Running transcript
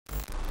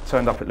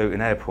Turned up at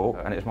Luton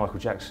Airport and it was Michael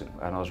Jackson,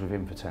 and I was with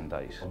him for 10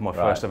 days. It was my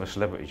first ever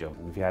celebrity job.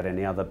 Have you had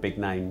any other big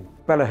name?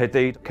 Bella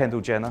Hadid,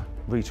 Kendall Jenner,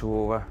 Rita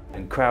Ora,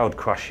 and crowd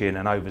crushing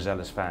and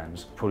overzealous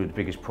fans. Probably the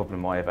biggest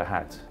problem I ever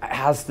had.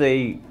 Has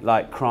the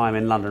crime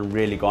in London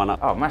really gone up?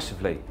 Oh,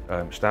 massively.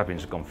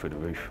 Stabbings have gone through the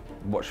roof.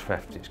 Watch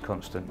theft, it's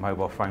constant.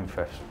 Mobile phone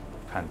theft,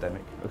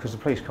 pandemic. Because the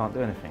police can't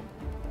do anything.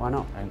 Why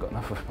not? They ain't got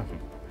enough of them.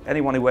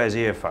 Anyone who wears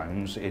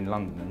earphones in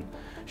London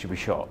should be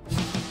shot.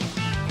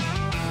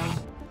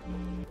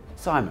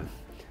 Simon,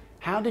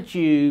 how did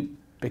you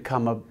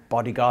become a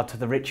bodyguard to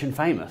the rich and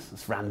famous?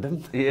 It's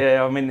random.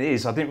 Yeah, I mean it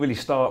is. I didn't really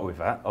start with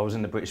that. I was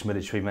in the British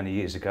military many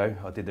years ago.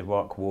 I did the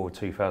Iraq War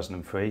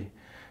 2003,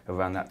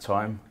 around that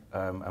time.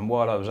 And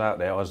while I was out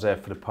there, I was there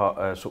for the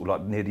part, sort of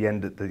like near the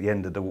end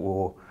of the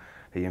war,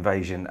 the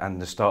invasion,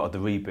 and the start of the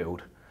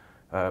rebuild.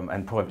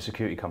 And private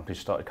security companies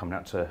started coming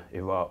out to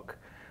Iraq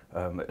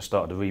at the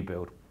start of the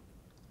rebuild.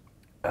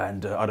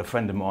 And I had a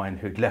friend of mine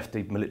who'd left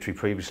the military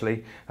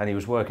previously, and he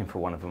was working for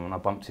one of them, and I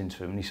bumped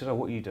into him, and he said, "Oh,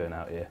 what are you doing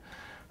out here?"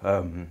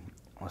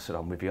 I said,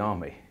 "I'm with the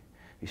army."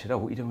 He said, "Oh,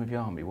 what are you doing with the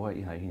army? Why,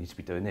 you need to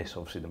be doing this."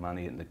 Obviously the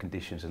money and the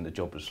conditions and the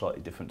job was slightly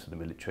different to the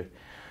military.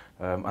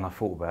 And I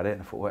thought about it,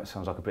 and I thought, well, that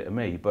sounds like a bit of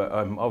me. But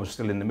I was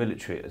still in the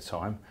military at the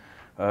time.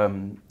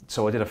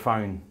 So I did a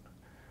phone.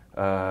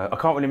 I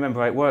can't really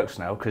remember how it works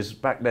now, because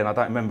back then I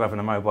don't remember having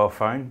a mobile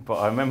phone, but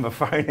I remember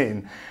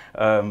phoning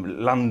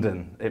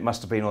London. It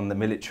must have been on the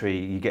military.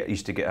 You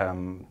used to get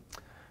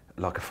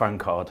like a phone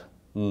card,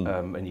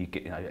 and you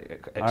get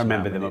I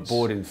remember them at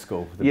boarding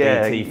school. The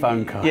BT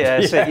phone card.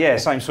 Yeah,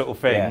 same sort of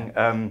thing.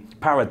 Yeah.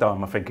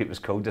 Paradigm, I think it was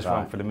called, just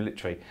one for the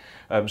military.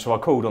 So I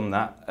called on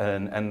that,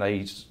 and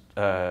they,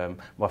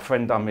 my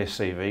friend done me a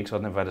CV because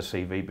I'd never had a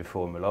CV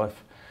before in my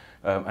life.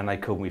 And they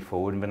called me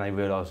forward, and then they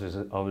realised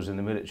I was in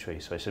the military.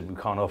 So they said, "We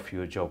can't offer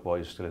you a job while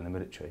you're still in the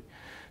military."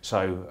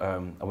 So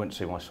I went to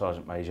see my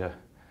sergeant major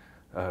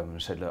and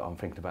said, "Look, I'm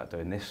thinking about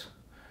doing this."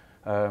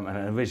 And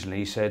originally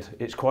he said,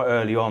 it's quite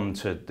early on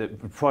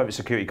the private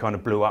security kind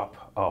of blew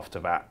up after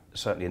that,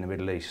 certainly in the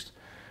Middle East.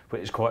 But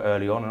it's quite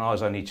early on, and I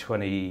was only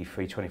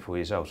 23, 24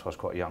 years old, so I was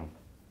quite young.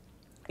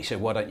 He said,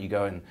 "Why don't you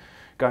go and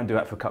do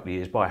that for a couple of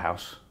years, buy a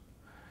house,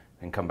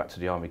 and come back to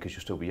the army because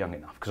you'll still be young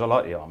enough." Because I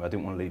like the army, I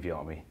didn't want to leave the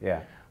army.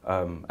 Yeah.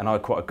 And I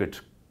had quite a good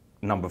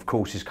number of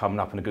courses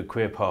coming up and a good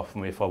career path for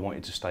me if I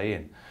wanted to stay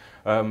in.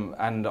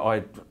 And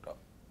I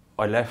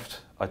left,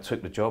 I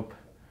took the job,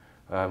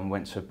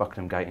 went to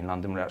Buckingham Gate in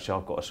London. Actually,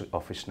 I've got an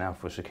office now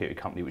for a security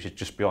company, which is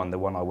just behind the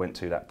one I went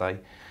to that day,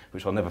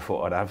 which I never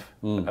thought I'd have.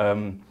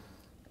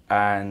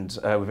 And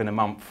within a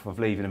month of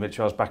leaving the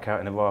military, I was back out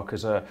in Iraq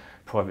as a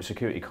private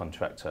security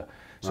contractor.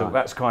 So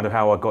that's kind of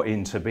how I got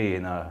into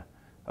being a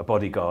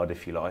bodyguard,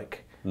 if you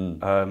like.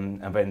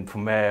 And then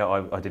from there,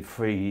 I did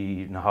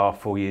 3.5,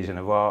 4 years in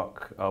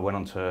Iraq. I went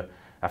on to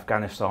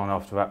Afghanistan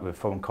after that with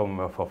Foreign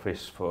Commonwealth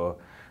Office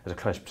as a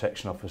close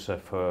protection officer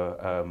for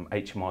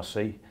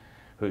HMRC,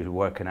 who was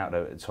working out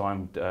there at the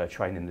time,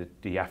 training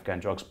the Afghan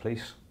drugs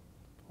police.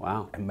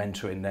 Wow. And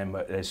mentoring them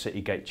at their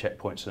city gate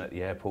checkpoints and at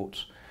the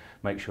airports,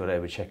 make sure they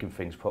were checking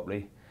things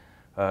properly.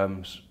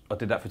 I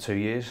did that for 2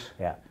 years.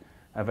 Yeah.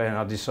 And then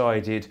I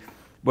decided,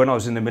 when I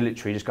was in the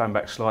military, just going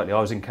back slightly, I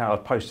was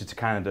posted to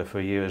Canada for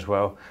a year as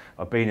well.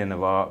 I've been in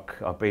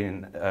Iraq, I've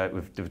been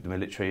with the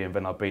military, and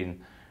then I've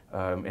been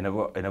in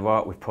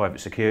Iraq with private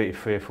security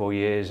for 3 or 4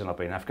 years, and I've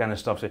been in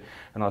Afghanistan.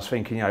 And I was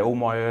thinking, all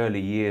my early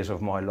years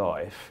of my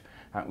life,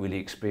 I haven't really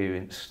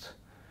experienced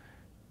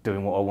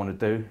doing what I want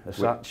to do as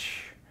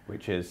such.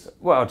 Which is?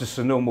 Well, just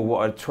a normal,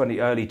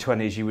 early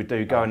 20s you would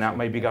do, going out,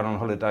 maybe going on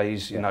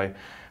holidays, you know,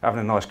 having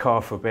a nice car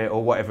for a bit,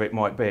 or whatever it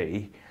might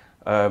be.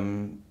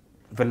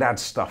 The lad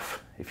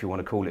stuff, if you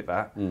want to call it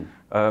that.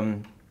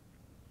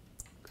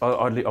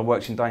 I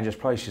worked in dangerous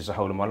places the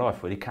whole of my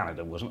life, really.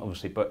 Canada wasn't,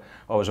 obviously, but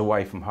I was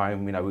away from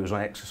home. We was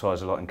on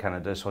exercise a lot in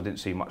Canada, so I didn't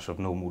see much of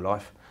normal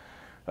life.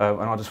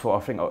 And I just thought,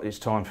 I think it's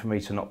time for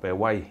me to not be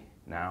away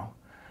now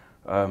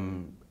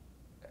and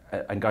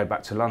go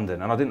back to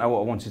London. And I didn't know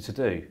what I wanted to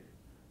do.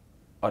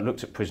 I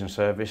looked at prison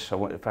service.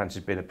 I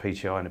fancied being a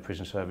PTI in the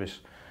prison service,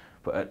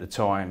 but at the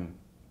time,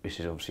 this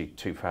is obviously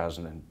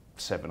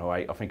 2007 or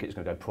 8, I think it's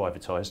going to go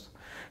privatised.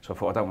 So I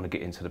thought, I don't want to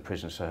get into the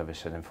prison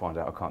service and then find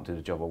out I can't do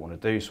the job I want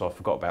to do, so I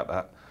forgot about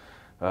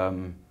that.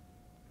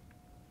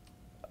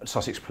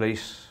 Sussex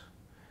Police,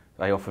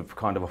 they offered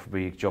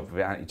me a job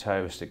with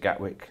anti-terrorist at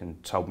Gatwick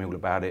and told me all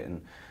about it,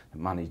 and the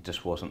money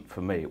just wasn't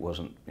for me. It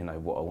wasn't,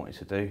 what I wanted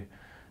to do.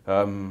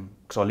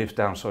 Because I lived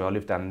down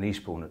in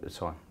Eastbourne at the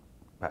time,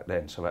 back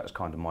then, so that was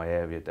kind of my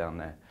area down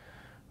there.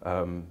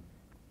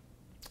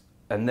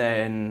 And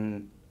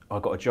then I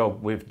got a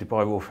job with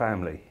Dubai Royal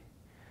Family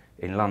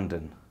in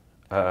London.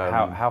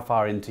 How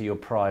far into your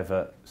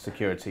private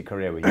security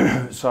career were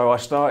you? So I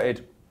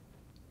started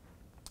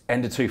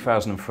end of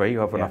 2003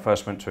 when I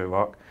first went to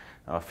Iraq.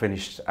 I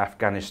finished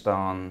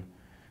Afghanistan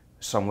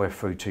somewhere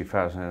through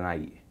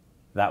 2008.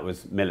 That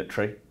was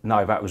military?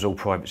 No, that was all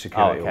private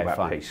security, all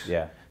that piece.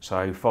 Yeah.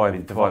 So five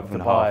and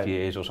a half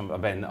years or something.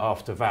 And then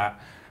after that,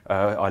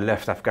 I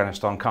left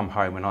Afghanistan, come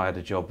home, and I had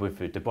a job with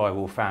the Dubai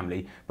Royal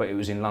Family, but it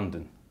was in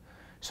London.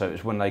 So it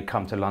was when they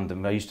come to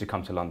London. They used to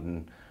come to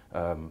London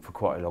for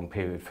quite a long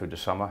period through the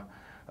summer,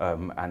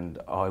 and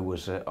I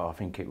was, I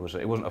think it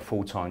wasn't a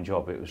full-time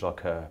job. It was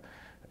like a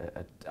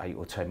 8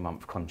 or 10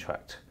 month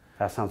contract.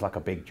 That sounds like a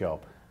big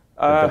job.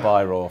 The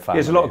Dubai Royal family.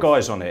 There's a lot of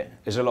guys on it.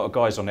 There's a lot of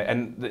guys on it,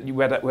 and do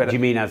you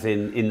mean as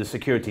in the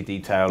security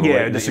detail?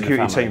 Yeah, or the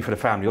security family? team for the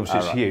family. Obviously,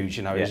 it's right. huge.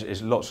 You know, Yeah.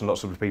 there's lots and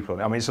lots of people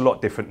on it. I mean, it's a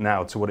lot different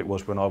now to what it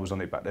was when I was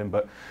on it back then.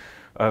 But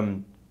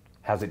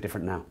how's it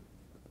different now?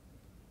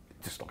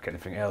 just like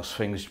anything else,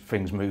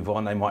 things move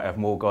on. They might have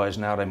more guys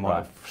now. They might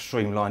have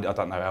streamlined it. I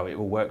don't know how it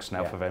all works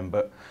now for them,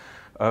 but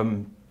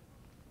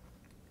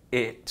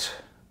it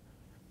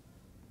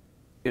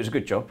was a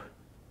good job.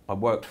 I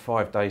worked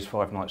 5 days,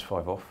 5 nights,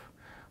 5 off.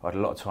 I had a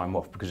lot of time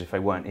off because if they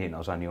weren't in, I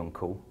was only on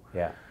call.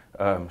 Yeah.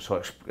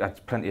 So I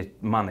had plenty of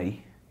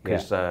money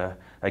because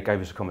they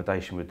gave us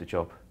accommodation with the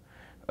job.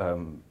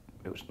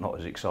 It was not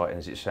as exciting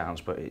as it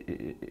sounds, but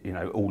you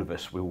know, all of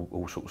us, we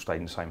all sort of stayed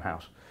in the same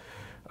house.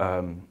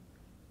 I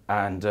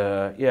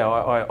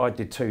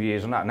did 2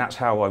 years on that, and that's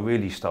how I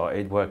really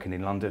started working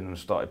in London and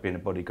started being a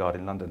bodyguard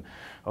in London.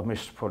 I've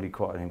missed probably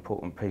quite an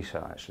important piece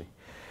out actually,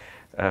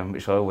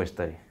 which I always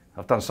do.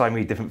 I've done so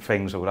many different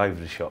things all over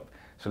the shop.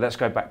 So let's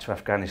go back to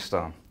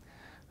Afghanistan.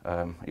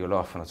 You'll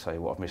laugh when I tell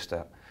you what I've missed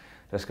out.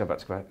 Let's go back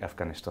to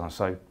Afghanistan.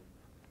 So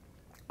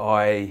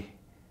I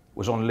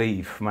was on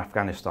leave from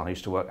Afghanistan. I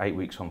used to work 8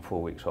 weeks on,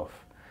 4 weeks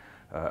off.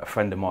 A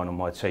friend of mine on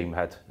my team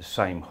had the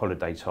same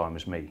holiday time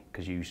as me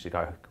because you used to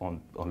go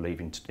on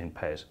leave in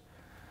pairs.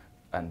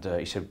 And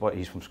he said,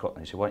 he's from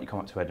Scotland. He said, why don't you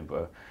come up to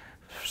Edinburgh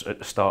at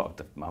the start of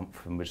the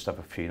month and we'll just have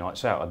a few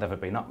nights out. I'd never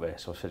been up there,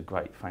 so I said,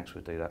 great, thanks,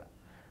 we'll do that.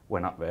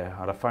 Went up there, I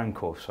had a phone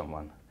call with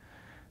someone.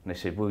 And they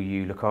said, will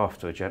you look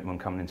after a gentleman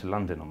coming into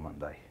London on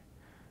Monday?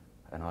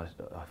 And I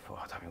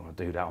thought, I don't really want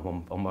to do that. I've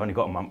only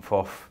got a month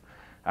off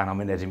and I'm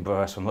in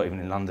Edinburgh, so I'm not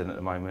even in London at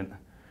the moment.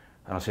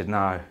 And I said,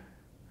 no.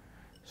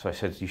 So I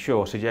said, you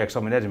sure? I said, yeah, because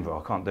I'm in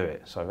Edinburgh, I can't do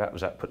it. So that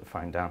was that, put the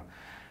phone down.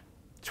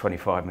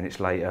 25 minutes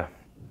later,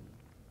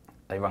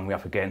 they rang me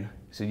up again.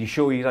 He said, you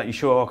sure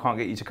I can't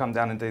get you to come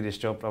down and do this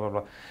job, blah, blah,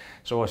 blah.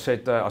 So I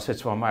said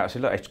to my mate, I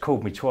said, look, he's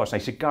called me twice.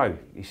 And he said, go.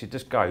 He said,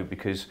 just go,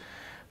 because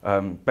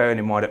bearing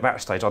in mind at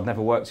that stage, I'd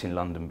never worked in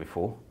London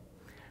before,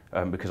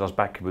 because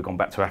we'd gone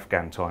back to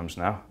Afghan times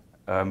now.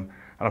 And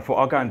I thought,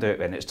 I'll go and do it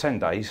then. It's 10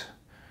 days.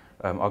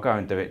 I'll go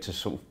and do it to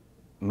sort of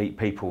meet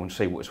people and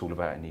see what it's all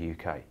about in the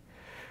UK.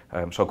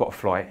 So I got a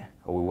flight,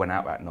 or we went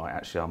out that night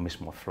actually. I missed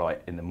my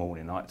flight in the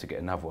morning. I had to get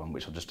another one,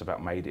 which I just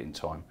about made it in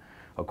time.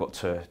 I got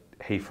to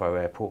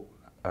Heathrow Airport,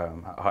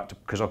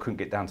 because I couldn't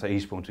get down to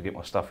Eastbourne to get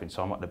my stuff in,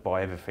 so I had to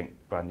buy everything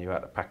brand new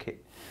out of the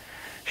packet.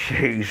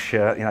 Shoes,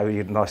 shirt, you know,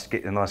 you'd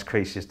get the nice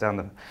creases down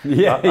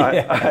the...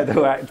 I had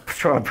all that,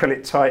 trying to pull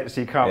it tight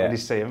so you can't really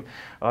see them.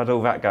 I had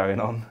all that going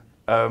on.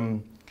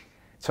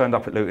 Turned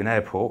up at Luton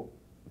Airport,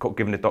 got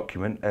given a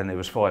document, and there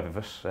was 5 of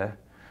us there.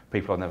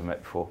 People I'd never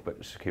met before,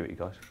 but security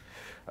guys.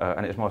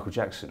 And it was Michael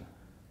Jackson.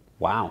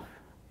 Wow.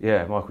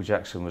 Yeah, Michael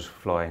Jackson was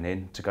flying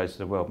in to go to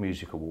the World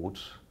Music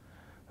Awards,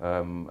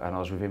 and I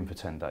was with him for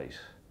 10 days.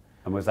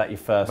 And was that your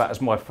first? That was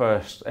my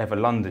first ever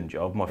London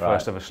job, my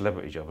first ever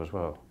celebrity job as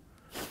well.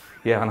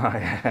 Yeah, I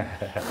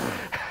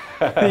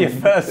know. Your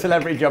first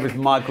celebrity job is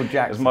Michael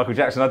Jackson. It was Michael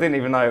Jackson. I didn't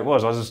even know it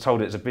was. I was just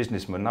told it's a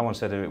businessman. No one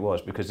said who it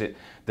was because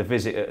the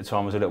visit at the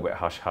time was a little bit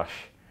hush-hush.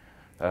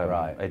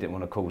 They didn't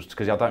want to cause,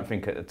 because I don't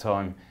think at the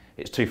time,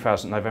 it's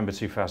November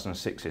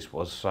 2006 this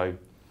was, so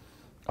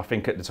I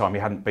think at the time he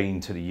hadn't been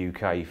to the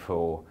UK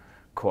for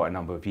quite a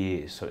number of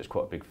years, so it's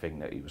quite a big thing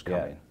that he was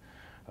coming.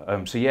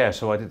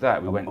 So I did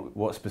that. We went.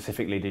 What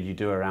specifically did you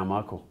do around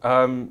Michael?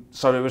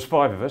 So there was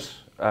 5 of us,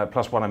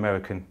 plus 1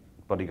 American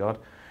bodyguard.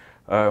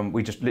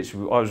 We just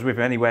literally, I was with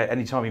him anywhere,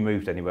 anytime he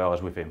moved anywhere, I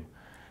was with him.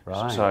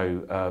 Right.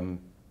 So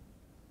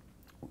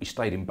we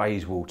stayed in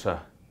Bayswater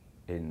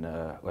in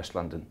West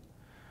London.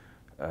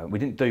 We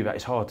didn't do that.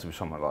 It's hard to do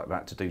something like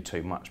that to do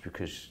too much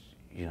because,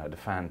 you know, the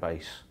fan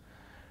base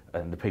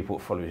and the people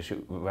that follow us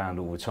around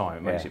all the time,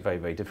 it makes it very,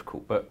 very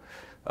difficult. But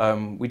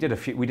we did a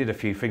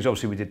few things.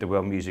 Obviously, we did the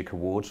World Music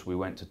Awards. We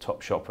went to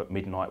Topshop at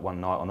midnight one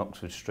night on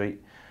Oxford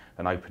Street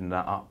and opened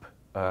that up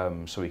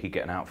so we could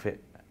get an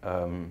outfit.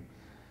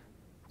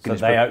 So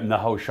they opened the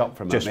whole shop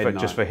from midnight?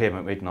 Just for him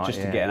at midnight.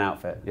 Just to get an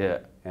outfit?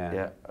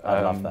 Yeah.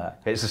 I love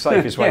that. It's the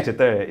safest way to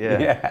do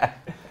it,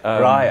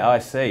 right, I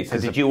see. So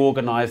did you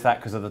organise that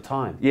because of the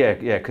time? Yeah,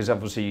 because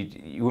obviously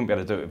you wouldn't be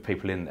able to do it with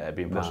people in there, it'd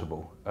be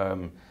impossible.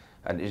 No.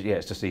 And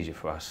it's just easier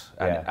for us,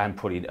 and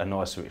probably a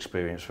nicer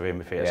experience for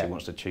him if he actually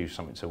wants to choose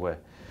something to wear.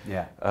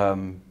 Yeah.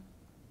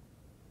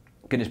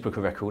 Guinness Book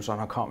of Records,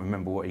 and I can't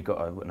remember what he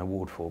got an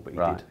award for, but he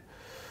did.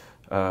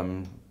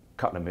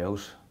 Couple of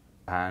meals,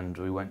 and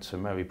we went to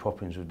Mary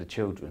Poppins with the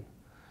children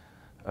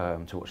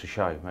to watch a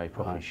show, Mary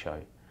Poppins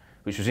show,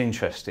 which was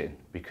interesting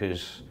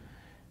because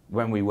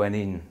when we went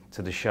in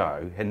to the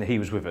show, and he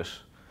was with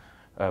us,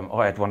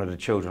 I had one of the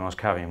children, I was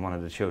carrying one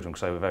of the children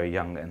because they were very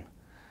young then,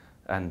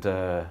 and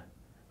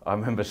I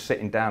remember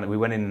sitting down, we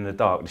went in the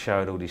dark, the show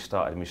had already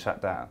started and we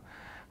sat down,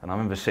 and I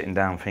remember sitting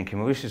down thinking,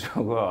 well, this is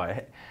all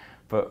right,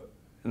 but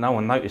no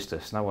one noticed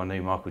us. No one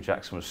knew Michael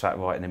Jackson was sat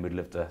right in the middle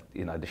of the,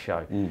 the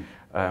show.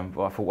 But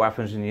I thought, what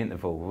happens in the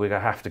interval? We're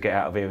going to have to get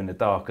out of here in the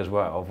dark as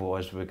well,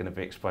 otherwise we're going to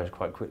be exposed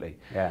quite quickly.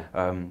 Yeah.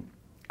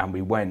 And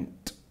we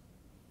went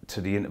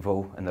to the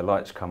interval and the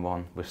lights come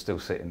on. We're still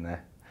sitting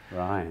there.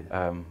 Right.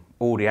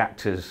 All the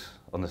actors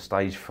on the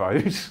stage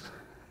froze.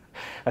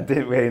 I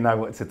didn't really know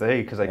what to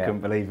do because they couldn't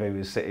believe who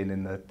was sitting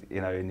in the,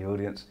 in the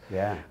audience.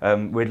 Yeah.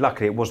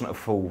 Luckily it wasn't a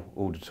full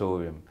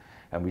auditorium,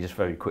 and we just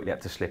very quickly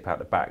had to slip out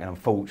the back. And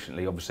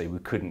unfortunately, obviously, we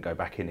couldn't go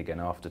back in again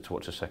after to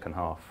watch the second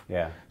half.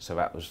 Yeah. So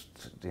that was,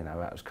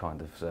 that was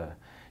kind of the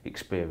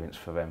experience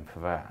for them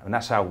for that. And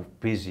that's how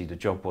busy the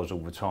job was all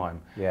the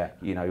time. Yeah.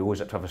 You always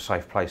had to have a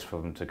safe place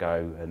for them to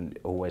go, and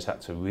always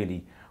had to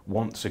really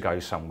want to go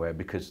somewhere,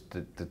 because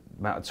the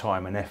amount of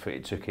time and effort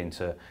it took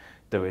into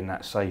doing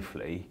that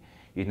safely.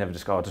 You'd never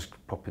just go, I'll just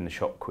pop in the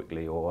shop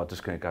quickly, or I'm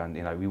just going to go and,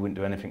 we wouldn't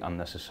do anything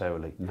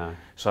unnecessarily. No.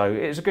 So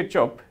it's a good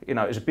job, it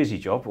was a busy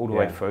job all the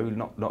way through,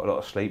 not a lot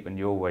of sleep, and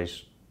you're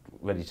always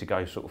ready to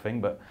go sort of thing.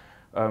 But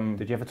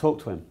did you ever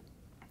talk to him?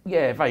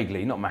 Yeah,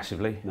 vaguely, not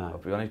massively, no. I'll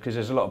be honest, because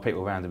there's a lot of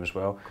people around him as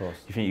well. Of course.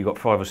 You think you've got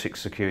 5 or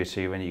 6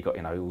 security, and you've got,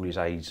 all his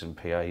aides and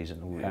PAs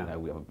and all,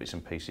 all the other bits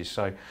and pieces.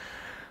 So is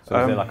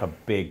there like a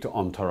big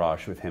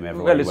entourage with him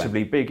everywhere?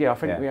 Relatively big, yeah. I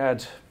think we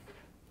had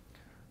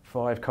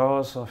 5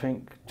 cars, I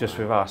think, just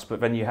with us. But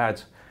then you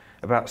had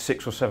about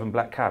 6 or 7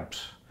 black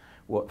cabs,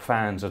 what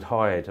fans had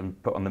hired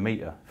and put on the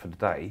meter for the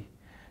day,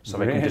 so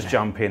they can just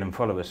jump in and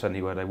follow us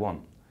anywhere they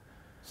want.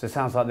 So it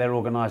sounds like their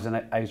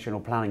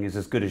organisational planning is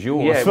as good as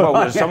yours. Yeah,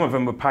 well, some of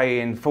them were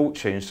paying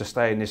fortunes to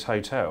stay in this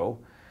hotel,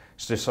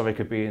 just so they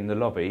could be in the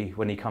lobby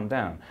when he come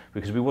down,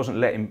 because we wasn't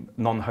letting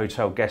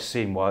non-hotel guests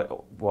in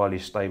while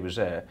his stay was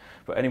there.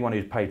 But anyone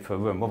who's paid for a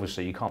room,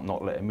 obviously you can't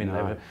not let them in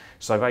there.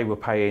 So they were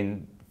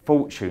paying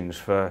fortunes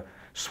for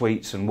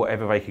suites and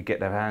whatever they could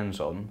get their hands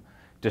on,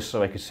 just so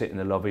they could sit in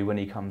the lobby when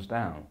he comes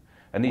down.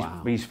 And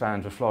these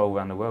fans would fly all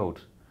around the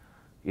world,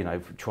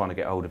 trying to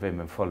get hold of him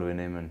and following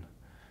him. And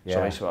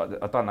so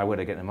I don't know where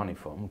they're getting the money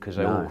from, because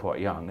they're all quite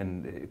young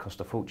and it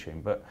cost a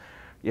fortune. But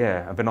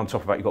yeah, and then on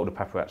top of that, you've got all the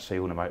paparazzi,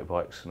 all the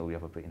motorbikes and all the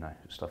other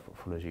stuff that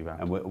follows you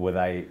around. And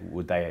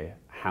would they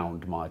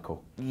hound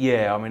Michael?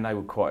 Yeah, I mean, they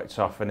were quite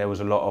tough, and there was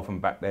a lot of them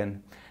back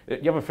then.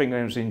 The other thing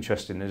that was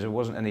interesting is there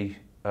wasn't any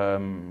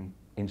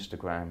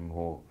Instagram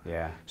or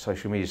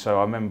social media. So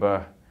I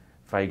remember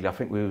vaguely, I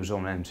think we was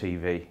on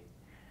MTV,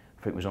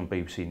 I think it was on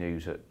BBC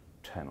News at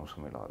 10 or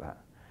something like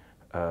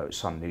that.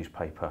 Sun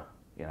newspaper,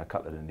 a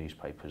couple of the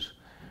newspapers,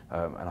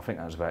 and I think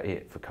that was about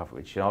it for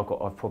coverage.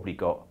 I've probably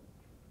got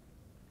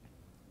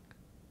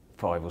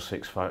 5 or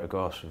 6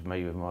 photographs of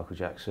me with Michael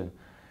Jackson.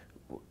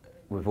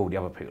 With all the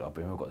other people I've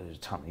been with, there's a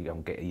ton. You go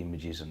and get the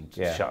images and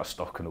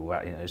Shutterstock and all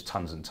that. There's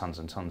tons and tons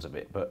and tons of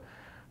it. But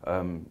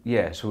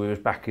so we was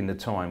back in the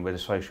time where the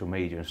social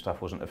media and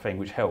stuff wasn't a thing,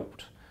 which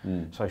helped.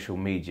 Social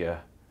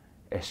media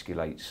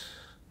escalates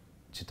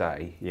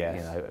today,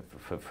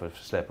 for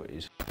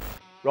celebrities.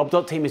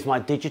 Rob.team is my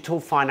digital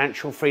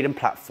financial freedom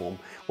platform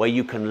where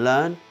you can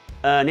learn,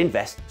 earn,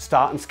 invest,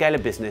 start and scale a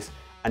business,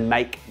 and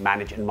make,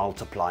 manage and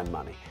multiply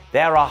money.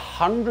 There are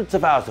hundreds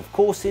of hours of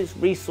courses,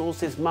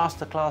 resources,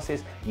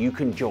 masterclasses you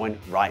can join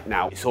right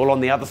now. It's all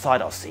on the other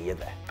side. I'll see you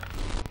there.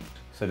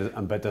 So,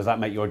 but does that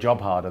make your job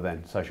harder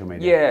then, social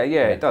media?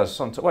 Yeah, it does.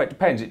 Well, it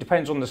depends. It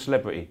depends on the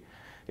celebrity.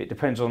 It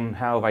depends on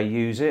how they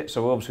use it.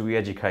 So obviously we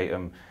educate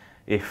them.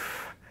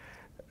 If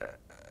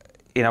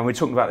we're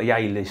talking about the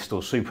A-list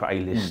or super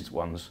A-list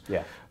ones.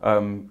 Yeah.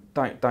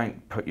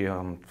 Don't put you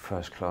on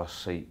first class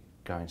seat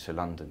going to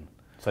London.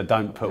 So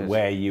don't put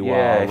where you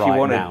are right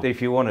now.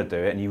 If you want to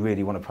do it and you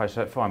really want to post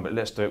that, fine. But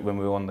let's do it when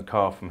we're on the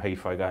car from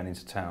Heathrow going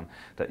into town.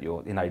 That do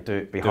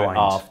it behind. Do it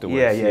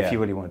afterwards. Yeah. If you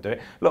really want to do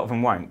it. A lot of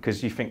them won't,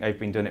 because you think they've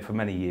been doing it for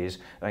many years.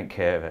 They don't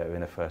care if they're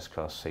in a first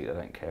class seat. They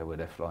don't care where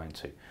they're flying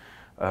to.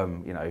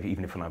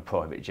 Even if on a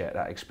private jet,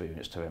 that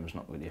experience to them is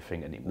not really a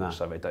thing anymore.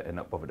 So they're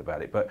not bothered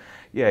about it. But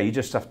yeah, you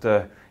just have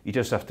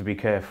to be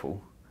careful.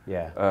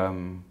 Yeah.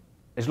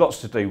 There's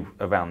lots to do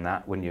around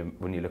that when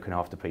you're looking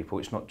after people.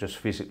 It's not just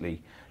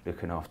physically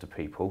looking after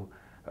people.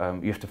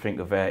 You have to think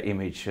of their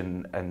image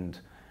and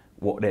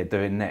what they're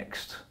doing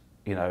next.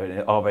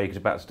 Are they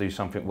about to do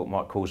something what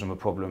might cause them a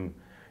problem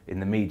in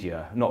the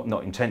media?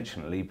 Not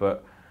intentionally,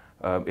 but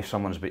if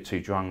someone's a bit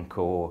too drunk,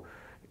 or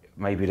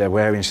maybe they're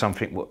wearing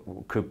something what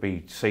could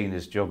be seen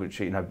as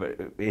geography,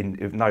 but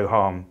with no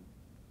harm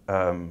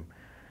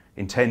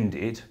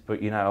intended,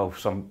 but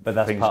But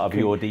that's part of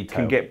your detail.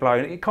 Can get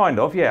blown. It kind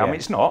of, yeah. I mean,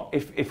 it's not.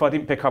 If I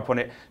didn't pick up on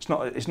it,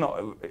 it's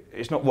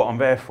not what I'm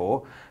there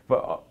for.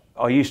 But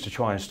I used to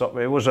try and stop.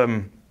 There was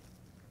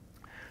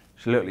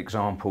it's a little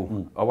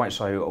example. I won't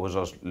say who I was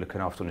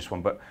looking after on this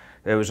one, but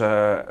there was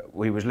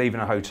we was leaving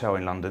a hotel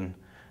in London,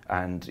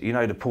 and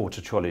the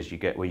porter trolleys you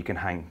get where you can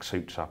hang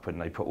suits up and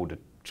they put all the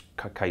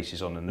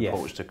cases on, and the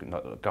porters took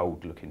like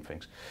gold-looking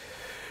things.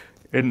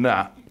 In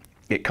that,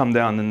 it come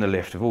down in the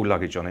lift with all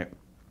luggage on it.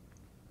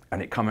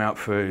 And it come out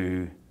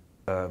through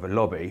the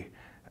lobby,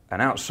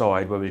 And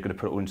outside, where we were going to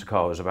put it all into the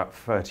car, was about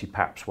 30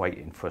 paps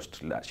waiting for us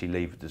to actually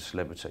leave the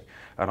celebrity.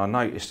 And I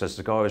noticed as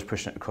the guy was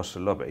pushing it across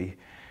the lobby,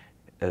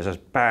 there's a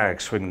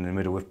bag swinging in the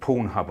middle with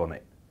Pornhub on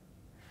it.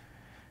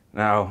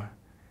 Now,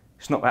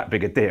 it's not that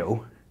big a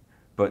deal,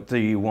 but do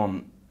you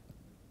want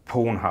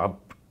Pornhub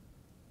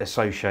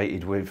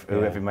associated with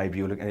whoever maybe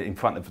you're looking at in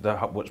front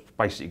of what's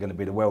basically going to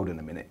be the world in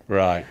a minute?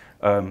 Right.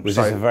 Was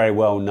this a very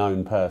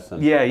well-known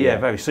person? Yeah,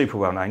 very super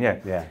well-known,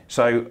 yeah.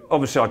 So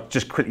obviously I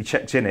just quickly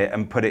checked in it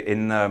and put it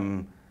in,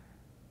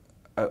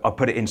 I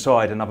put it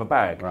inside another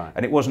bag. Right.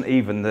 And it wasn't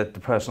even the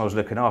person I was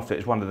looking after, it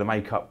was one of the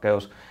makeup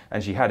girls,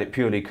 and she had it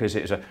purely because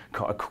it was a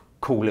kind of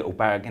cool little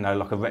bag, you know,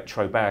 like a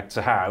retro bag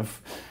to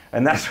have.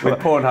 And that's with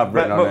Pornhub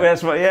written on it.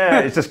 That's what, yeah,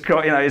 it's just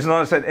got, you know, it's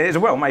not. It's a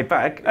well-made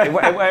bag. It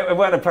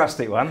weren't a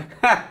plastic one.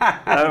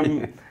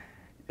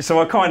 So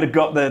I kind of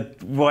got the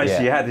why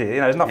she had it. You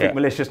know, there's nothing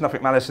malicious,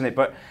 nothing malice in it,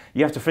 but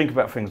you have to think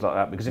about things like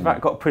that, because if that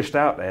got pushed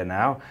out there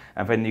now,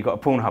 and then you've got a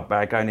Pornhub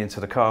bag going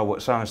into the car,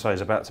 what so-and-so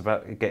is about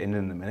getting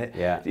in a minute,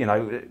 you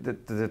know,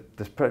 the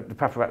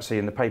paparazzi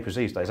and the papers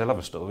these days, they love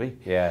a story.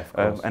 Yeah, of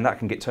course. And that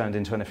can get turned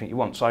into anything you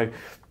want. So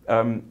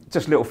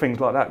just little things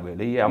like that,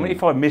 really. Yeah, I mean,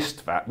 if I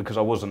missed that because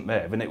I wasn't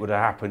there, then it would have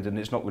happened, and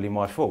it's not really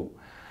my fault.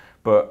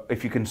 But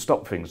if you can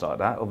stop things like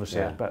that,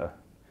 obviously it's better.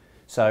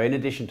 So in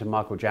addition to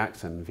Michael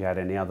Jackson, have you had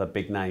any other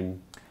big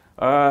name?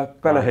 Bella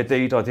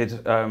Hadid, I did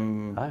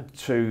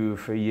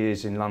 2-3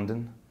 years in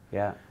London.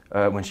 Yeah.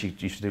 When she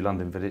used to do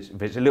London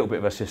visits. A little bit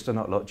of her sister,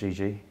 not a lot,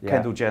 Gigi. Yeah.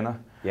 Kendall Jenner.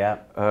 Yeah.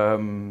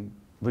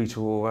 Rita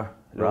Ora,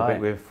 a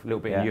little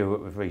bit in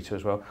Europe with Rita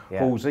as well.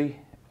 Yeah. Halsey,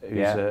 who's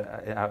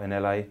out in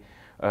LA.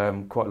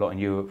 Quite a lot in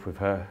Europe with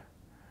her.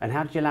 And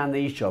how did you land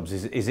these jobs?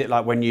 Is it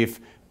like when you've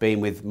been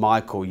with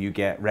Michael, you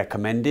get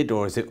recommended,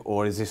 or is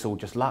this all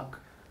just luck?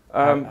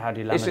 How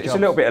do you land the jobs? It's a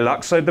little bit of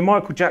luck. So the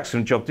Michael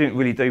Jackson job didn't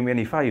really do me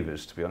any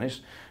favours, to be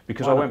honest,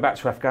 because I went back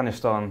to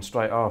Afghanistan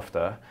straight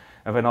after,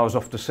 and then I was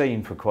off the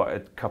scene for quite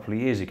a couple of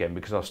years again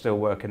because I was still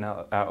working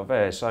out of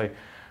there. So,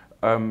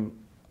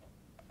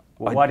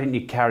 why didn't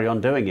you carry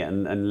on doing it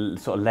and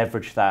sort of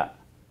leverage that?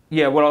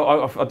 Yeah,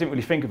 well, I didn't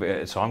really think of it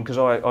at the time because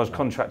I was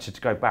contracted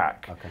to go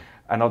back. Okay.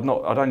 And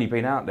I'd only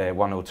been out there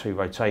 1 or 2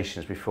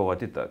 rotations before I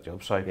did that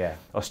job. So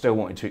I still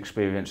wanted to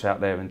experience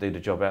out there and do the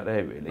job out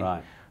there, really.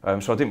 Right.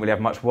 So I didn't really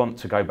have much want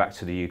to go back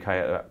to the UK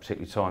at that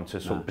particular time to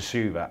sort of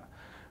pursue that.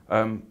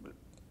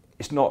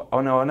 It's not,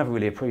 I never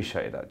really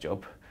appreciated that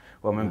job.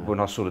 Well, I remember when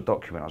I saw the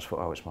document, I thought,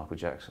 oh, it's Michael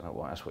Jackson. Oh,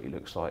 well, that's what he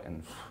looks like.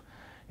 And,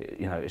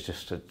 you know, it's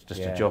just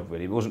a job,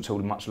 really. It wasn't until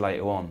much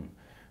later on,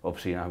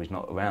 obviously, you know, he's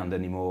not around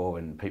anymore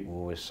and people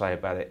always say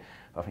about it.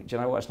 I think, do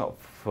you know what, it's not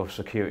for a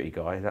security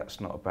guy,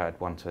 that's not a bad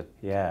one to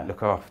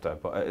look after.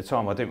 But at the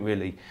time, I didn't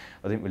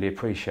really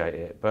appreciate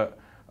it. But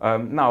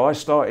no, I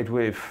started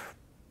with,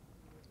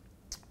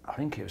 I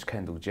think it was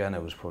Kendall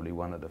Jenner was probably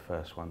one of the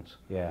first ones.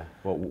 Yeah.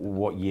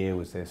 What year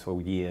was this, or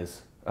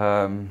years?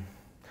 So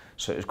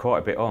it was quite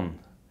a bit on.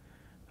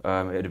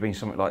 It would have been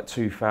something like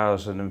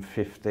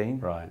 2015.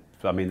 Right.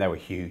 So, I mean, they were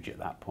huge at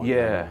that point.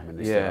 Yeah, I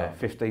mean, yeah,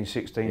 15,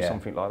 16,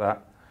 something like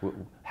that.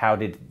 How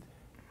did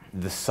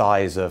the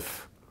size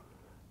of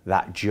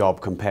that job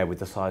compare with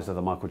the size of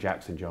the Michael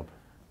Jackson job?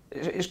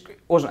 It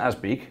wasn't as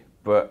big,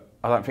 but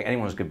I don't think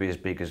anyone's going to be as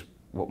big as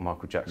what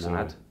Michael Jackson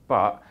had.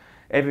 But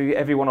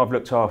everyone I've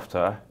looked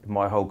after in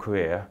my whole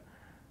career,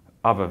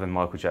 other than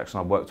Michael Jackson,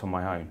 I've worked on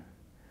my own.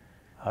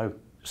 Oh.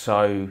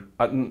 So,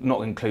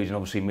 not including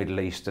obviously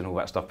Middle East and all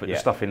that stuff, but the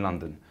stuff in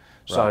London.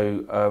 Right.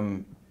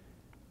 So,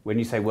 when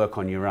you say work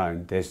on your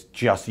own, there's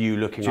just you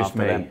looking after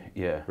them?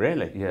 Yeah.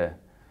 Really? Yeah.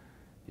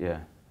 Yeah.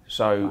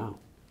 So,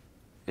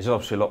 it's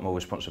obviously a lot more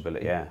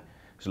responsibility. Yeah.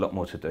 There's a lot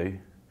more to do,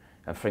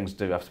 and things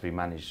do have to be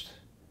managed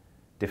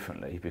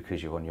differently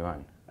because you're on your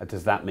own.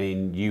 Does that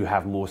mean you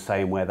have more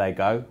say in where they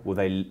go? Will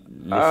they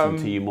listen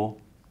to you more?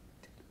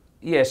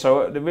 Yeah,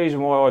 so the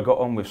reason why I got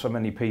on with so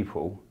many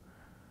people,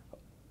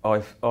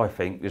 I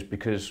think, is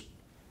because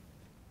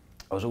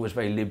I was always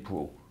very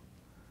liberal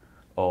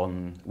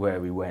on where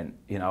we went.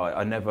 You know,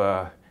 I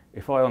never,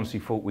 if I honestly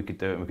thought we could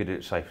do it and we could do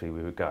it safely,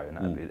 we would go, and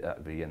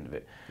that'd be the end of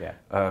it. Yeah.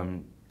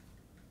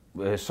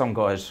 There's some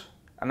guys,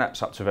 and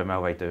that's up to them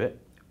how they do it,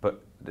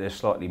 but they're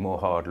slightly more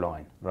hard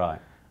line.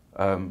 Right.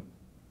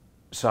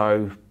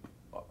 So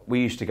we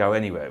used to go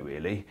anywhere,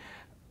 really.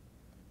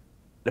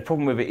 The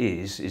problem with it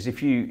is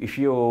if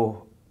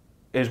you're,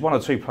 there's 1 or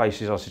 2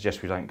 places I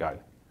suggest we don't go.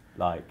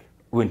 Like?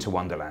 Winter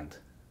Wonderland.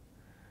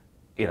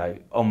 You know,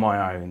 on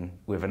my own,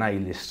 with an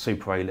A-list,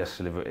 super A-list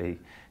celebrity,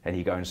 and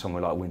you go in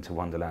somewhere like Winter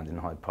Wonderland in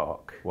Hyde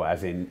Park. What,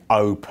 as in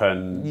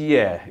open?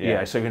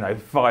 Yeah. So, you know,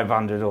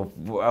 500 or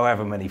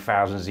however many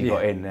thousands you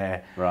got in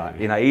there. Right.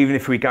 You know, even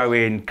if we go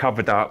in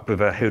covered up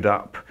with a hood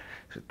up,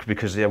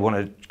 because they want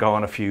to go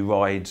on a few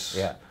rides.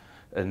 Yeah.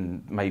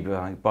 And maybe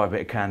buy a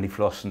bit of candy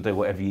floss and do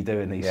whatever you do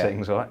in these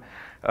things, right?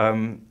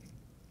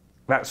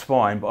 That's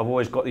fine, but I've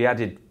always got the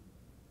added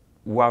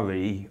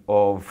worry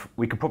of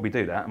we could probably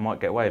do that and might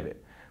get away with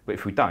it. But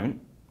if we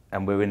don't,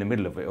 and we're in the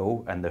middle of it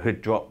all, and the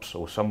hood drops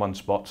or someone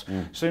spots,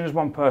 as soon as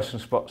one person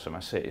spots them,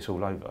 that's it, it's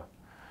all over.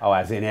 Oh,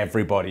 as in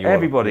everybody?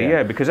 Everybody,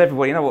 yeah, because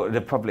everybody, you know what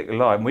the public are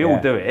like, and we all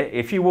Yeah. do it.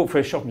 If you walk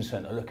through a shopping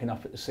centre looking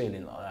up at the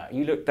ceiling like that,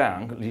 you look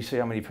down, you see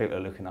how many people are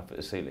looking up at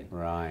the ceiling.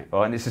 Right.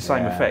 Right, and it's the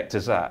same effect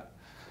as that.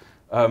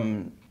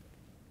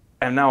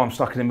 And now I'm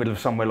stuck in the middle of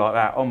somewhere like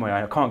that on my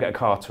own. I can't get a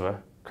car to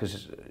her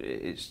because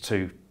it's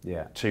too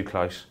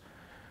close.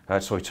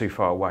 Sorry, too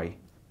far away.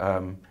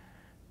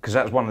 Because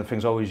that's one of the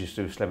things I always used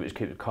to do with celebrities,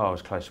 keep the car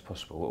as close as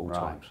possible at all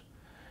times.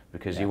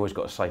 Because you always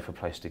got a safer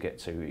place to get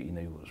to. You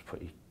knew it was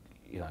pretty,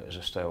 you know, it was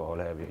a sterile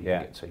area you could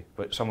get to.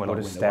 But somewhere what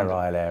like does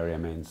sterile area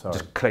mean? Sorry.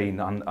 Just clean,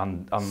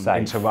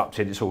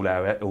 uninterrupted. It's all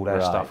our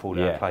stuff, all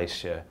our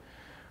place.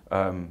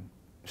 Yeah.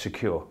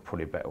 Secure,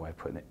 probably a better way of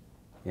putting it.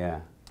 Yeah.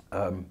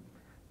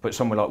 But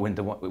somewhere like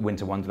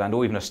Winter Wonderland,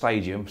 or even a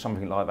stadium,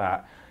 something like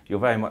that, you're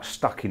very much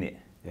stuck in it.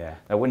 Yeah.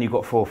 Now, when you've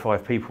got 4 or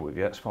 5 people with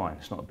you, that's fine.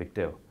 It's not a big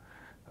deal.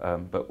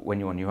 But when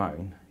you're on your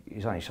own,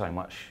 there's only so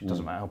much. It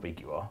doesn't matter how big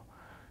you are.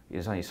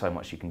 There's only so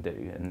much you can do.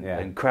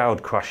 And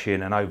crowd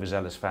crushing and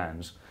overzealous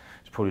fans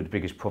is probably the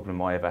biggest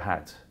problem I ever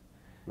had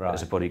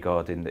as a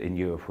bodyguard in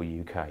Europe or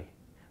UK.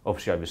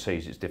 Obviously,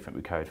 overseas it's different.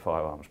 We carried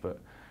firearms, but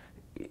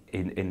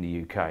in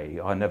the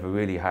UK, I never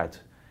really had.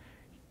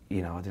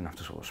 You know, I didn't have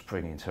to sort of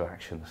spring into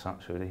action as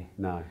such, really.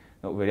 No.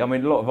 Not really. I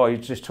mean, a lot of I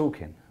used to just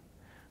talking.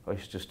 I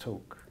used to just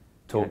talk.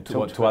 Talk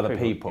to other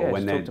people? Yeah,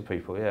 when talk to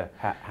people, yeah.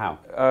 How?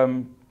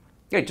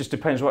 Yeah, it just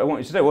depends what I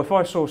wanted to do. Well, if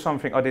I saw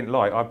something I didn't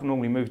like, I'd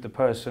normally move the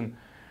person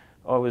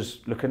I was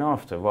looking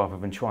after rather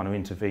than trying to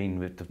intervene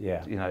with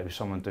the, you know, if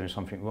someone doing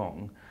something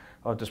wrong.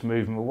 I'd just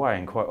move them away,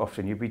 and quite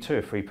often you'd be 2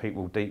 or 3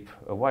 people deep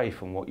away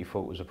from what you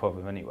thought was a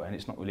problem anyway, and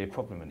it's not really a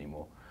problem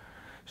anymore.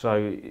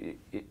 So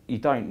you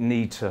don't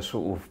need to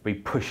sort of be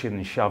pushing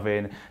and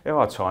shoving. There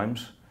are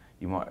times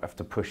you might have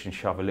to push and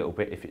shove a little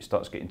bit if it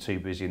starts getting too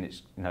busy and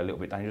it's, you know, a little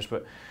bit dangerous.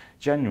 But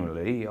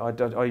generally,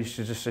 I used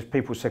to just, if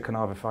people said, "Can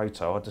I have a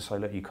photo?" I'd just say,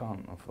 "Look, you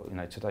can't. I thought, you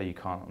know, today you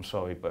can't. I'm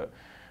sorry, but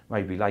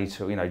maybe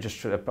later." You know,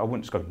 just I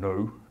wouldn't just go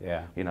no.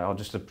 Yeah. You know, I'll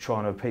just try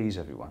and appease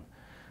everyone,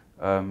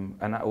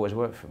 and that always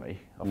worked for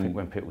me. I think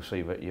when people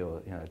see that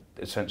you're, you know,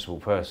 a sensible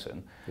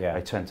person,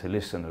 they tend to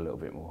listen a little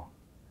bit more.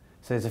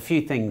 So there's a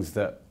few things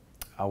that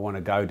I want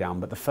to go down,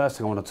 but the first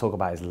thing I want to talk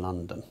about is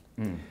London.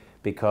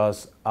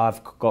 Because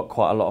I've got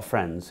quite a lot of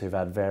friends who've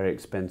had very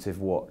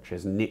expensive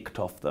watches nicked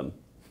off them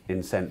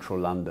in central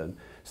London.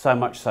 So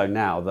much so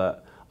now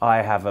that I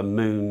have a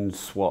moon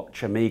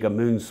swatch, Omega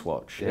moon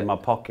swatch in my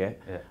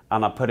pocket,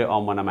 and I put it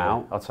on when I'm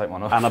out. I'll take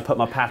one off. And I put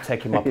my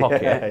Patek in my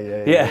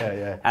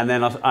pocket. And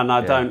then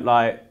I don't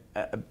like,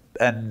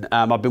 and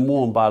I've been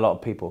warned by a lot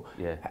of people.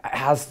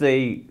 Has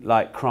the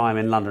crime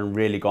in London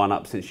really gone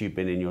up since you've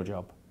been in your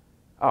job?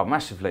 Oh,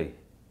 massively.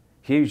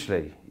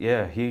 Hugely,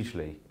 yeah,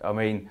 hugely. I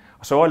mean,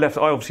 so I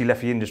obviously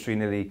left the industry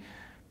nearly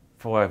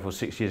 5 or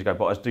 6 years ago,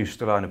 but I do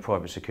still own a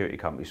private security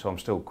company, so I'm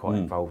still quite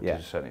involved to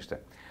a certain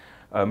extent.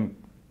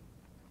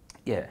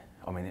 Yeah,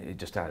 I mean, it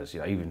just has,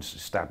 you know, even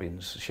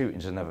stabbings,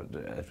 shootings are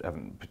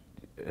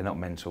they're not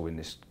mental in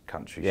this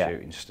country,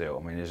 shootings still.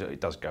 I mean,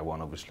 it does go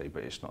on, obviously,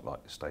 but it's not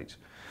like the States.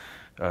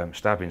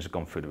 Stabbings have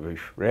gone through the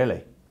roof.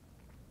 Really?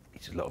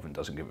 A lot of them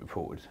doesn't get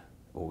reported,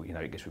 or, you know,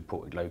 it gets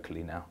reported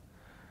locally now.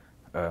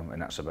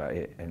 And that's about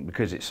it. And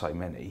because it's so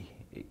many,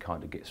 it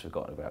kind of gets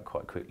forgotten about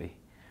quite quickly.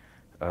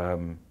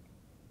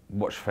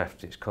 Watch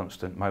theft, it's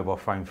constant. Mobile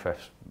phone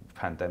theft,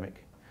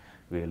 pandemic,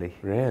 really.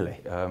 Really?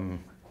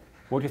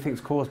 What do you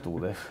think's caused all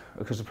this?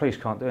 Because the police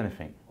can't do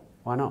anything.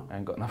 Why not?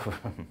 Ain't got enough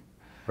of them.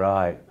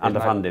 Right,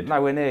 underfunded.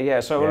 Nowhere near, yeah.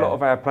 So a lot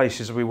of our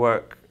places we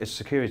work as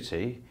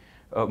security,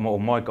 or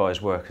my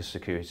guys work as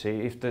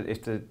security. If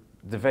the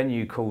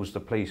venue calls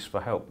the police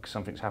for help because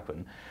something's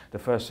happened, the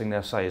first thing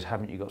they'll say is,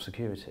 "Haven't you got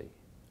security?"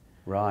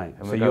 Right.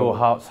 And so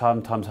you're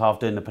sometimes half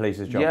doing the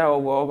police's job? Yeah,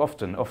 well,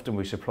 often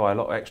we supply a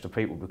lot of extra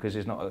people because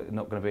there's not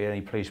going to be any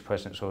police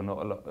presence or not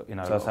a lot, you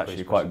know. So that's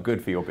actually quite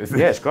good for your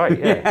business. Yeah, it's great.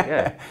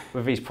 Yeah.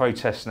 With these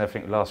protests and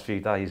everything the last few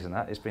days and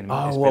that, it's been.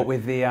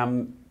 With the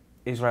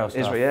Israel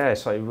stuff? Israel, yeah.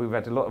 So we've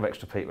had a lot of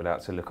extra people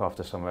out to look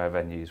after some of our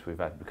venues we've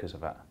had because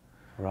of that.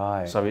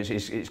 Right. So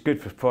it's good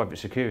for private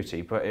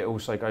security, but it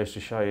also goes to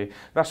show you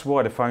that's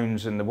why the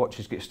phones and the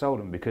watches get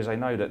stolen, because they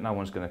know that no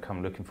one's going to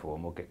come looking for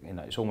them or get, you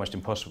know, it's almost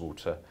impossible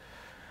to.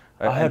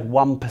 I heard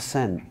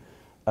 1%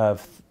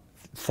 of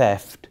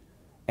theft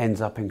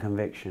ends up in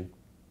conviction.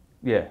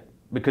 Yeah,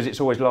 because it's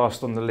always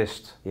last on the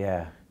list.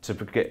 Yeah. To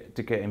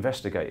get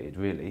investigated,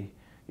 really.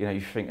 You know,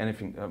 you think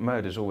anything,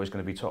 murder's always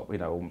going to be top. You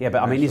know. Yeah,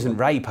 but I mean, isn't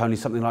rape only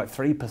something like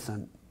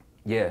 3%?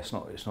 Yeah, it's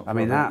not. I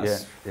mean,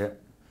 that's. Yeah.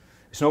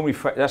 It's normally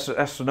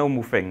that's the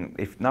normal thing.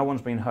 If no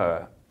one's been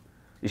hurt,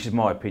 this is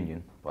my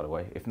opinion, by the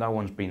way. If no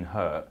one's been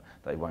hurt,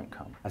 they won't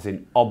come. As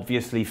in,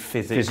 obviously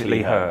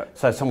physically hurt.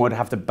 So someone would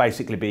have to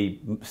basically be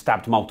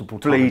stabbed multiple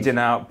times. Bleeding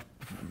out,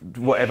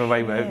 whatever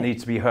they need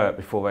to be hurt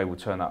before they will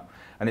turn up.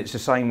 And it's the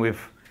same with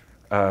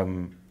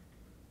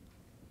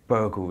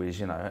burglaries.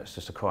 You know, it's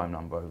just a crime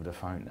number over the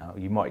phone now.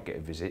 You might get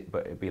a visit,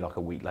 but it'd be like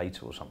a week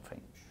later or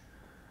something.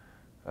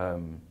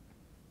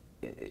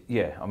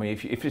 Yeah, I mean,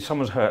 if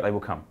someone's hurt, they will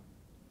come.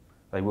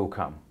 They will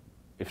come.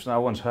 If no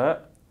one's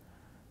hurt,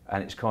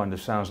 and it's kind of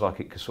sounds like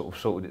it could sort of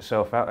sorted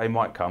itself out. They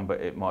might come,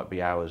 but it might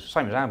be hours.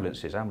 Same as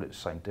ambulances.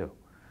 Ambulances, same deal.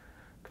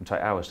 It can take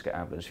hours to get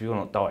ambulance. If you're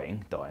not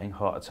dying,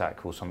 heart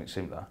attack or something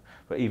similar.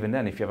 But even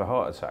then, if you have a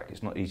heart attack,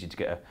 it's not easy to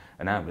get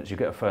an ambulance. You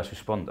get a first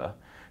responder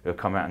who'll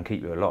come out and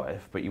keep you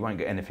alive, but you won't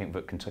get anything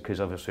that can,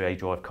 because obviously they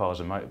drive cars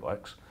and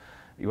motorbikes,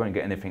 you won't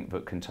get anything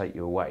that can take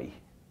you away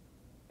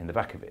in the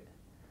back of it.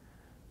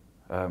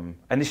 And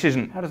this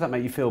isn't... How does that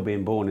make you feel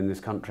being born in this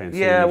country? And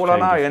yeah, well,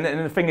 changes? I know,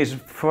 and the thing is,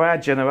 for our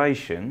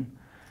generation,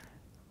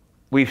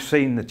 we've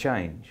seen the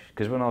change.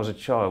 Because when I was a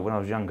child, when I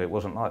was younger, it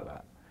wasn't like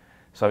that.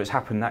 So it's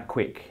happened that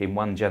quick in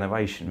one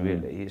generation,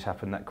 really. It's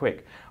happened that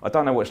quick. I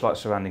don't know what it's like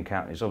surrounding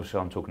counties. Obviously,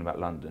 I'm talking about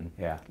London.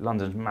 Yeah.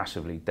 London's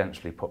massively,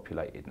 densely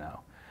populated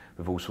now,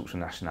 with all sorts of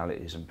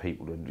nationalities and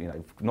people, and you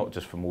know, not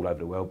just from all over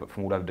the world, but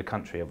from all over the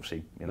country.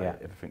 Obviously, you know,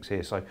 everything's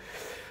here. So,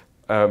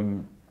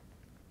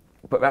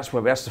 but that's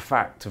the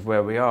fact of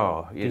where we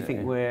are. Do you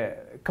think we're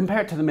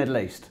compared to the Middle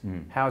East?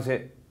 How's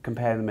it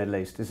compared to the Middle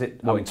East? Is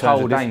it? Well, in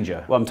terms of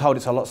danger? Well, I'm told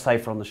it's a lot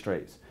safer on the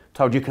streets.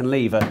 Told you can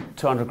leave a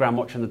 200-gram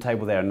watch on the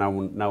table there and no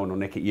one will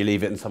nick it. You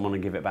leave it and someone will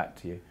give it back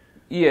to you.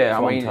 Yeah,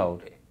 That's I mean, I'm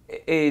told.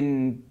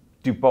 In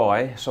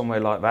Dubai, somewhere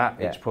like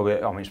that, it's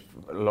probably, I mean, it's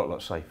a lot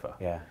safer.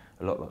 Yeah.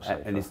 A lot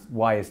safer. And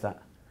why is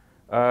that?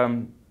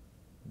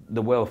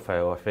 The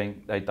welfare, I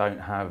think, they don't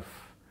have,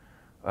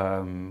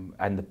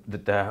 and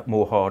they're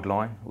more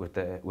hardline with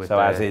their...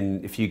 As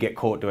in, if you get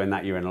caught doing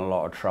that, you're in a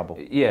lot of trouble.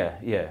 Yeah,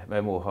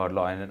 they're more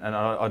hardline, and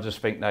I just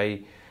think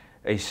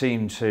they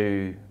seem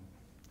to...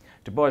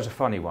 Dubai's a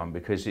funny one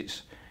because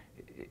it's...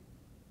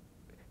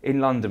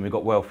 In London, we've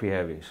got wealthy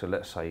areas, so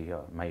let's say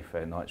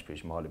Mayfair,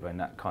 Knightsbridge, Marylebone,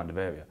 that kind of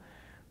area.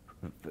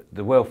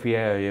 The wealthy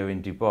area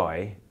in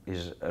Dubai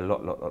is a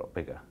lot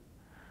bigger.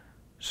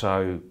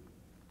 So,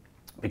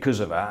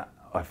 because of that,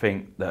 I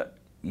think that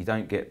you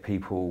don't get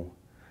people,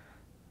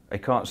 they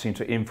can't seem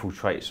to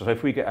infiltrate. So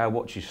if we get our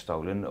watches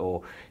stolen,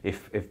 or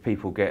if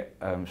people get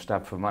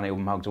stabbed for money or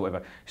mugged or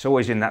whatever, it's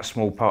always in that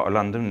small part of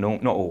London.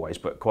 Not always,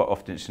 but quite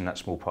often it's in that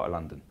small part of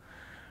London.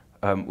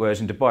 Whereas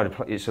in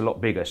Dubai, it's a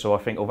lot bigger. So I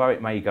think although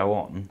it may go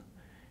on,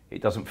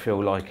 it doesn't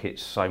feel like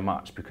it's so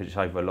much because it's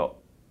over a lot,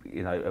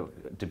 you know,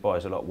 Dubai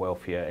is a lot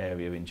wealthier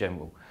area in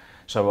general.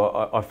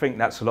 So I think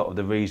that's a lot of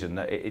the reason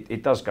that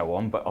it does go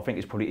on, but I think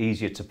it's probably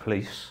easier to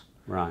police.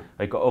 Right.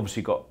 They've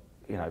obviously got,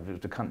 you know,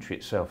 the country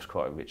itself is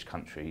quite a rich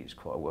country, it's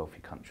quite a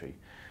wealthy country.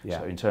 Yeah.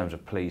 So in terms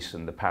of police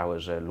and the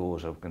powers, their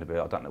laws are going to be,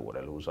 I don't know what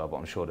their laws are, but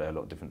I'm sure they're a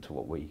lot different to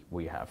what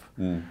we have.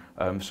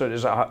 So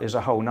there's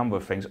a whole number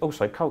of things.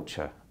 Also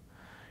culture.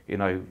 You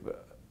know,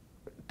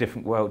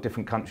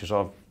 different countries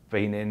I've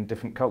been in,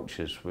 different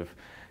cultures,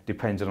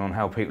 depending on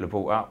how people are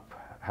brought up,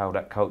 how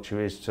that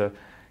culture is to,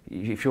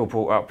 if you're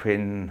brought up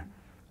in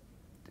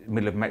the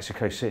middle of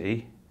Mexico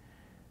City,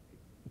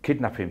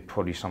 kidnapping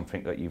probably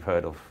something that you've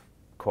heard of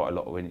quite a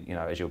lot when, you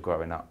know, as you're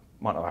growing up.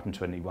 Might not happen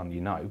to anyone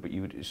you know, but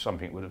it's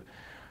something that would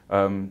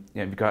have, you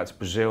know, if you go out to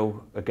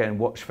Brazil, again,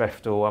 watch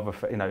theft or other,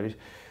 you know,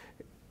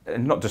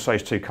 and not just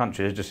those two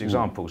countries, just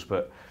examples,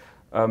 but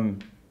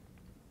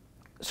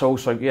so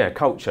also, yeah,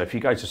 culture. If you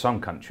go to some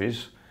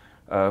countries,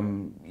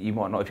 you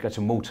might not. If you go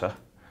to Malta,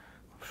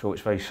 I'm sure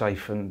it's very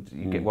safe, and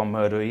you get one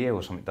murder a year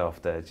or something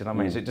daft there. Do you know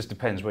what I mean? It just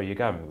depends where you're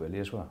going, really,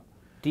 as well.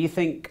 Do you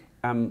think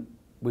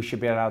we should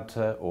be allowed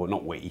to, or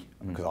not we,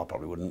 because I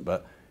probably wouldn't,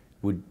 but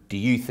do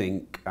you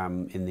think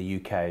in the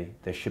UK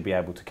they should be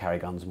able to carry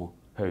guns more?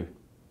 Who?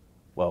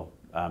 Well,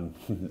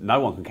 no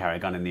one can carry a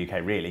gun in the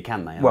UK, really,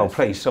 can they? Well,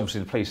 police. Obviously,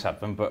 the police have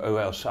them, but who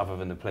else other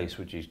than the police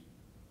who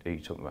are you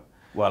talking about?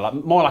 Well,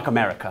 more like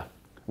America.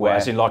 Well,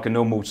 as in like a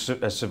normal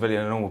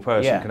civilian, a normal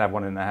person can have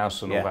one in their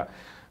house and all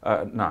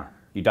that. No.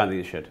 You don't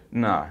think it should?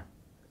 No.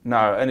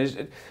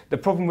 And the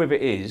problem with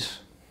it is,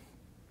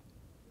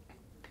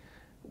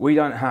 we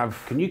don't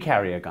have... Can you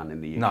carry a gun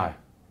in the UK?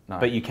 No.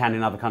 But you can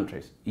in other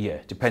countries? Yeah,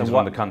 depends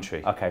on the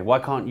country. Okay, why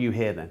can't you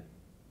here then?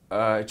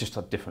 Just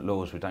have different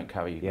laws. We don't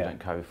carry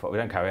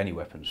any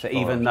weapons. So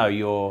even though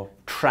you're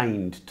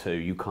trained to,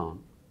 you can't?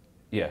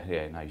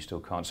 Yeah, no, you still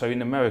can't. So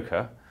in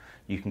America,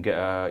 you can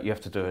get you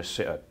have to do a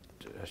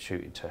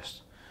shooting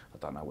test. I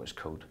don't know what it's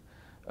called.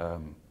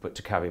 But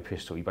to carry a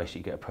pistol, you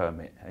basically get a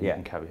permit and you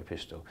can carry a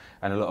pistol.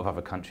 And a lot of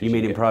other countries... You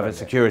mean in private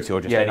security or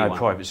just anyone? Yeah, no,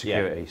 private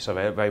security. So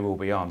they will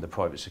be armed, the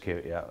private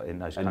security out in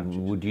those countries.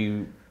 And do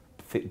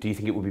you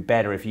think it would be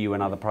better if you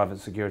and other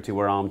private security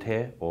were armed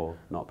here, or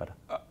not better?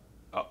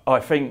 I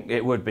think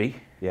it would be.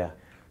 Yeah.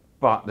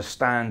 But the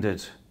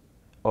standard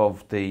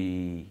of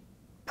the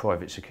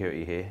private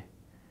security here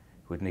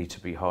would need to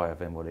be higher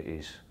than what it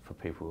is for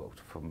people,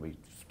 for me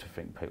to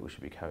think people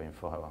should be carrying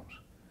firearms.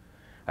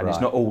 And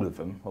it's not all of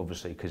them,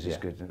 obviously, because it's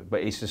good,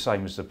 but it's the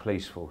same as the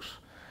police force.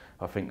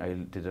 I think they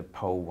did a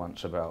poll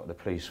once about the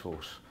police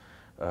force,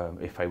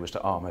 if they was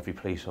to arm every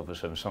police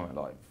officer, and something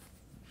like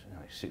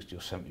 60 or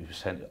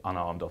 70%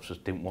 unarmed officers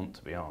didn't want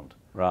to be armed.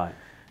 Right.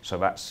 So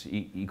that's,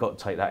 you got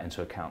to take that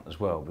into account as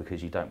well,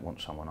 because you don't want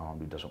someone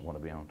armed who doesn't want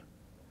to be armed.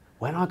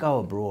 When I go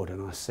abroad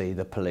and I see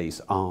the police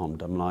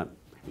armed, I'm like,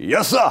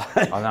 yes sir.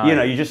 I know. You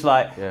know, you just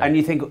like, Yeah. and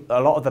you think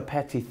a lot of the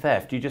petty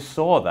theft, you just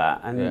saw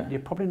that, and you're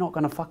probably not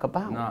going to fuck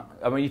about. No,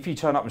 I mean, if you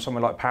turn up in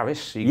somewhere like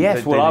Paris, you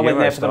Yes, can well, do I the went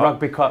there Euro for the style.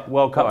 Rugby Cup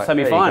World Cup Right, there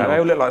you go. semi-final. They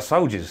all look like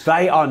soldiers.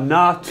 They are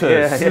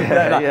nutters.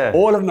 Yeah.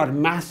 All of them had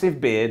massive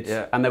beards,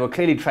 and they were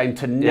clearly trained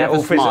to never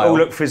smile. All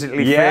look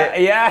physically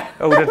fit. Yeah.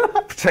 All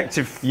the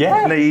protective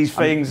knees,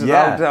 things, and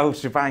the whole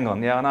shebang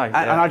on. Yeah, I know.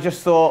 And I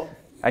just thought...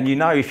 And you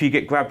know, if you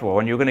get grabbed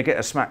one, you're going to get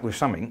a smack with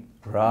something.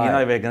 Right. You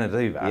know they're going to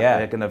do that. Yeah.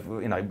 They're going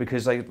to, you know,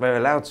 because they're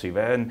allowed to.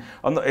 And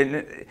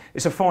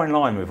it's a fine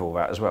line with all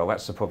that as well.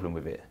 That's the problem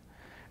with it.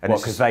 Well,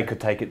 because they could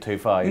take it too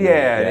far.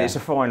 Yeah, it's a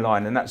fine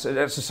line, and that's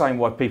the same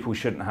why people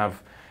shouldn't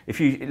have. If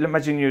you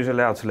imagine you was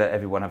allowed to let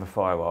everyone have a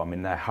firearm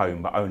in their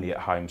home, but only at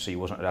home, so you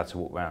wasn't allowed to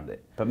walk around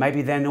it. But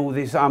maybe then all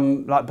these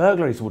like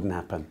burglaries wouldn't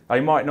happen.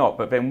 They might not,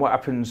 but then what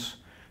happens?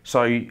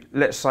 So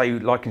let's say,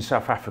 like in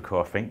South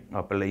Africa,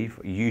 I believe,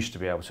 you used to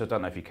be able to. I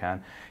don't know if you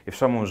can. If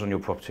someone was on your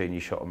property and you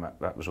shot them,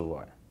 that was all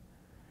right.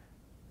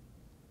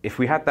 If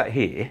we had that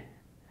here,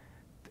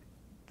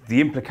 the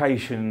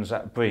implications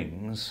that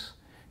brings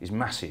is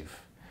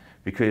massive,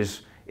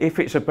 because if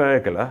it's a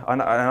burglar,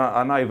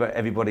 I know that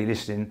everybody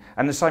listening,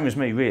 and the same as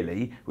me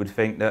really, would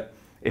think that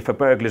if a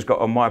burglar's got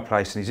on my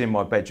place and he's in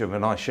my bedroom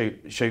and I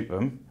shoot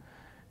them,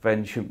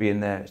 then shouldn't be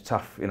in there. It's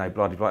tough, you know,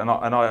 bloody. And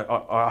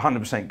I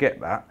 100% get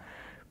that.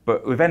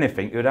 But with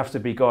anything, it would have to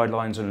be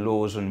guidelines and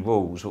laws and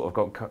rules that have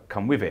got to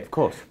come with it. Of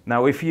course.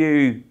 Now, if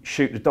you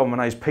shoot the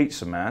Domino's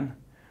pizza man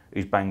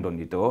who's banged on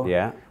your door,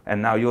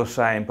 and now you're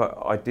saying, but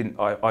I didn't.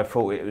 I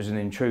thought it was an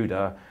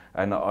intruder,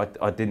 and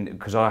I didn't,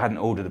 because I hadn't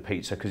ordered a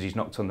pizza because he's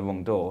knocked on the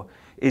wrong door.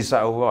 Is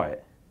that all right?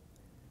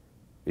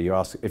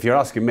 If you're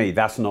asking me,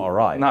 that's not all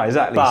right. No,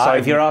 exactly. But so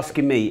if you're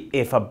asking me,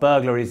 if a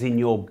burglar is in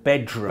your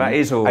bedroom, that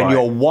is all right, and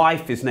your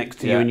wife is next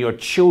to you and your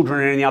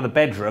children are in the other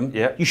bedroom,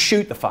 you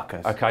shoot the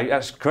fuckers. Okay,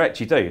 that's correct.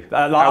 You do.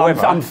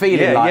 However, I'm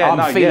feeling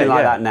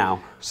like that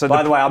now. So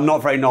by the way, I'm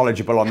not very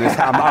knowledgeable on this.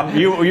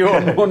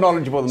 You're more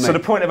knowledgeable than me. So the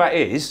point of that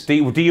is, do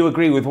you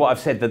agree with what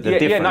I've said? That the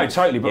difference? Yeah, no,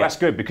 totally. But that's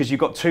good, because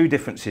you've got two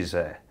differences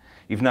there.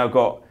 You've now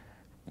got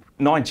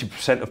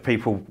 90% of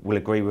people will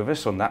agree with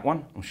us on that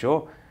one, I'm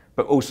sure.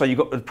 But also you've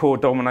got the poor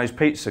Domino's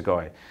pizza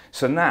guy.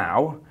 So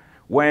now,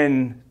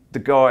 when the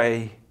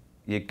guy,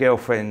 your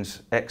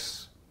girlfriend's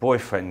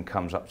ex-boyfriend,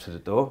 comes up to the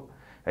door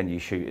and you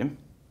shoot him, do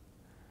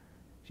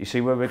you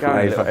see where we're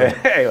going?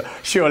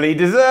 Surely he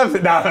deserves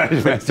it. No, do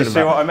you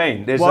see what I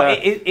mean?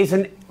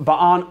 But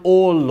aren't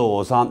all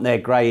laws, aren't there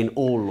grey in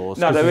all laws?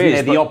 No, there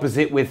is. The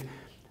opposite with,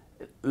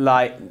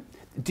 like,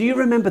 do you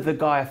remember the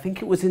guy, I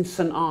think it was in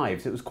St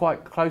Ives, it was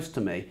quite close to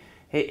me,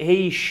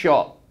 he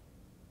shot,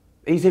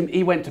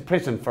 he went to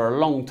prison for a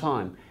long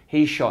time.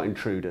 He shot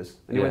intruders,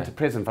 and he went to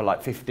prison for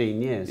like 15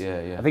 years.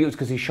 I think it was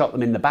because he shot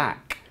them in the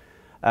back.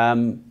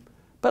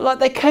 But like,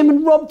 they came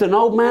and robbed an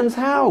old man's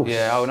house.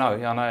 I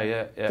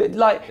know,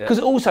 Like, because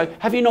also,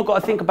 have you not got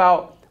to think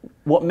about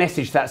what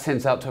message that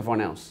sends out to everyone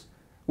else?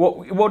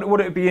 What it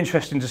would be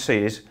interesting to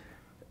see is,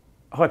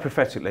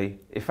 hypothetically,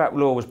 if that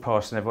law was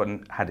passed and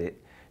everyone had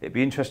it, it'd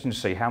be interesting to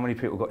see how many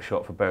people got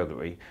shot for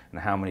burglary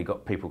and how many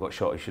people got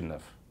shot who shouldn't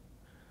have.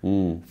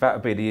 That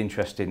would be the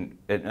interesting,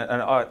 and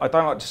I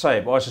don't like to say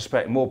it, but I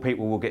suspect more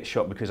people will get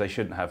shot because they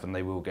shouldn't have than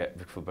they will get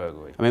for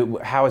burglary. I mean,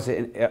 how is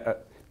it?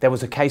 There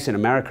was a case in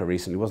America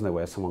recently, wasn't there,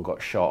 where someone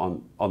got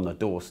shot on the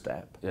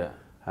doorstep? Yeah.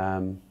 I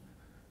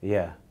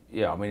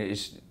mean,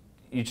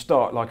 you'd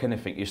start like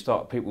anything.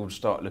 People would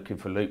start looking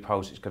for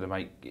loopholes. It's going to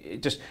make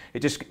it just.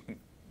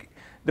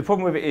 The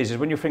problem with it is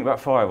when you think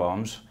about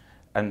firearms,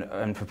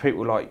 and for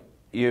people like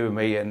you and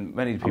me and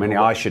many people. I mean,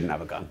 I shouldn't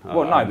have a gun.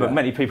 Well, no, but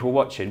many people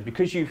watching,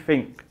 because you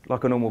think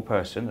like a normal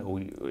person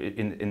or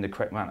in the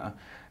correct manner,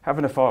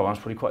 having a firearm is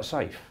probably quite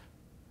safe.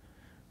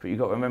 But you've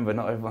got to remember,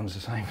 not everyone's the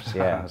same as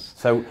us.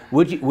 So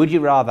would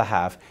you rather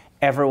have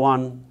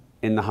everyone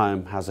in the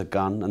home has a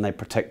gun and they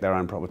protect their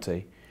own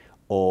property,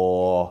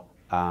 or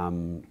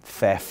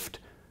theft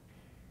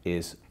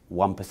is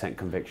 1%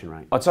 conviction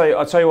rate? I'll tell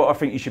you what I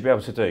think you should be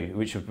able to do,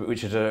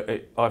 which is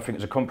I think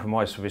is a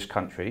compromise for this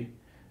country,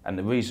 and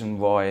the reason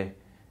why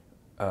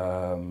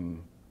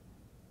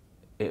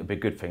it would be a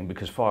good thing,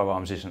 because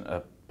firearms isn't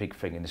a big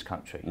thing in this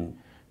country if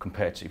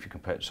you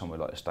compare it to somewhere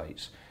like the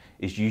States,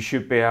 is you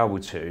should be able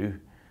to,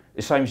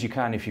 the same as you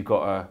can if you've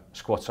got a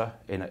squatter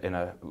in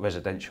a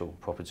residential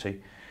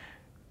property,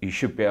 you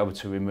should be able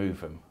to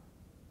remove them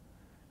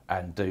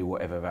and do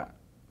whatever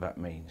that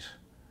means.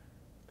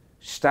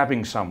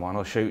 Stabbing someone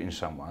or shooting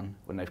someone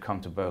when they've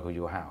come to burgle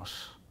your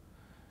house,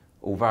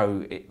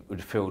 although it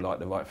would feel like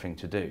the right thing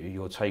to do,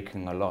 you're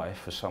taking a life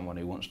for someone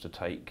who wants to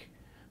take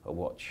a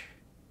watch.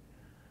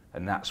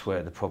 And that's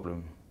where the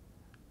problem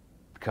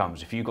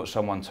comes. If you've got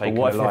someone taking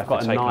a life... What if they've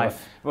got a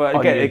knife? Well,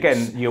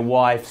 again, your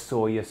wife's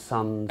or your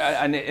son's...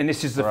 And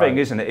this is the thing,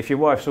 isn't it? If your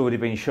wife's already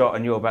been shot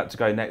and you're about to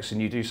go next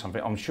and you do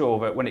something, I'm sure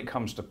that when it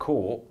comes to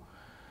court,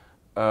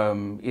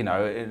 you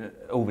know,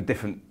 all the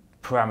different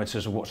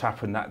parameters of what's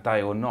happened that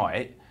day or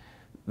night,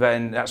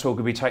 then that's all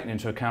going to be taken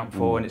into account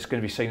for, and it's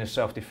going to be seen as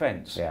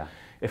self-defence. Yeah.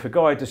 If a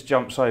guy just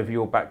jumps over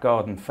your back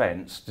garden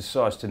fence,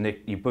 decides to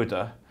nick your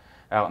Buddha,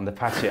 out on the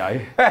patio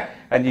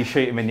and you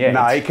shoot him in the head.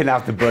 No, he can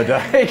have the Buddha.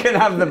 He can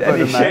have the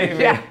Buddha,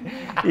 mate.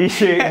 You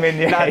shoot him in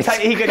the head. No,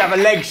 he could have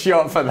a leg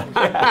shot for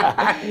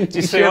that. Do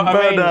you see what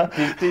I mean?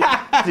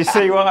 Do you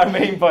see what I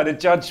mean by the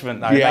judgment,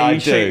 though? Yeah, you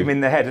shoot him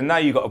in the head, and now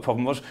you've got a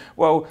problem.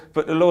 Well,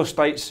 but the law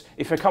states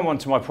if they come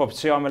onto my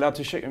property, I'm allowed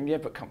to shoot him. Yeah,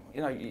 but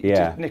you're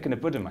just nicking a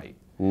Buddha, mate.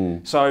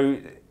 So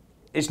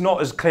it's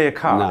not as clear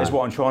cut as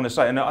what I'm trying to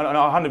say, and I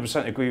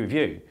 100% agree with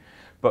you.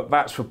 But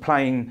that's for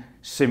plain,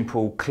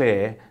 simple,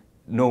 clear,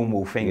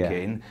 normal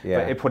thinking. But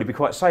it'd probably be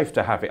quite safe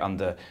to have it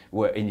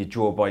in your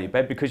drawer by your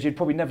bed, because you'd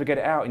probably never get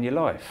it out in your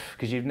life,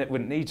 because you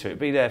wouldn't need to. It'd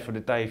be there for the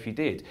day if you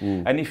did.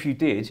 And if you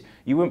did,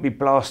 you wouldn't be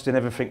blasting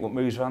everything what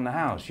moves around the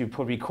house. You'd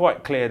probably be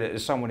quite clear that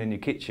there's someone in your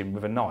kitchen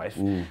with a knife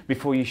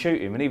before you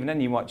shoot him. And even then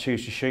you might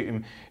choose to shoot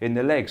him in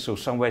the legs or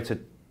somewhere to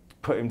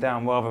put him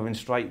down rather than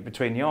straight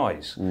between the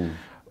eyes.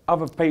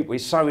 Other people,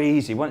 it's so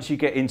easy. Once you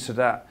get into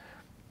that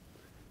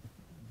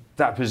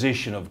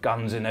position of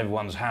guns in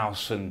everyone's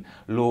house and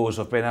laws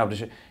of being able to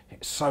shoot,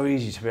 it's so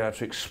easy to be able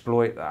to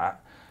exploit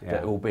that. That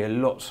there will be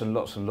lots and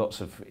lots and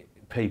lots of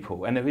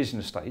people, and there is in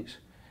the States,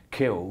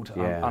 killed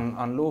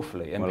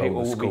unlawfully. And people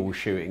all the school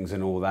shootings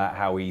and all that,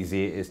 how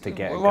easy it is to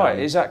get right,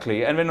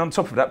 exactly. And then on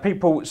top of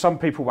that, some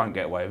people won't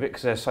get away with it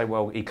because they'll say,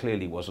 well, he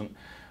clearly wasn't.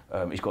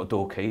 He's got a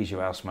door key, he's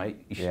your housemate.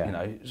 You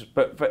know,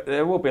 but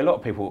there will be a lot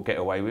of people that get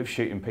away with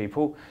shooting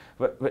people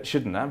that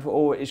shouldn't have,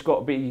 or you've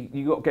got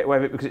to get away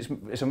with it because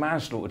it's a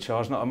manslaughter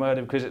charge, not a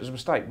murder because it was a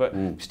mistake. But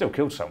you still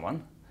killed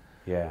someone.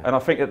 Yeah. And I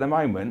think at the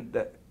moment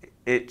that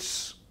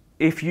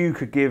if you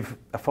could give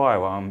a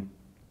firearm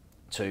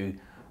to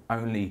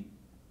only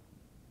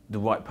the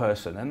right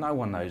person, and no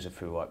one knows if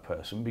you're the right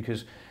person,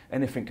 because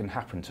anything can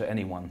happen to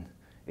anyone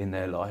in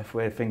their life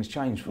where things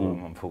change for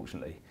them,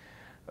 unfortunately.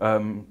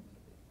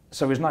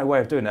 So there's no way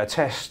of doing that. A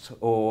test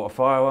or a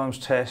firearms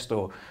test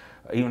or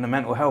even a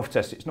mental health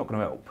test, it's not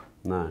going to help.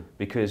 No.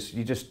 Because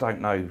you just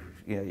don't know.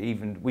 You know,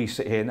 even we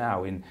sit here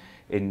now in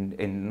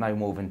no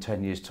more than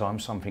 10 years' time,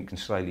 something can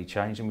slowly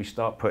change and we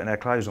start putting our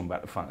clothes on back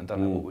to front and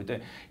don't know what we're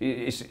doing.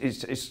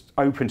 It's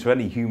open to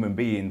any human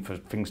being for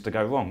things to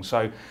go wrong.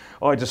 So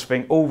I just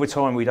think all the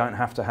time we don't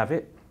have to have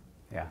it.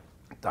 Yeah.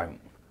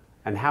 Don't.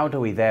 And how do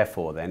we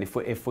therefore then, if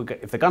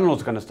the gun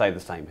laws are going to stay the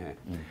same here,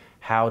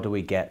 how do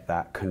we get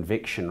that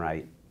conviction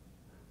rate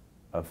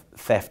of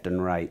theft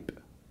and rape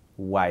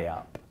way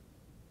up?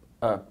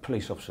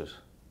 Police officers.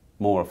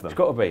 More of them? It's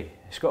got to be.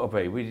 It's got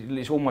to be.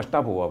 It's almost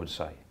double, I would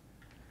say.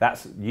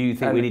 You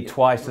think we need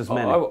twice as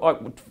many?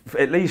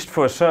 At least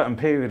for a certain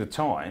period of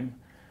time,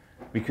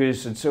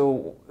 because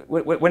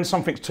when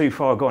something's too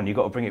far gone, you've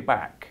got to bring it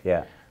back.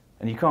 Yeah.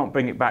 And you can't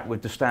bring it back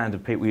with the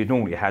standard people you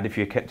normally had if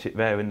you kept it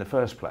there in the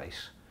first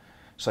place.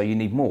 So you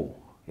need more.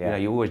 Yeah. You know,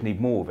 you always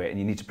need more of it, and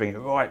you need to bring it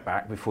right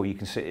back before you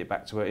can sit it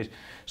back to where it is.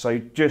 So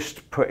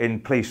just put in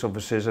police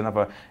officers,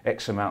 another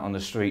X amount on the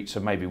streets,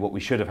 and maybe what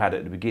we should have had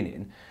at the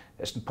beginning,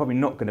 it's probably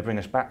not going to bring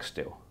us back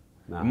still.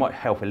 No. It might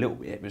help a little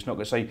bit, but it's not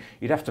going to. So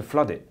you'd have to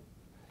flood it.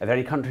 Are there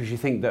any countries you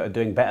think that are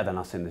doing better than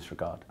us in this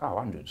regard? Oh,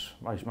 hundreds.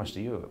 Most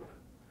of Europe.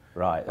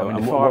 Right. I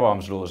mean, the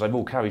firearms laws, they've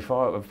all carried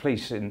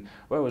police in.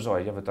 Where was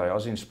I the other day? I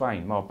was in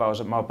Spain. I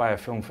was at Marbella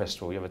Film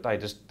Festival the other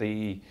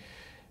day.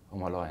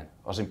 Am I lying?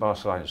 I was in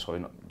Barcelona, sorry,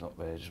 not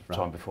there, just the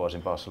time before I was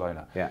in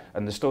Barcelona. Yeah.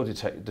 And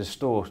the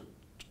store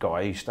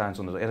guy who stands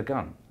on he had a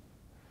gun.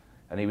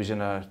 And he was in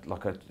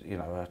like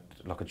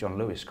a John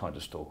Lewis kind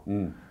of store.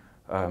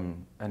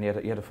 And he had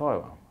a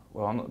firearm.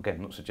 Well, I'm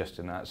not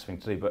suggesting that's the thing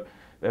to do, but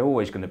they're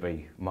always going to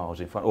be miles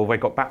in front. Or they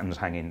got battens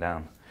hanging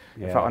down.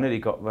 Yeah. In fact, I nearly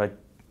got my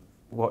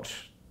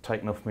watch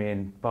taken off me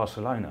in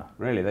Barcelona.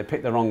 Really? They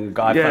picked the wrong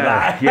guy for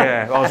that?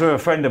 Yeah. I was with a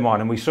friend of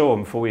mine and we saw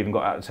him before we even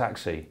got out of the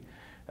taxi.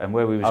 And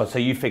where we was, so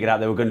you figured out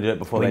they were going to do it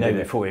before they did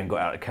it? Before we even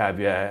got out of the cab,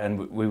 yeah.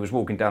 And we was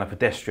walking down a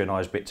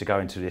pedestrianised bit to go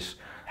into this.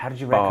 How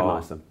did you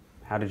recognise them?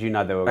 How did you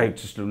know they were? They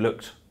just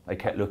looked. They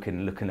kept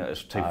looking at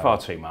us far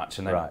too much,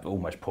 and they were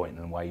almost pointing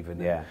and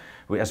waving. Yeah.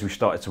 And as we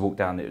started to walk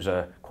down, it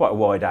was quite a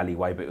wide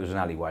alleyway, but it was an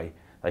alleyway.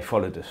 They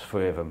followed us,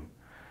 three of them.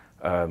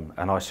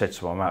 And I said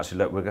to my mate, I said,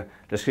 look,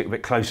 let's get a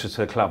bit closer to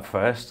the club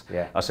first.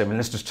 Yeah. I said,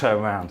 let's just turn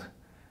around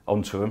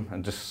onto them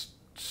and just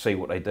see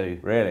what they do.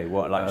 Really?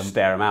 What, like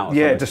stare them out? Or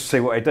yeah, something? just see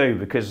what they do,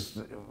 because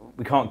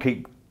we can't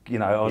keep, they're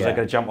going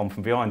to jump on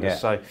from behind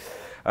us. So,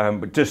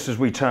 but just as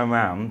we turned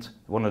around,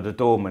 one of the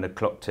doormen had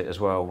clocked it as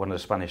well, one of the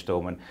Spanish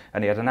doormen,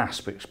 and he had an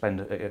asp,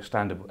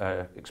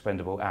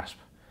 expendable asp.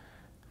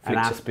 An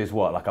asp is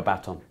what, like a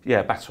baton?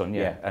 Yeah, baton,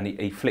 yeah. And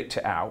he flicked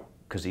it out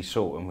because he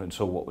saw him and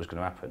saw what was going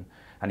to happen,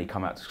 and he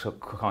come out to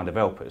kind of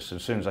help us.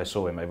 As soon as they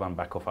saw him, they run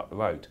back off up the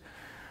road.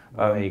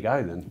 Well, there you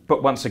go then.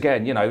 But once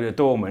again, a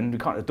doorman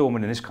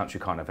in this country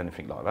can't have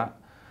anything like that.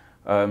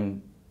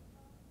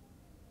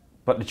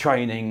 But the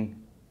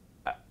training,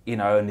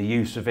 and the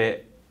use of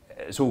it,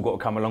 it's all got to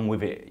come along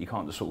with it. You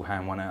can't just sort of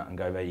hand one out and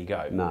go, there you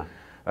go. No.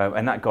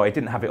 And that guy, he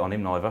didn't have it on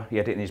him neither. He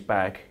had it in his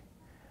bag,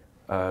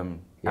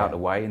 out the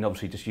way, and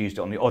obviously just used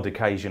it on the odd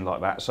occasion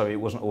like that. So it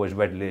wasn't always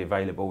readily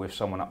available. If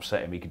someone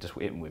upset him, he could just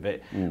hit him with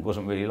it. It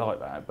wasn't really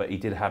like that, but he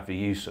did have the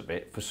use of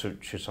it for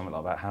should something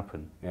like that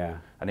happen. Yeah.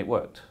 And it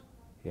worked.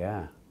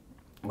 Yeah.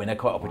 I mean, they're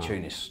quite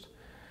opportunist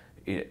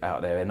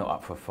out there. They're not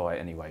up for a fight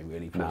anyway,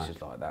 really,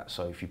 places like that.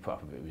 So if you put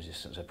up a bit of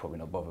resistance, they're probably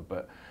not bothered.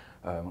 But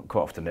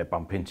quite often they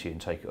bump into you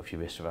and take it off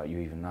your wrist without you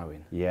even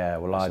knowing. Yeah,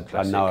 well,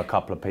 I know a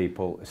couple of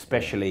people,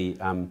 especially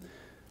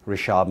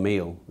Richard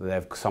Mille.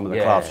 They've some of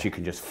the clubs you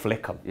can just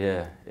flick them.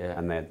 Yeah, yeah.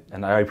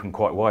 And they open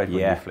quite wide when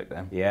you flick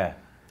them. Yeah,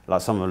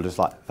 like some of them are just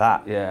like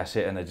that. Yeah, that's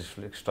it, and they just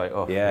flick straight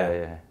off.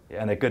 Yeah. Yeah.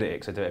 And they're good at it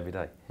because they do it every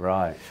day.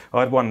 Right. I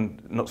had one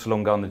not so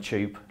long ago on the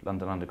tube,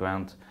 London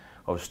Underground.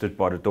 I was stood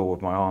by the door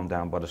with my arm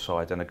down by the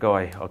side, and a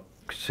guy, I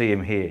could see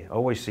him here. I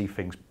always see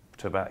things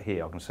to about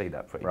here. I can see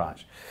that pretty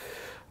much.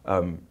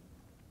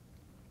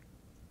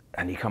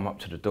 And he come up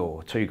to the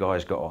door. Two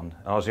guys got on.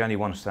 I was the only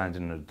one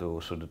standing in the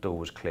door, so the door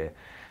was clear.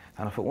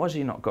 And I thought, why has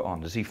he not got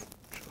on?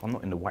 I'm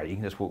not in the way. He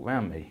can just walk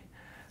around me.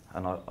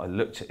 And I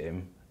looked at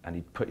him, and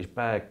he put his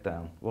bag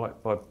down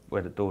right by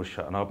where the door's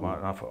shut. And I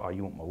thought, oh,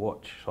 you want my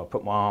watch? So I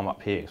put my arm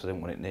up here because I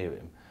didn't want it near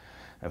him.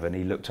 And then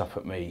he looked up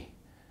at me,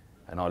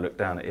 and I looked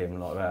down at him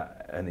like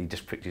that, and he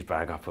just picked his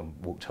bag up and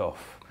walked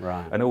off.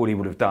 Right. And all he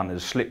would have done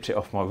is slipped it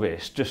off my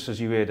wrist, just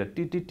as you hear the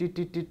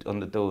did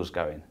on the doors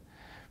going.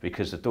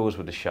 Because the doors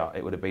would have shut,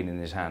 it would have been in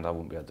his hand, I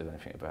wouldn't be able to do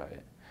anything about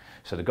it.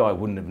 So the guy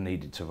wouldn't have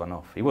needed to run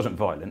off. He wasn't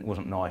violent, it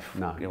wasn't knife,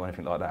 or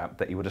anything like that,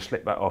 but he would have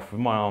slipped that off.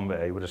 With my arm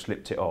there, he would have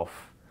slipped it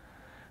off,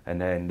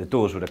 and then the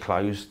doors would have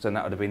closed, and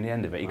that would have been the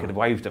end of it. He could have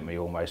waved at me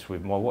almost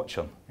with my watch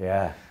on.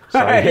 Yeah. So,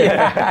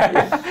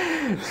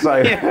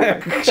 So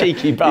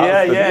cheeky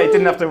bastard. Yeah, he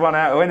didn't have to run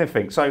out or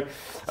anything. So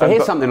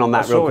here's something on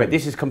that real quick.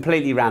 This is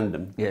completely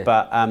random,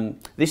 but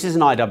this is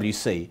an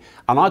IWC,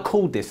 and I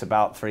called this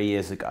about 3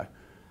 years ago.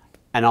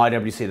 An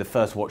IWC, the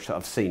first watch that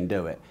I've seen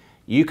do it.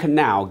 You can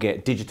now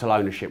get digital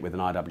ownership with an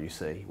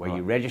IWC, where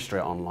you register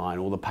it online,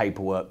 all the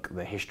paperwork,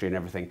 the history and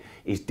everything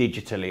is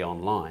digitally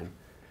online.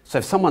 So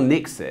if someone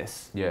nicks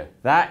this,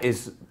 that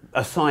is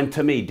assigned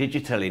to me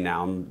digitally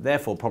now, and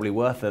therefore probably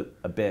worth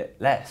a bit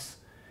less.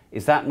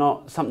 Is that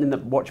not something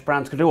that watch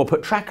brands could do, or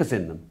put trackers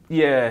in them?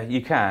 Yeah,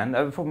 you can.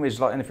 The problem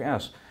is, like anything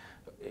else,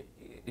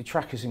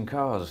 trackers in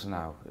cars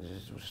now,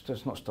 it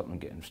does not stop them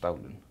getting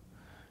stolen.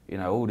 You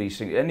know, all these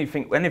things,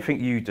 anything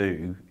you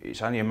do,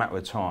 it's only a matter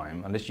of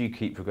time, unless you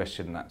keep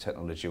progressing in that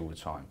technology all the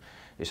time,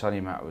 it's only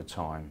a matter of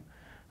time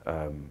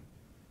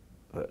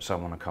that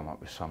someone will come up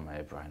with some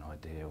airbrain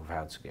idea of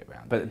how to get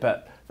around it.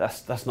 But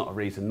that's not a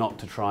reason not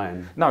to try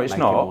and no, it's make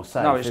not. it more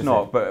safe, no, it's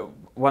not. It? But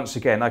once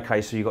again,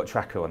 okay, so you've got a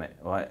tracker on it,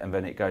 right? And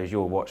then it goes,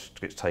 your watch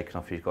gets taken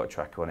off, you've got a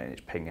tracker on it, and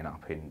it's pinging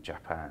up in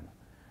Japan.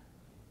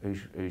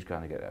 Who's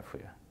going to get that for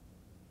you?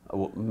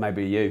 Well,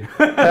 maybe you.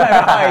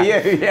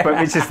 But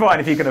which is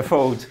fine if you can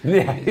afford.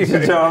 Yeah, you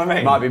know what I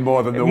mean? Might be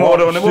more than the more watch.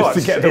 Than the watch.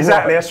 To get the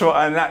exactly. watch. That's what,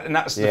 and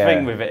that's the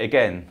thing with it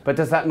again. But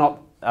does that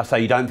not? So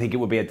you don't think it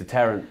would be a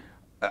deterrent?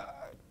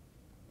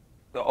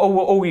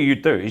 All you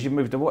do is you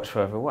move the watch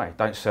further away.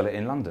 Don't sell it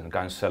in London.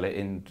 Go and sell it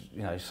in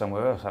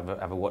somewhere else.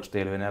 Have a watch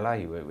dealer in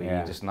LA where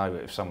you just know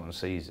that if someone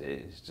sees it,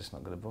 it's just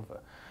not going to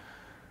bother.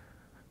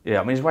 Yeah,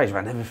 I mean, there's ways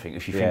around everything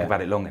if you think about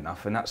it long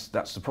enough, and that's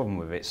the problem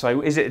with it.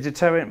 So is it a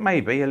deterrent?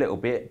 Maybe, a little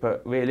bit,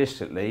 but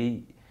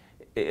realistically,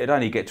 it'd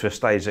only get to a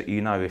stage that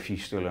you know if you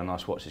steal a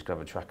nice watch, it's going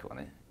to have a tracker on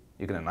it.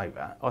 You're going to know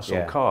that. I saw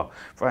a car,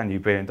 brand new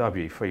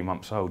BMW, 3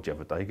 months old the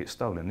other day, get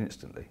stolen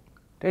instantly.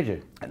 Did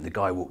you? And the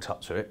guy walked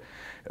up to it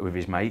with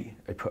his mate.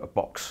 They put a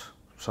box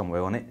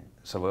somewhere on it.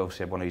 So we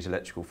obviously had one of these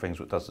electrical things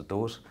that does the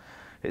doors.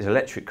 It's an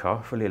electric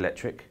car, fully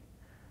electric.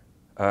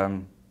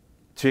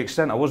 To the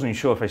extent I wasn't even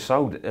sure if they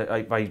sold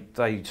it,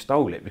 they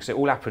stole it because it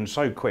all happened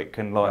so quick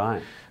and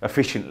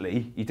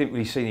efficiently. You didn't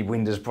really see any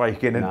windows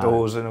breaking and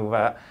doors and all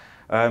that.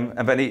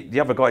 And then the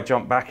other guy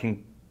jumped back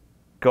and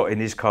got in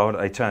his car that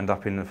they turned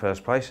up in the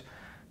first place.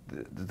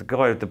 The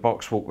guy with the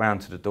box walked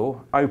round to the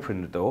door,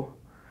 opened the door.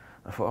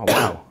 I thought, oh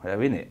wow,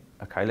 they're in it.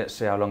 Okay, let's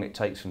see how long it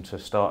takes them to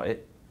start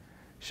it.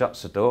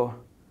 Shuts the door,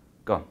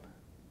 gone.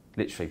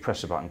 Literally,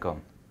 press the button,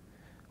 gone.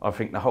 I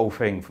think the whole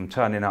thing from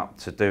turning up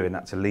to doing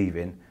that to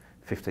leaving,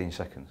 15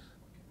 seconds.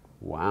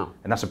 Wow.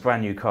 And that's a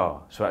brand new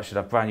car, so it should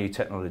have brand new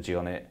technology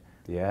on it.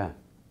 Yeah.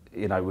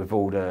 You know, with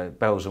all the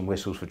bells and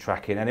whistles for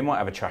tracking, and it might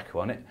have a tracker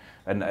on it,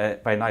 and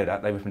they know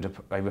that, they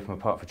rip them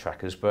apart for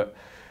trackers, but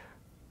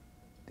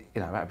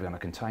you know, that'd be on a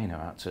container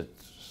out to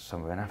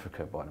somewhere in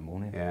Africa by the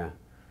morning. Yeah.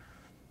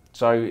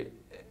 So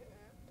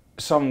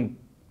some,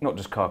 not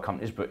just car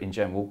companies, but in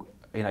general,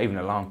 you know, even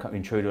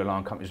intruder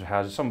alarm companies with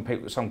houses, some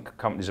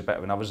companies are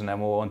better than others and they're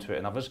more onto it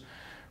than others,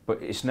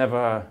 but it's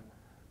never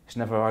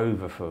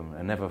over for them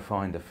and never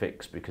find a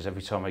fix, because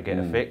every time they get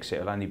a fix,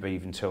 it'll only be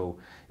until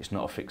it's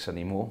not a fix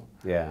anymore.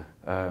 Yeah.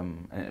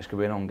 And it's going to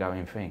be an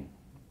ongoing thing.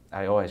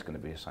 AI is going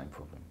to be the same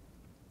problem.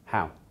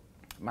 How?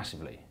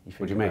 Massively.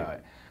 What do you mean?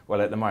 It.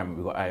 Well, at the moment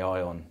we've got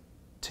AI on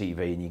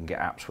TV, and you can get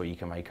apps where you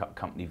can make up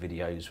company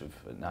videos with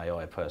an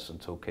AI person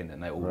talking,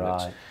 and they all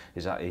look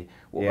exactly.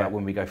 What about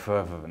when we go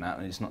further than that,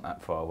 and it's not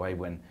that far away,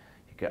 when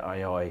you get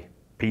AI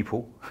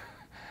people,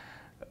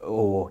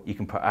 or you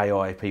can put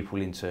AI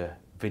people into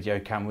video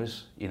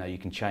cameras. You know, you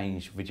can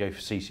change video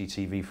for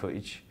CCTV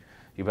footage.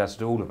 You'll be able to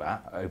do all of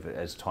that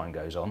as time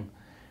goes on.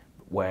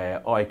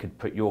 where I could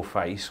put your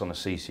face on a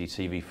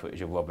CCTV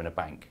footage of robbing a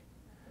bank,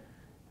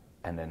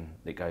 and then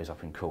it goes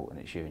up in court and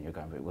it's you and you're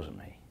going, but it wasn't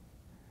me.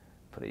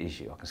 But it is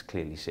you. I can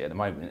clearly see it. At the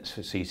moment, it's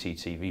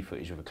CCTV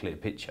footage with a clear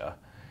picture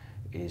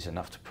is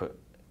enough to put,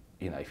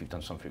 you know, if you've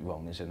done something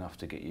wrong, is enough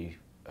to get you.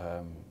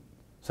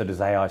 So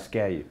does AI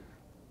scare you?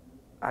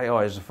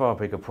 AI is a far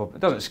bigger problem. It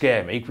doesn't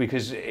scare me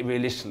because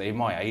realistically, at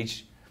my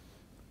age,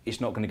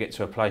 it's not going to get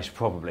to a place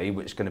probably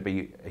where it's going to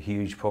be a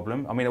huge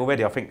problem. I mean,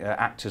 already I think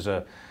actors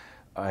are,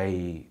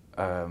 particularly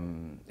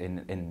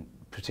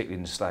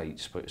in the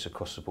States, but it's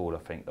across the board, I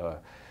think,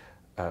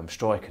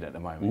 striking at the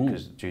moment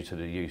because due to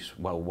the use,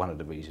 well, one of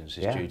the reasons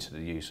is due to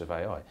the use of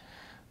AI.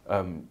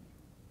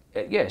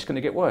 Yeah, it's going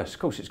to get worse. Of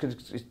course,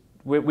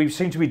 we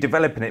seem to be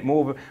developing it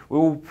more. We're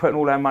all putting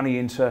all our money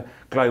into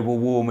global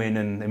warming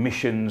and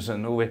emissions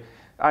and all.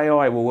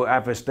 AI will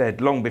have us dead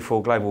long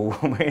before global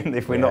warming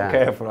if we're not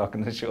careful, I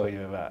can assure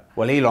you of that.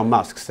 Well, Elon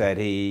Musk said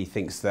he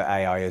thinks that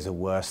AI is a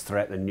worse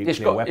threat than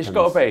nuclear weapons. It's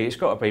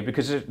got to be,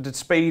 because the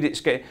speed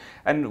it's getting.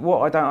 And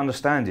what I don't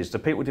understand is the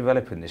people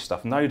developing this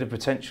stuff know the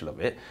potential of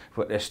it,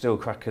 but they're still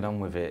cracking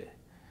on with it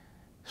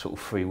sort of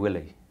free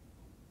willy,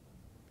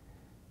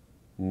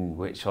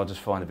 which I just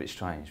find a bit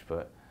strange.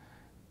 But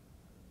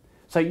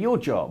so your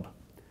job,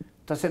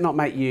 does it not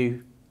make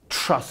you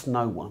trust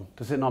no one?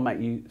 Does it not make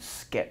you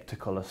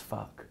sceptical as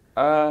fuck?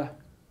 Because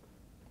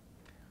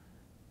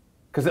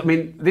I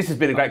mean, this has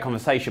been a great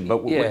conversation,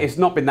 but it's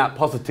not been that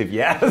positive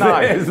yet.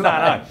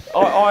 No.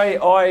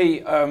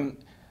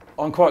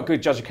 I'm quite a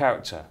good judge of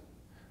character.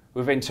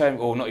 Within 10,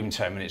 or not even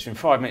 10 minutes, in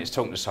 5 minutes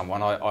talking to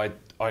someone, I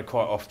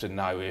quite often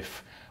know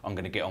if I'm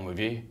going to get on with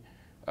you.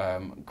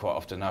 Quite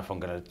often know if I'm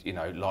going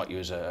to, like you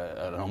as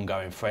an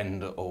ongoing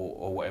friend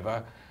or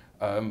whatever.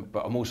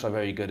 But I'm also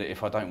very good at,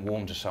 if I don't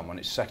warm to someone,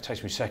 it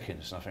takes me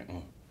seconds, and I think,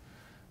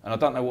 and I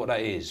don't know what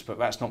that is, but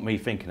that's not me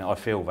thinking it. I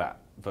feel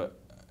that, but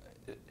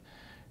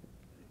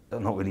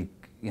I'm not really,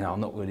 I'm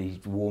not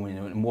really warming.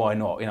 And why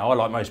not? I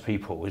like most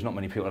people. There's not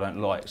many people I don't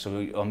like.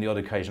 So on the odd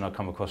occasion, I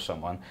come across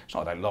someone. It's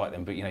not I don't like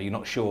them, but you're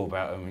not sure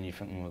about them, and you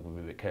think, I'm going to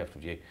be a bit careful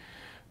of you.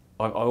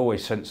 I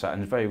always sense that,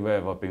 and it's very rare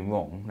if I've been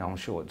wrong. Now I'm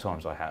sure at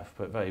times I have,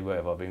 but very rare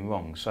if I've been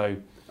wrong. So.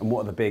 And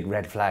what are the big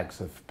red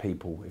flags of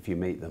people if you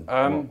meet them?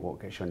 What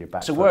gets you on your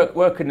back? So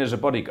working as a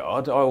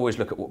bodyguard, I always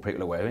look at what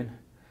people are wearing,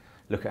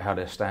 look at how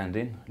they're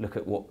standing, look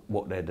at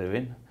what they're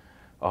doing.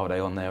 Are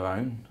they on their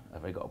own?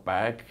 Have they got a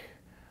bag?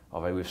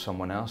 Are they with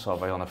someone else? Are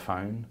they on a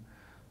phone?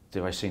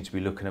 Do they seem to be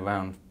looking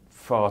around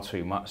far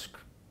too much,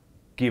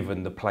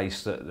 given the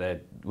place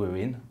that we're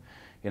in?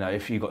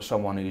 If you've got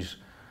someone who's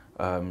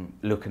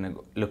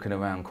looking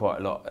around quite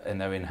a lot and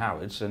they're in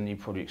Harrods, then you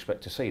probably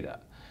expect to see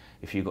that.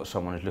 If you've got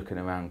someone who's looking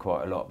around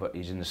quite a lot but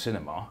he's in the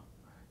cinema,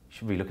 you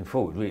should be looking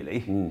forward, really.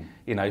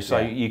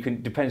 You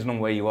can, depends on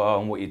where you are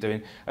and what you're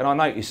doing. And I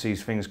notice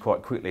these things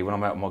quite quickly when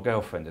I'm out with my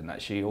girlfriend, and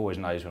that she always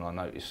knows when I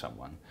notice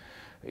someone.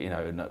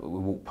 And we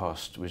walked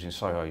past, we was in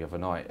Soho the other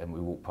night, and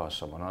we walked past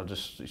someone. I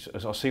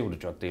see all the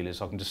drug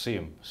dealers, I can just see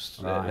them.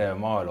 They're a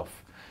mile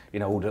off.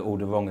 All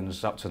the wrong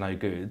uns up to no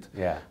good.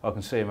 Yeah. I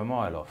can see them a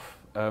mile off.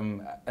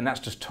 And that's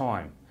just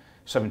time.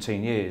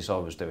 17 years I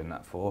was doing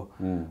that for.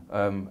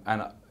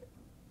 And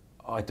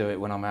I do it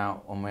when I'm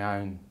out on my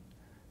own,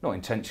 not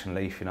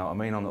intentionally, if you know what I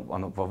mean.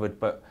 I'm not bothered,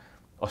 but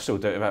I still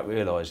do it without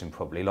realising,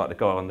 probably. Like the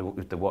guy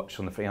with the watch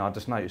on the thing, I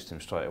just noticed him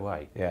straight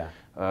away. Yeah.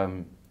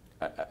 And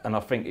I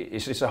think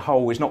it's a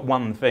whole. It's not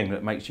one thing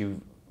that makes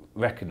you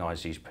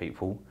recognise these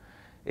people.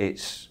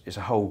 It's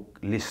a whole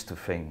list of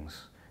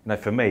things.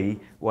 For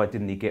me, why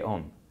didn't he get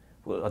on?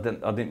 Well, I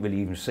didn't really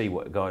even see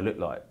what the guy looked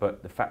like,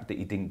 but the fact that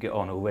he didn't get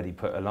on already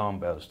put alarm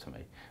bells to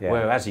me. Yeah.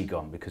 Where has he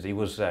gone? Because he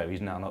was there,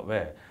 he's now not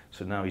there.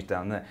 So now he's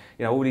down there.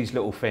 All these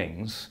little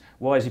things.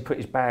 Why has he put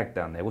his bag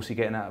down there? What's he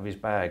getting out of his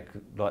bag?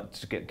 Like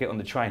to get on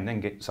the train, then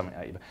get something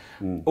out of your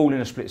bag. All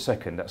in a split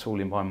second, that's all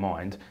in my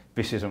mind.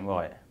 This isn't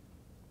right.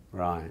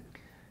 Right.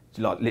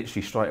 Like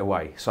literally straight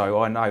away.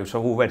 So I know,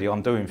 so already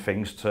I'm doing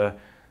things to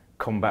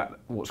combat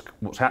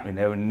what's happening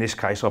there. And in this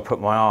case, I put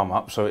my arm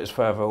up so it's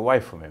further away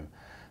from him.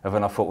 And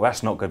then I thought, well,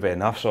 that's not going to be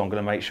enough, so I'm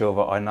going to make sure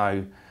that I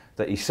know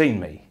that he's seen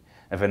me.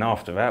 And then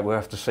after that, we'll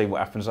have to see what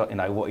happens,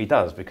 what he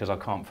does, because I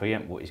can't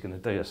preempt what he's going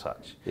to do as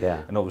such.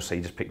 Yeah. And obviously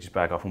he just picked his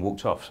bag up and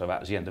walked off, so that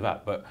was the end of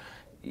that. But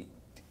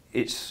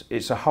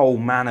it's a whole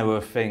manner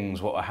of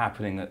things what are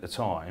happening at the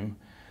time,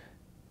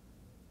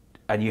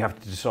 and you have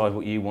to decide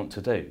what you want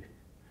to do.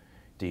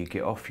 Do you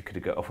get off? You could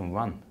have got off and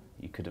run.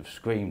 You could have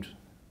screamed.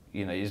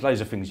 There's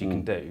loads of things you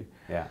can do.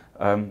 Yeah.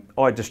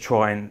 I just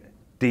try and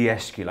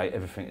de-escalate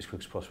everything as quick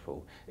as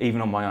possible,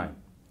 even on my own.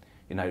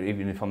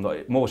 Even if I'm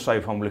not, more so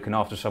if I'm looking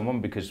after someone,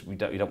 because you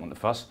don't want the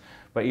fuss.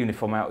 But even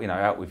if I'm out,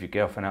 out with your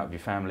girlfriend, out with your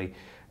family.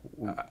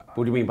 What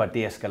do you mean by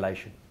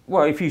de-escalation?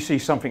 Well, if you see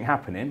something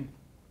happening,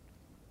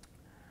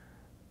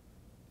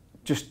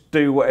 just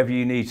do whatever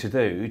you need to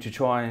do to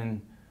try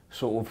and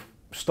sort of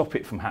stop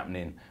it from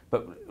happening.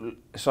 But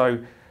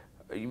so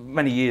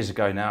many years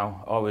ago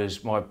now,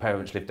 my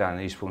parents lived down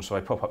in Eastbourne, so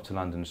they pop up to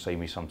London and see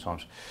me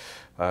sometimes.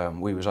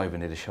 We was over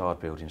near the Shard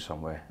building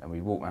somewhere, and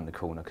we walked round the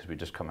corner because we'd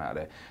just come out of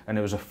there, and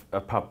there was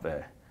a pub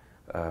there.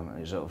 It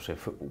was obviously a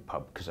football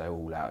pub because they're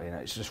all out, you know,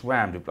 it's just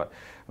rammed with bloke.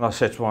 And I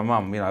said to my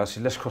mum, you know, I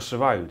said, let's cross the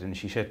road. And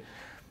she said,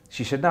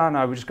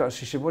 no, we just got,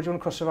 she said, why do you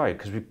want to cross the road?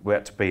 Because we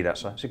had to be that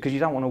side. I said, because you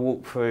don't want to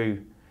walk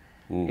through,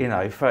 you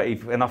know,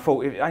 30, and I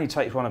thought if it only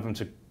takes one of them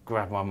to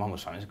grab my mum or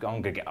something, I'm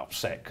going to get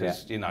upset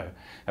because, you know,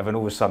 and then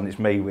all of a sudden it's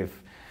me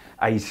with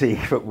 80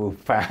 football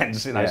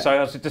fans, you know. So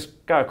I said,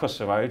 just go across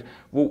the road,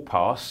 walk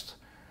past,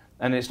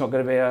 and it's not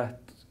going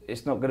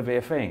to be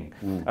a thing.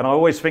 And I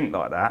always think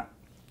like that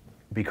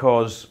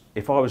because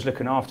if I was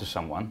looking after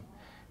someone,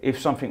 if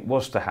something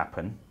was to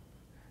happen,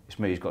 it's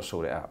me who's got to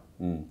sort it out.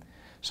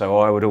 So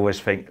I would always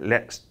think,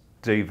 let's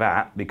do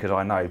that because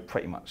I know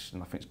pretty much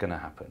nothing's going to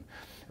happen.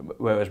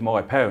 Whereas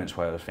my parents'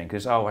 way of thinking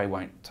is, oh, they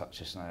won't touch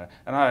this now.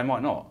 And no, they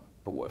might not,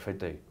 but what if they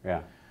do?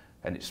 Yeah.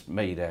 And it's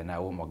me there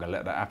now, am I going to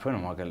let that happen?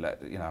 Am I going to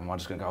let, you know, am I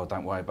just going to go, oh,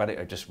 don't worry about it,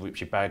 or just rips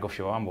your bag off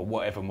your arm or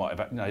whatever might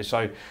have, you know. So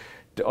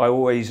I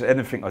always,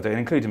 anything I do,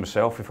 including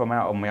myself, if I'm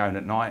out on my own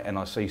at night and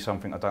I see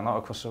something I don't like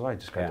across the road,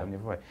 just go down the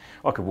other way.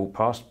 I could walk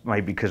past,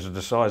 maybe because of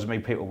the size of me,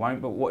 people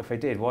won't, but what if they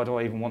did? Why do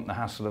I even want the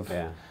hassle of, do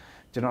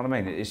you know what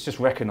I mean? It's just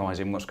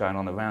recognising what's going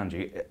on around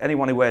you.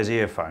 Anyone who wears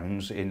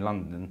earphones in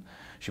London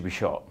should be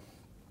shot.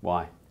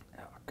 Why?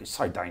 It's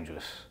so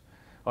dangerous.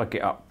 I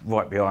get up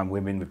right behind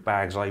women with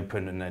bags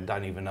open and they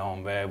don't even know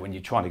I'm there when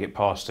you're trying to get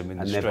past them in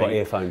the street. And they've got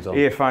earphones on.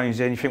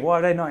 Earphones in, you think, why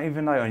do they not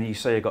even know? And you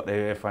see they've got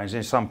their earphones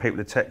in. Some people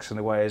are texting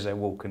away as they're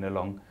walking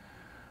along.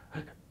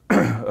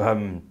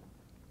 Yeah,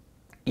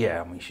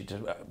 I mean, you should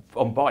just,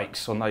 on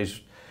bikes, on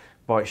those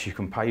bikes you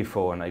can pay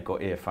for and they've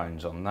got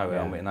earphones on, no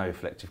helmet, no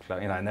reflective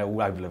clothing, you know, and they're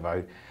all over the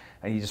road.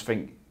 And you just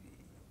think,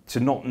 to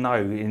not know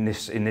in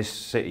this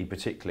city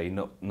particularly,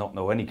 not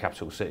know any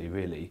capital city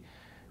really,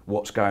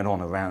 what's going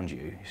on around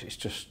you, it's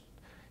just,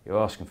 you're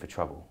asking for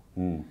trouble.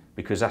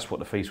 Because that's what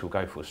the police will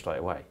go for straight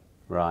away.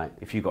 Right.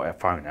 If you've got a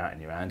phone out in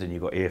your hand and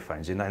you've got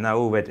earphones in, they know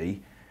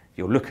already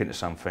you're looking at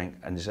something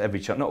and there's every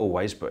chance, not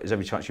always, but there's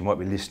every chance you might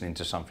be listening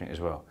to something as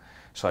well.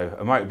 So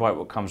a motorbike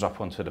that comes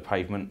up onto the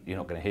pavement, you're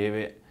not going to hear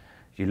it.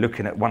 You're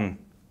looking at one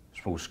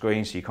small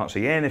screen, so you can't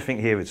see anything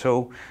here at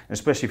all. And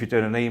especially if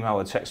you're doing an email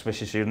or text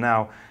message, you're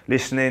now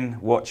listening,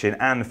 watching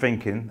and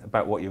thinking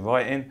about what you're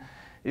writing.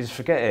 You just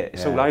forget it,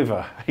 it's all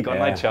over. You've got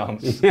no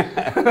chance.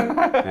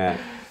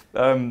 And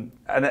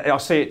I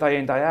see it day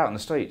in, day out on the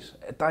streets.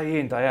 Day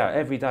in, day out,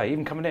 every day,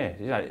 even coming here.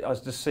 You know, I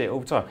just see it all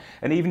the time.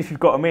 And even if you've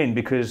got them in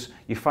because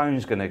your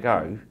phone's going to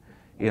go,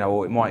 you know,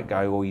 or it might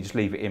go, or you just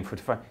leave it in for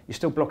the phone, you're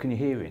still blocking your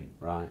hearing.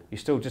 Right. You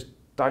still just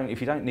don't,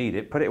 if you don't need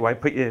it, put it away,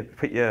 put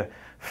your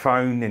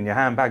phone in your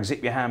handbag,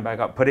 zip your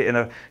handbag up, put it in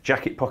a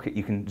jacket pocket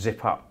you can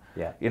zip up.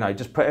 Yeah. You know,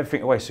 just put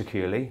everything away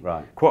securely.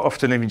 Right. Quite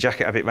often in your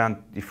jacket, have it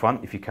around your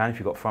front if you can, if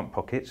you've got front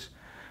pockets.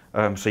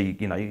 So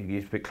you know,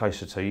 you're a bit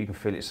closer to you can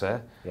feel it's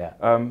there. Yeah.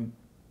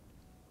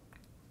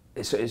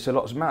 It's a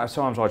lot. As a matter of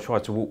times I try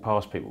to walk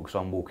past people because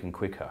I'm walking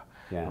quicker.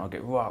 Yeah. And I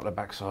get right up the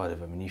backside of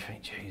them, and you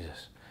think,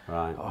 Jesus.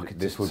 Right. I could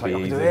do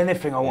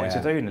anything I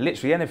wanted to do,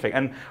 literally anything,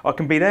 and I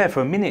can be there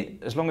for a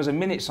minute, as long as a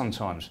minute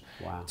sometimes.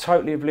 Wow.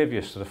 Totally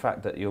oblivious to the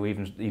fact that you're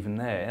even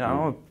there. You know,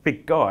 I'm a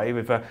big guy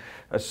with a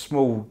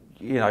small,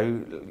 you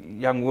know,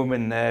 young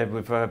woman there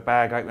with her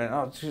bag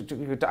open. You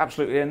could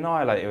absolutely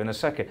annihilate her in a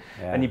second.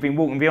 Yeah. And you've been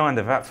walking behind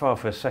her that far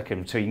for a second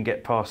until you can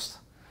get past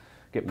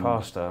her.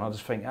 And I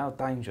just think how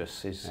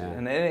dangerous is,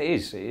 and it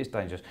is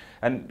dangerous.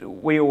 And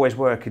we always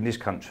work in this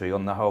country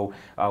on the whole,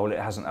 oh, well, it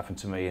hasn't happened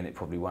to me and it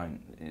probably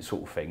won't,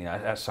 sort of thing. You know,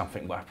 that's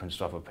something that happens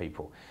to other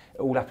people.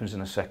 It all happens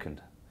in a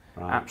second.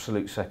 Right.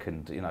 Absolute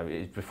second, you know,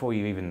 before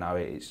you even know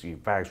it, it's your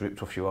bag's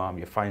ripped off your arm,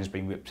 your phone's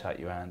been ripped out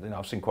your hand. You know,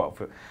 I've seen quite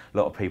a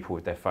lot of people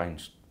with their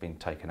phones being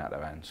taken out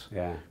their hands.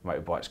 Yeah.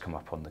 Motorbikes come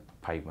up on the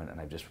pavement and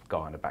they've just,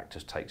 guy in the back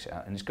just takes it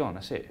out and it's gone,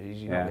 that's it.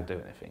 You're not going to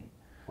do anything.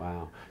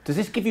 Wow. Does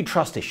this give you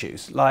trust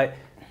issues? Like,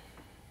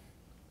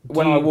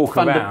 when I walk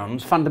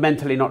around,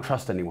 fundamentally not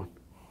trust anyone?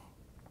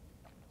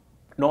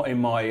 Not in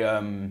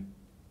my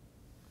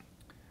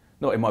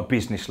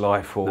business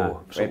life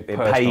or it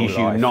pays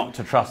you not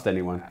to trust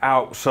anyone.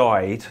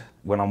 Outside,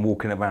 when I'm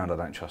walking around, I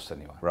don't trust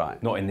anyone.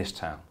 Right. Not in this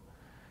town.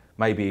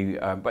 Maybe,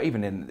 but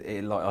even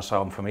in, like I say,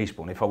 I'm from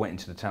Eastbourne. If I went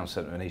into the town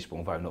centre in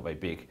Eastbourne, though not very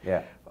big,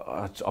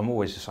 I'm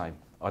always the same.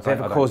 Does it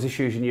ever cause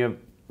issues in your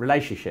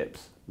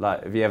relationships?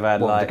 Like, have you ever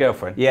had the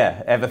girlfriend?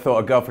 Yeah, ever thought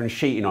a girlfriend's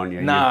cheating on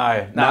you?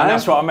 No,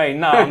 that's what I mean.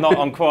 No, I'm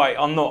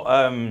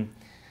not.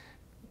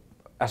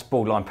 That's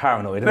borderline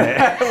paranoid, isn't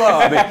it? Well,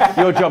 I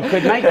mean, your job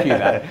could make you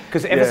that.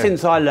 Because ever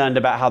since I learned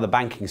about how the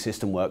banking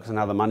system works and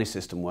how the money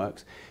system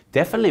works,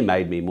 definitely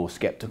made me more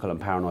sceptical and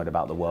paranoid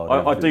about the world.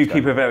 I do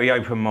keep a very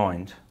open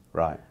mind.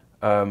 Right.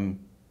 The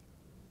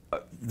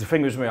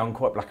thing with me, I'm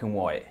quite black and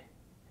white.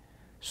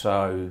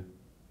 So,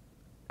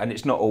 and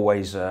it's not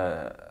always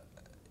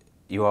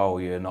you are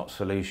or you're not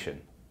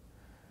solution,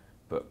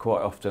 but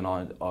quite often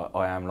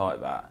I am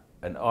like that.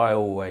 And I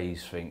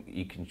always think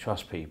you can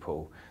trust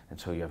people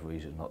until you have a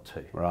reason not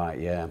to. Right,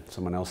 yeah.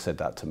 Someone else said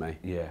that to me.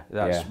 Yeah,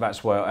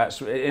 that's why.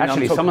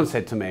 Actually, someone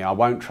said to me, I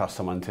won't trust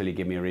someone until you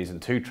give me a reason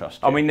to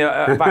trust you. I mean,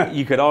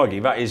 you could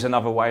argue that is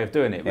another way of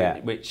doing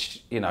it,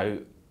 which, you know,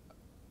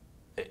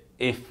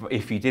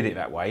 if you did it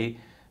that way,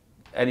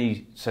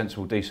 any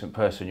sensible, decent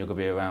person, you're going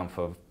to be around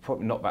for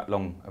probably not that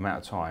long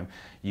amount of time.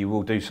 You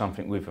will do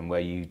something with them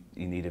where you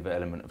need an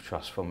element of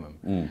trust from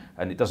them.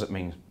 And it doesn't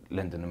mean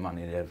lending them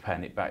money and they're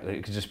paying it back.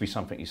 It could just be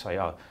something you say,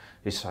 oh,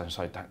 this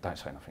so-and-so, don't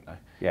say nothing though.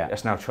 Yeah.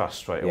 That's now trust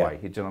straight away.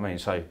 Do you know what I mean?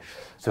 So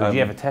do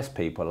you ever test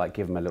people, like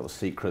give them a little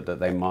secret that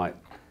they might...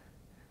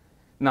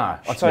 No,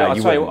 I'll tell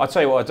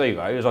you what I do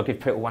though, is I give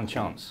people one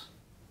chance.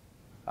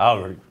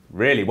 Oh,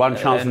 really? One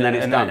chance and then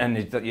it's done?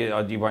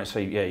 And you won't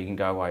say, yeah, you can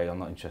go away, I'm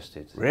not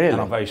interested. Really? And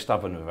I'm very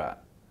stubborn with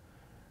that.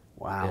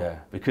 Wow. Yeah,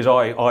 because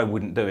I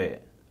wouldn't do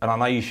it. And I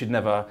know you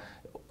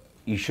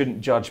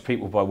shouldn't judge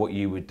people by what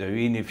you would do,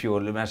 even if you're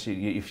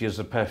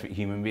the perfect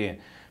human being,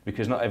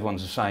 because not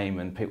everyone's the same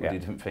and people do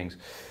different things.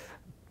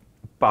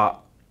 But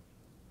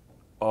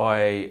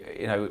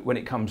when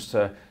it comes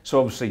to, so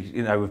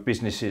obviously, with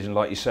businesses and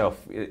like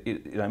yourself,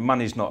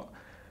 money's not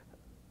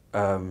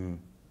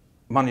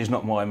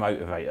my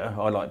motivator.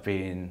 I like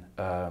being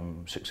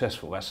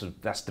successful.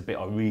 That's the bit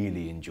I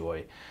really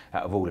enjoy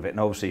out of all of it. And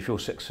obviously, if you're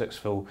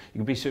successful, you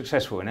can be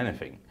successful in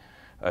anything.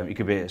 You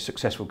could be a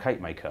successful cake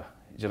maker.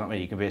 Do you know what I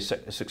mean? You can be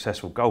a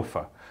successful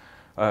golfer.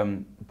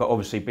 But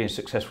obviously, being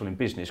successful in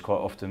business quite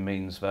often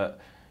means that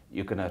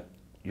you're gonna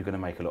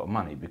make a lot of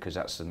money because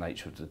that's the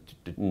nature of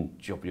the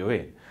job you're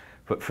in.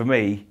 But for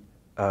me,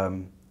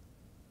 I'm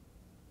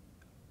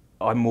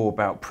more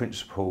about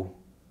principle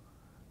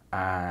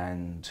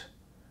and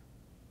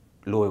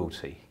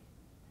loyalty.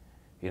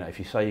 If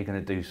you say you're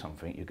going to do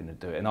something, you're going to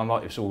do it. And I'm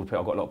like, I've got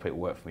a lot of people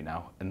work for me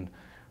now, and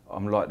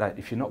I'm like that.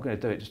 If you're not going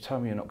to do it, just tell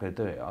me you're not going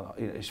to do it.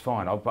 It's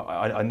fine. But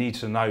I need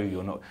to know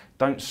you're not.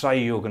 Don't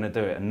say you're going to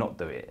do it and not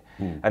do it.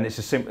 And it's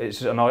a simple.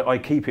 And I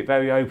keep it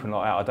very open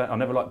like that. I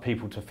never like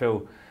people to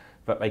feel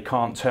that they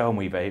can't tell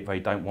me they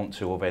don't want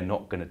to or they're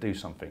not going to do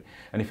something.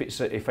 And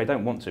if they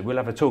don't want to, we'll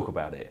have a talk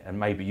about it. And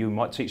maybe you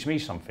might teach me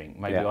something.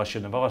 Maybe I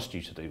shouldn't have asked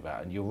you to do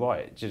that. And you're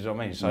right. Do you know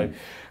what I mean? So,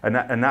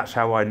 and that's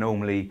how I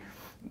normally.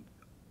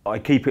 I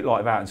keep it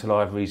like that until I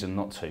have reason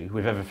not to.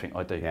 With everything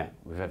I do. Yeah.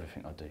 With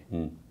everything I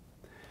do.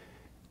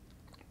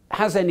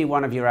 Has any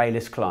one of your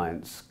A-list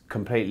clients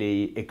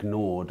completely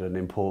ignored an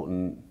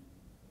important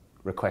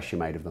request you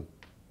made of them?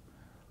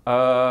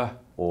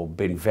 Or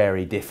been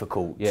very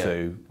difficult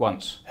to...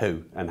 Once.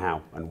 Who and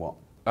how and what?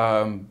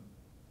 I mean,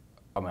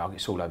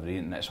 it's all over the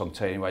internet, so I can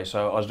tell you anyway.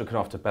 So I was looking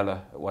after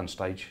Bella at one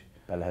stage.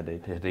 Bella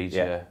Hadid. Hadid,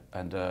 yeah.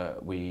 And I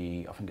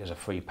think there's a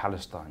Free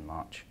Palestine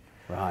march.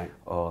 Right.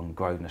 On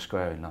Grosvenor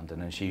Square in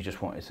London, and she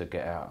just wanted to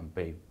get out and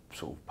be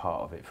sort of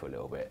part of it for a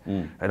little bit.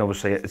 And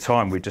obviously at the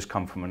time we'd just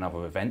come from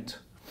another event.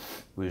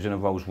 We was in a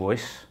Rolls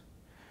Royce.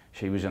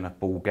 She was in a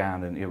ball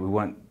gown, and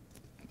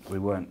we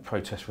weren't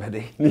protest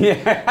ready.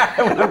 Yeah,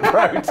 we weren't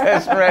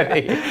protest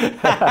ready.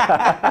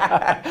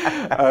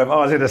 I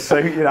was in a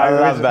suit, I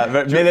love that.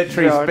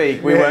 Military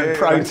speak. We weren't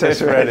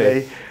protest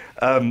ready.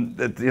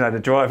 The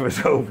driver was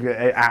all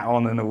hat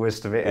on and all the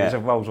rest of it. It was a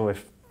Rolls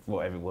Royce,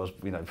 whatever it was,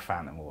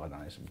 Phantom or I don't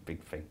know. It's a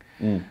big thing.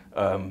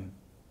 And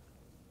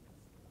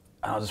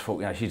I just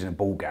thought, she's in a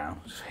ball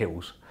gown,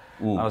 heels.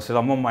 And I said,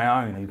 I'm on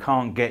my own. You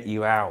can't get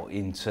you out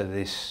into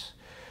this.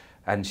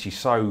 And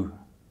this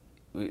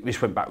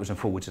went backwards and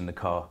forwards in the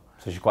car.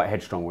 So she's quite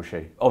headstrong, was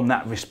she? On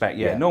that respect,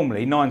 yeah.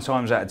 Normally, 9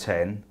 times out of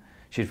 10,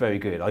 she's very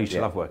good. I used to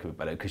love working with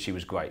Bella because she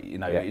was great.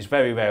 It's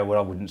very rare where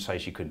I wouldn't say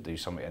she couldn't do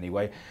something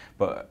anyway.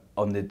 But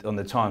on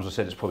the times I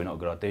said it's probably not a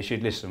good idea,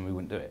 she'd listen and we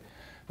wouldn't do it.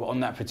 But on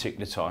that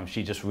particular time,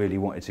 she just really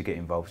wanted to get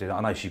involved in it.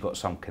 I know she's got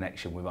some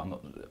connection with it.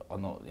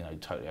 I'm not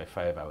totally au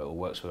fait about it or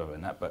works with her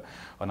and that, but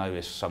I know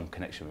there's some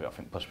connection with it. I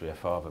think possibly her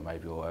father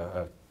maybe or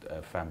her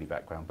family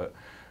background. But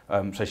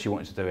so she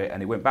wanted to do it,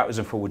 and it went backwards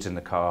and forwards in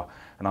the car.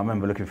 And I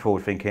remember looking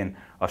forward, thinking,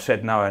 I've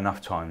said no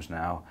enough times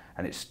now,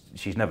 and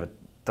she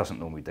doesn't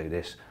normally do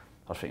this.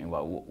 I was thinking,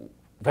 well,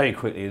 very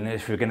quickly, and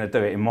if we're going to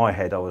do it, in my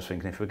head, I was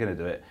thinking, if we're going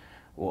to do it,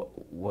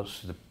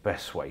 what's the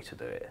best way to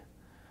do it?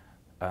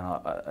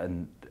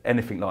 And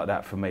anything like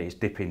that for me is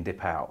dip in,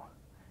 dip out.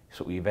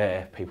 Sort of you're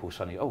there, people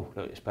suddenly, oh,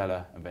 look, it's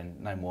Bella, and then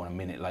no more than a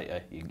minute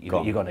later,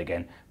 you're gone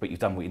again, but you've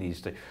done what you need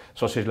to do.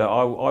 So I said, look,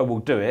 I will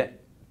do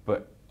it,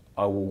 but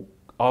I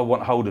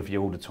want hold of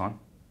you all the time.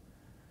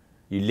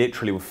 You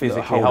literally were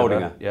physically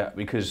holding her? Yeah,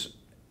 because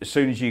as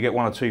soon as you get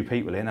 1 or 2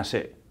 people in, that's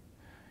it.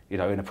 In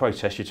a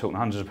protest, you're talking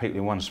hundreds of people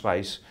in one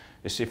space.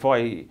 You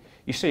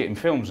see it in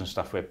films and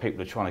stuff where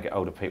people are trying to get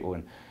hold of people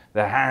and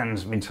their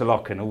hands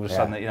interlock, and all of a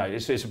sudden, it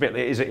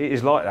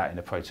is like that in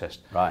a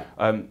protest. Right.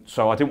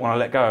 So I didn't want to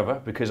let go of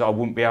her because I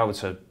wouldn't be able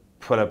to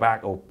pull her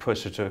back or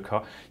push her to a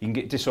car. You can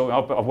get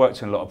disoriented. I've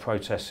worked in a lot of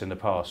protests in the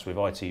past with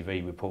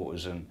ITV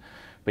reporters and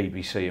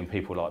BBC and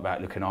people like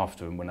that, looking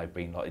after them when they've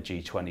been like a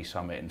G20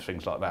 summit and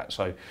things like that.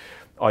 So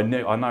I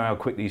know how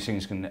quickly these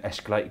things can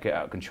escalate, get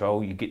out of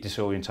control. You get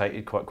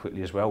disorientated quite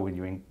quickly as well when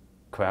you're in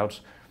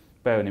crowds.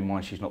 Bearing in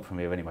mind she's not from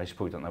here anyway, she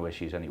probably don't know where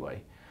she is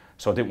anyway.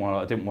 So I didn't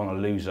want to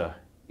lose her.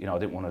 I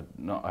didn't want to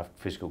not have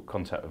physical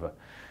contact with her.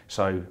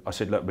 So I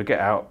said, look, we'll get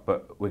out,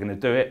 but we're going to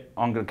do it.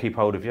 I'm going to keep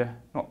hold of you,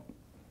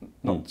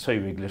 not too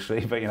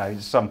rigorously, but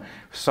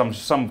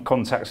some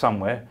contact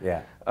somewhere.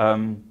 Yeah.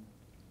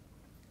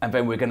 and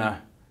then we're going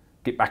to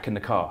get back in the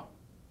car.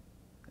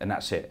 And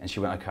that's it. And she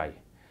went, okay.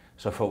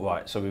 So I thought,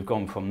 right, so we've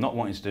gone from not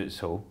wanting to do it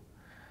at all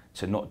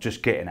to not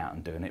just getting out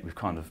and doing it. We've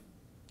kind of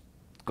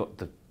got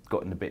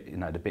in the bit,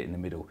 the bit in the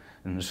middle.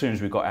 And as soon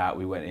as we got out,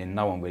 we went in.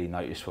 No one really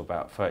noticed for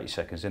about 30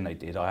 seconds. Then they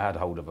did. I had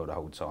hold of her the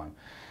whole time.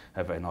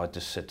 And then I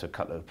just said to a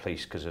couple of the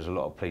police, because there's a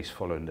lot of police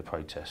following the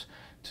protest,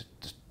 to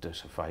just do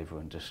us a favour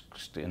and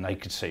and they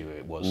could see where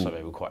it was, so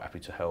they were quite happy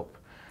to help.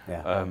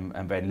 Yeah.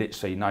 And then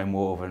literally no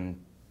more than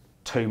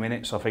 2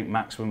 minutes, I think,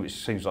 maximum, which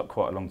seems like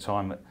quite a long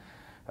time.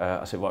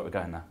 I said, right, we're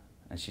going now.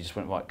 And she just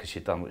went, right, because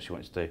she'd done what she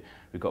wanted to do.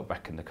 We got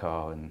back in the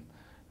car. And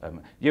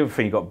the other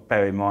thing you've got to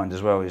bear in mind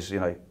as well is,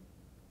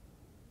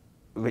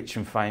 rich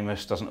and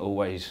famous doesn't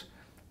always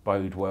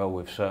bode well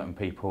with certain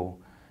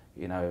people,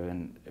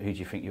 and who do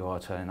you think you are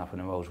turning up in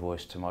a Rolls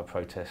Royce to my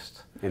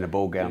protest? In a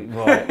ball gown.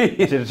 Right,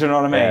 do you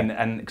know what I mean?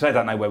 Yeah. And because they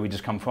don't know where we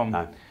just come from.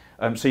 No.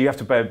 So you have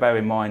to bear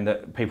in mind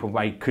that people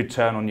could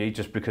turn on you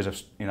just because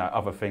of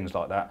other things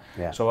like that.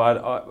 Yeah. So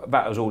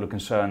that was all a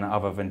concern,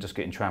 other than just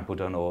getting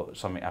trampled on or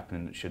something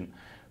happening that shouldn't.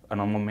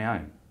 And I'm on my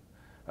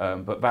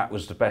own. But that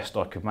was the best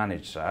I could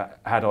manage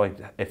that.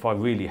 If I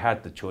really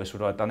had the choice,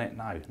 would I have done it?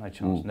 No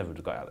chance. Never would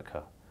have got out of the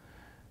car.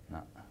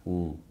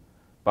 No.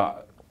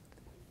 But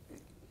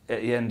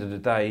at the end of the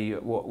day,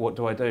 what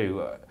do I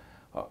do?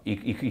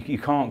 You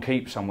can't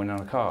keep someone in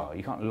a car.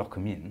 You can't lock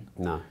them in.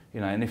 No.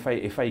 And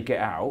if they get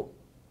out,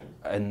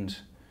 and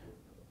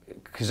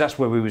because that's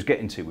where we was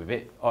getting to with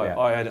it,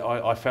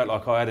 I felt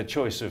like I had a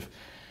choice of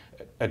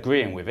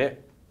agreeing with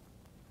it,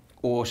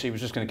 or she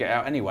was just going to get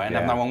out anyway and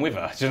have no one with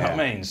her. Do you know what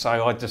I mean? So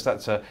I just had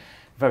to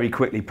very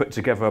quickly put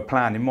together a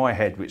plan in my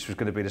head, which was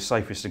going to be the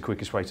safest and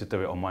quickest way to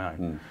do it on my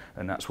own.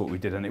 And that's what we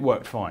did, and it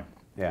worked fine.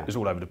 Yeah. It was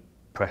all over the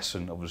press,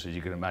 and obviously, as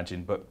you can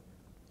imagine, but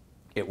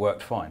it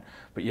worked fine.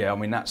 But yeah, I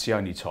mean, that's the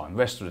only time. The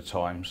rest of the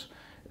times,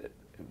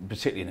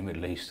 particularly in the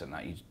Middle East and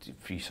that,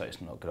 if you say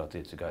it's not a good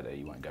idea to go there,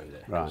 you won't go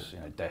there.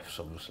 Right. Death's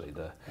obviously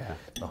the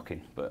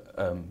knocking. But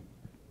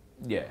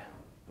yeah,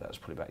 that's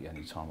probably about the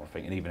only time, I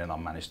think. And even then I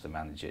managed to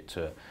manage it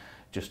to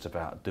just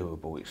about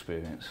doable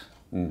experience.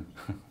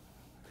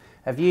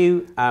 Have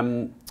you,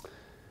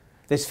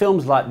 there's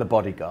films like The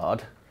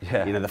Bodyguard,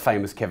 the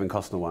famous Kevin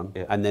Costner one,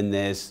 and then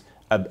there's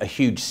a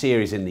huge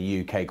series in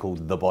the UK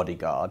called The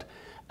Bodyguard.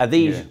 Are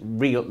these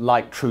real,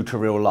 like true to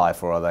real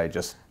life, or are they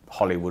just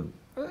Hollywood?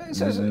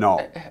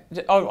 Not.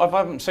 I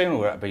haven't seen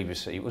all that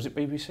BBC. Was it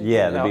BBC?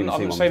 Yeah, the BBC one. I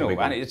haven't seen all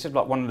that, and it's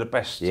like one of the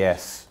best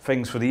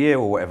things for the year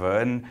or whatever.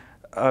 And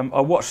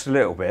I watched a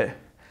little bit. What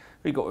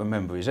you've got to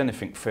remember is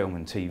anything film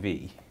and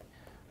TV,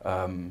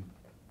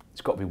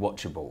 it's got to be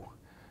watchable.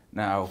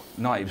 Now,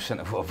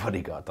 90% of what a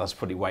bodyguard does is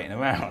probably waiting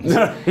around. Do you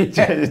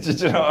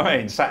know what I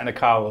mean? Sat in a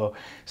car or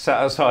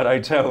sat outside a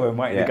hotel room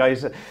waiting to go.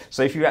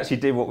 So if you actually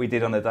did what we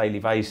did on a daily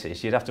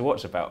basis, you'd have to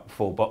watch about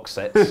 4 box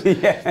sets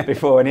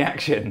before any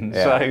action.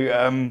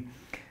 So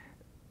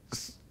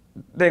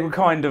they were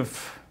kind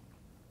of,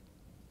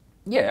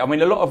 I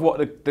mean, a lot of what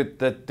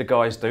the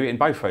guys do in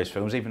both those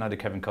films, even though the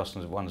Kevin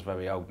Costner one's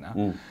very old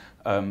now,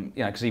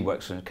 because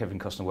Kevin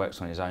Costner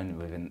works on his own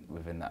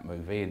within that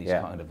movie, and he's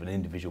kind of an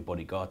individual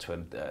bodyguard to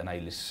an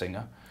A-list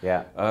singer. So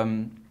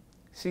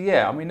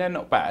I mean, they're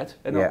not bad.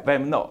 They're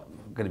not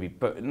going to be,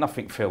 but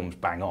nothing films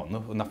bang on,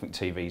 or nothing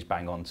TV's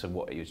bang on to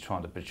what he was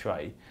trying to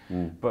portray.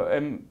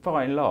 But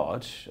by and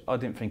large, I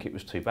didn't think it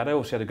was too bad. I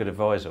also had a good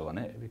advisor on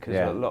it, because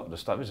a lot of the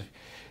stuff was,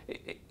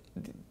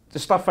 the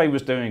stuff they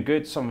was doing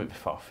good, some of it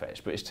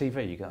far-fetched, but it's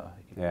TV. You got,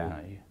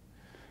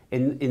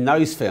 In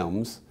those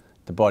films,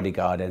 the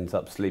bodyguard ends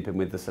up sleeping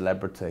with the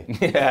celebrity.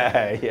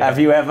 Yeah. Have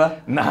you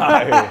ever? No.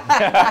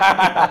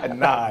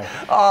 No.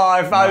 Oh,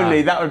 if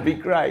only, that would be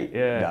great.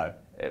 Yeah.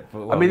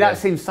 No. I mean, that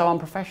seems so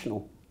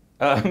unprofessional.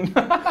 Oh,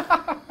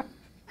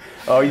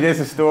 there's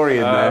a story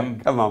in there.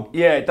 Come on.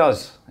 Yeah, it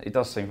does. It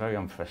does seem very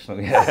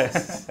unprofessional.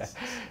 Yeah.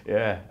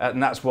 Yeah.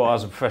 And that's why I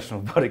was a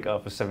professional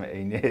bodyguard for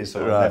 17 years,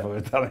 so I never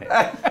would have done it.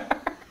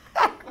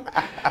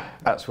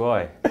 That's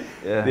why.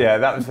 Yeah,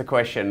 that was the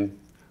question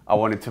I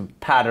wanted to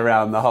pad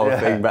around the whole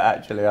thing, but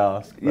actually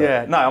ask. But.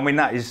 Yeah, no, I mean,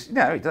 that is,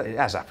 it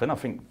has happened. I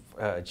think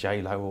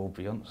J-Lo or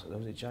Beyonce,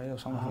 was it J-Lo or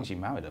something? I think she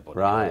married her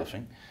bodyguard, I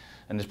think.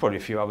 And there's probably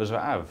a few others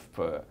that have,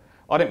 but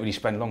I didn't really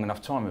spend long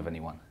enough time with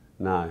anyone.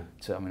 No.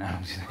 I mean, how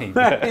long do you need?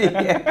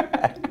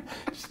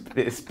 Just a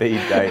bit of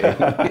speed dating.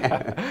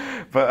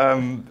 But, I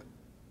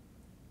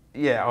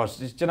was,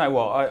 do you know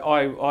what,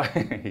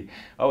 I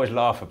always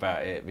laugh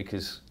about it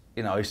because,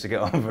 I used to get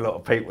on with a lot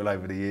of people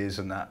over the years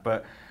and that,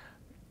 but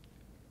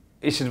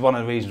this is one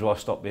of the reasons why I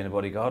stopped being a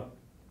bodyguard.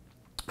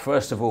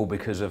 First of all,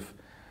 because of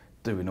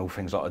doing all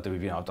things like I do.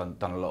 I've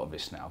done a lot of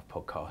this now,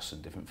 podcasts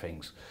and different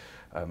things.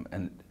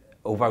 And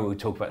although we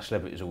talk about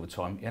celebrities all the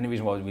time, the only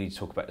reason why we really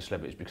talk about the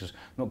celebrities is because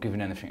I'm not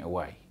giving anything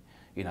away.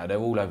 They're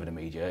all over the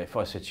media. If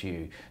I said to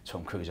you,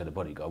 Tom Cruise had a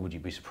bodyguard, would you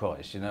be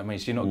surprised? You know what I mean?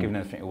 So you're not giving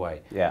anything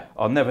away. Yeah.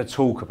 I'll never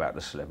talk about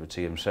the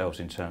celebrity themselves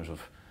in terms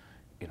of,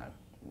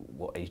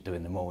 what he's doing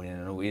in the morning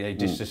and all. You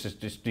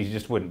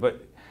just wouldn't.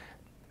 But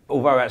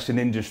although that's an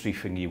industry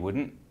thing,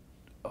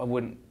 I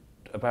wouldn't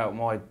about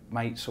my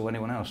mates or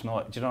anyone else. Do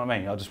you know what I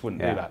mean? I just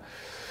wouldn't do that.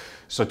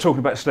 So talking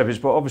about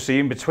celebrities, but obviously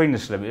in between the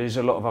celebrities,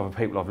 a lot of other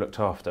people I've looked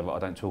after that I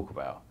don't talk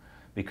about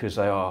because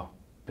they are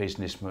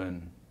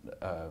businessmen,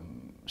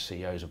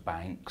 CEOs of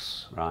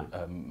banks,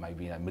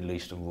 maybe Middle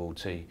Eastern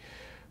royalty,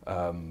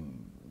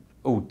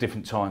 all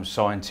different times,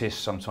 scientists,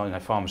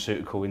 sometimes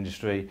pharmaceutical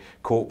industry,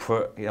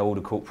 corporate, all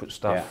the corporate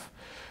stuff.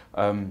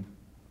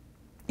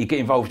 You get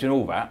involved in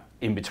all that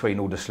in between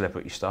all the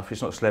celebrity stuff.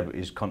 It's not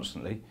celebrities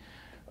constantly.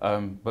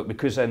 But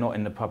because they're not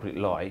in the public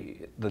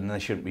light, then they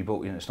shouldn't be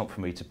brought in. It's not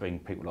for me to bring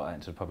people like that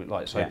into the public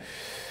light. So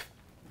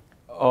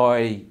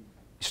I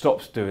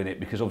stopped doing it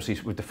because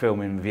obviously with the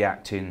filming, the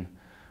acting,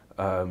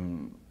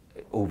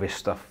 all this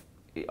stuff,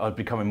 I was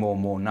becoming more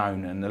and more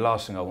known. And the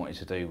last thing I wanted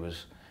to do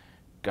was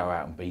go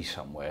out and be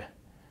somewhere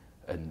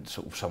and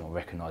sort of someone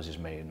recognises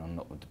me and I'm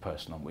not with the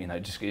person I'm,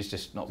 it's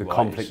just not the right.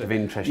 conflict of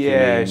interest.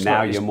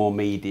 Now you're more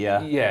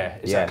media. Yeah,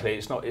 exactly.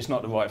 It's not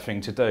the right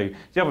thing to do.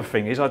 The other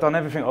thing is I've done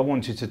everything I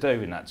wanted to do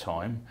in that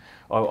time.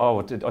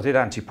 I did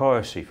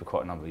anti-piracy for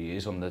quite a number of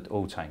years on the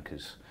oil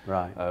tankers,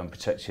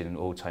 protecting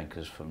oil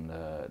tankers from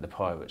the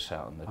pirates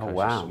out on the coast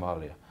of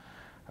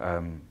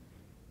Somalia.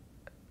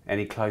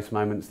 Any close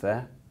moments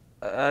there?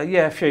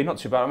 Yeah, a few, not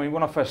too bad. I mean,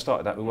 when I first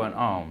started that, we weren't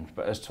armed,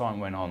 but as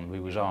time went on, we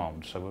was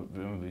armed. So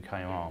when we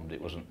became armed,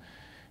 it was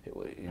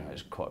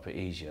quite a bit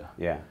easier.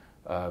 Yeah.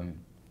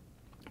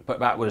 But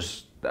that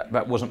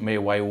wasn't me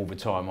away all the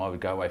time. I would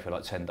go away for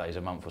like 10 days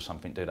a month or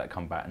something, do that,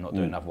 come back, and not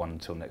do another one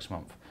until next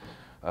month.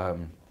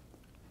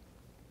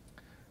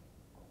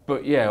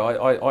 But yeah,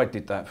 I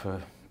did that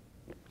for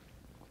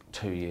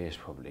 2 years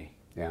probably.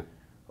 Yeah.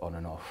 On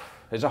and off.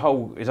 There's a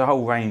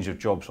whole range of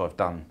jobs I've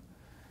done.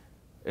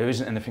 There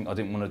isn't anything I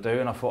didn't want to do,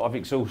 and I thought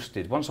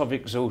once I've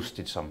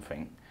exhausted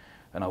something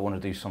and I want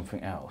to do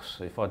something else,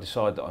 if I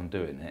decide that I'm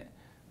doing it,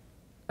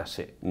 that's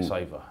it, it's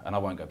over, and I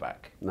won't go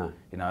back. No.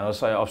 And I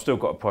say I've still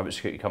got a private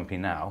security company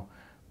now,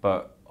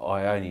 but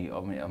I'm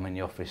in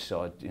the office,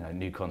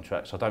 new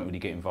contracts. I don't really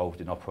get involved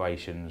in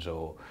operations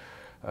or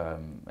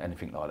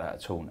anything like that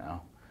at all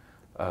now.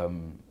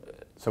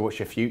 So what's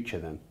your future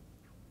then?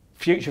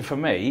 Future for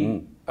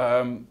me,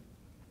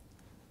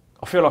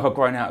 I feel like I've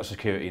grown out of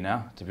security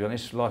now, to be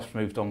honest. Life's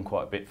moved on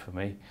quite a bit for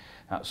me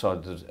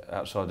outside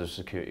the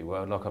security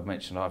world. Like I've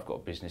mentioned, I've got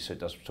a business that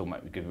does still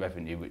make me good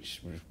revenue, which is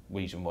the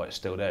reason why it's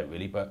still there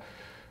really. But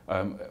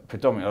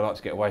predominantly I like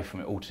to get away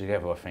from it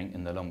altogether, I think,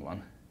 in the long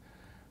run.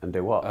 And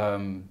do what?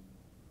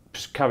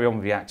 Just carry on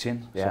with the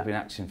acting. So I've been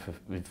acting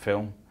with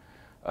film,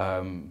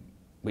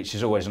 which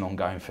is always an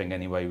ongoing thing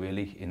anyway,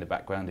 really, in the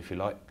background, if you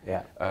like.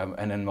 Yeah.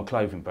 And then my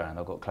clothing brand,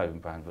 I've got a clothing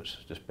brand that's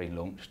just been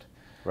launched.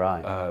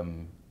 Right.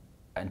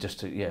 And just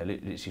to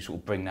literally sort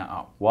of bring that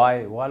up.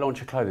 Why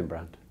launch a clothing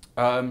brand?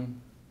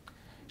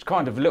 It's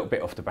kind of a little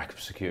bit off the back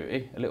of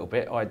security, a little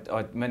bit.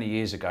 I many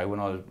years ago when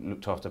I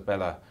looked after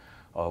Bella,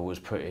 I was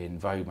put in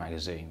Vogue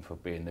magazine for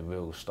being the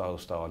real style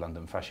star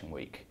London Fashion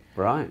Week.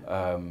 Right.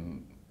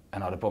 And I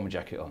had a bomber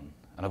jacket on,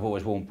 and I've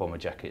always worn bomber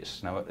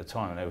jackets. Now at the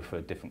time they were for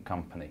a different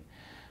company.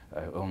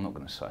 Well, I'm not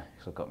going to say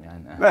because I've got my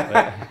own now.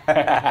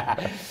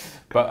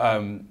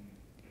 But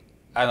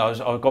and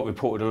I got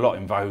reported a lot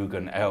in Vogue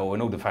and Elle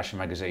and all the fashion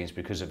magazines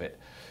because of it,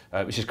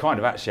 which is kind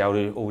of actually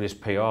how all this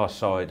PR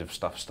side of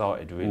stuff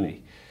started,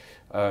 really.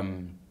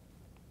 And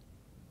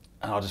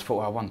I just thought,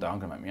 well, one day I'm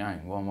going to make my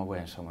own. Why am I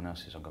wearing someone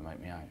else's? I'm going to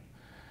make my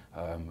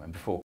own. And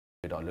before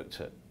COVID, I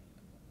looked at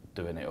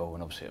doing it all,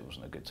 and obviously it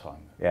wasn't a good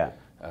time. Yeah.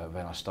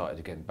 Then I started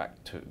again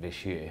back to it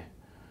this year,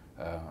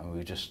 and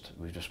we've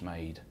just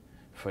made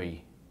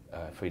three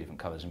different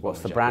colours.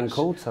 What's the brand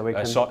called? So we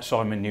can.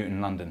 Simon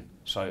Newton London.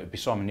 So it'd be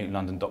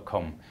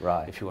simonnewtonlondon.com.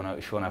 Right. If you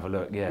want to have a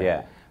look. Yeah.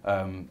 Yeah.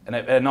 And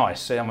they're nice.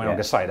 See, I'm not going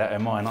to say that. They're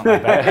mine, aren't they?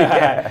 But,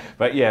 yeah.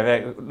 But yeah,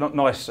 they're not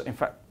nice. In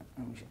fact.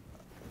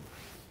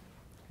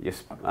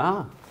 Yes.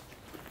 Ah.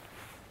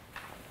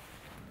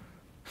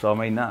 So I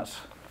mean that's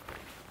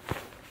a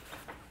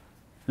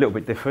little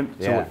bit different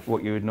to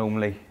what you would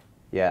normally.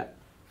 Yeah.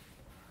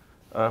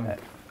 On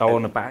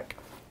the back.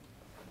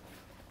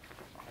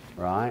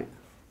 Right.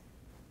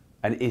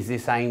 And is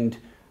this aimed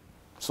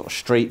sort of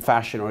street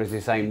fashion, or is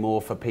this aimed more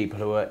for people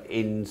who are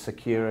in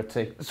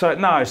security? So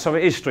no, so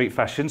it is street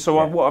fashion.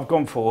 So what I've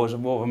gone for is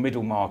more of a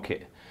middle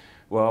market,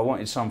 where I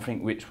wanted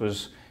something which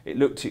was, it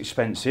looked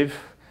expensive,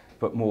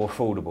 but more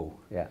affordable.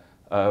 Yeah.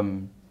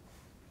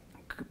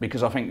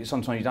 Because I think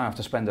sometimes you don't have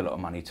to spend a lot of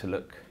money to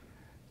look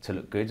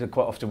good. And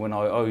quite often when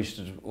I used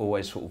to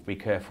always sort of be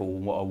careful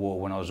what I wore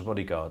when I was a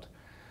bodyguard.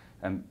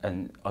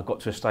 And I got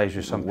to a stage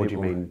with some people. What do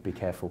you mean, be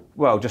careful?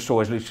 Well, just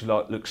always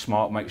look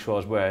smart, make sure I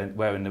was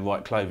wearing the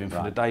right clothing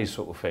for the day,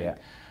 sort of thing,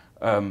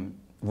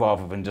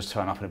 rather than just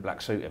turn up in a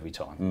black suit every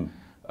time.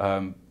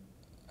 And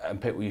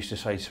people used to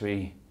say to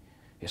me,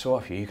 "It's all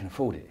right for you. You can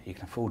afford it. You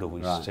can afford all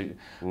these suits."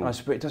 And I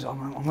said, "But it does.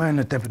 I'm wearing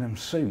a Debenhams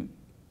suit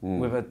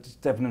with a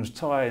Debenhams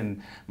tie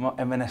and my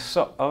M&S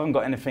sock. I haven't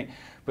got anything."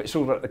 But it's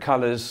all about the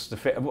colours, the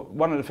fit.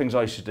 One of the things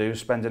I used to do was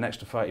spend an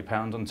extra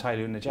 £30 on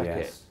tailoring the jacket.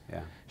 Yes,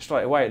 yeah.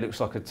 Straight away, it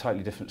looks like a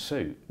totally different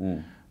suit.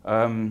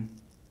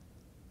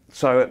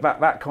 So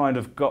that kind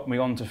of got me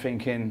on to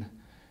thinking,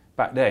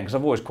 back then, because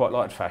I've always quite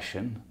liked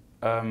fashion,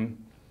 you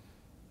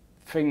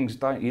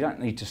don't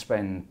need to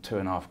spend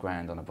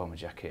 £2,500 on a bomber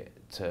jacket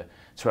to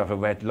have a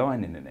red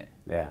lining in it.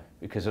 Yeah.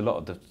 Because a lot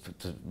of the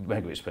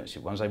mega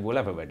expensive ones, they will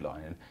have a red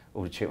lining.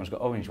 All the cheap ones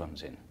got orange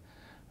ones in.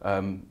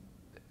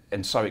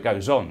 And so it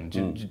goes on,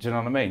 do you know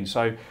what I mean?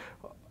 So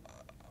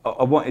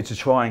I wanted to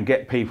try and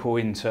get people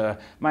into,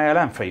 male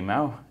and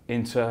female,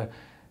 into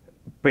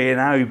being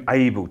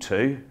able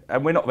to,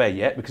 and we're not there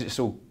yet because it's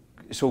all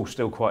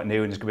still quite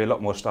new, and there's going to be a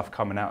lot more stuff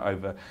coming out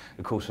over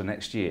the course of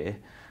next year.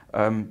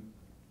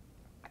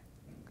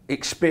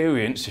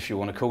 Experience, if you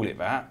want to call it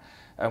that,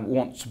 and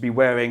want to be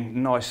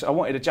wearing nice. I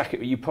wanted a jacket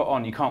that you put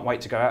on, you can't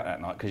wait to go out that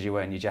night because you're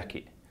wearing your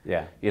jacket.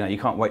 Yeah. You know, you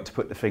can't wait to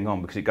put the thing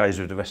on because it goes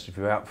with the rest of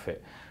your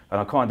outfit. And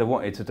I kind of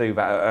wanted to do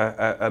that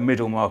at a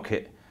middle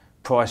market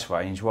price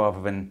range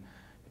rather than,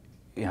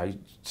 you know,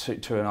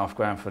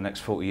 £2,500 for the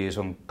next 40 years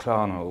on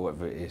Klarna or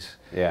whatever it is.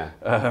 Yeah.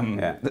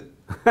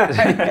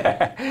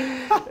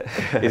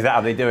 Is that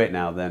how they do it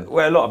now then?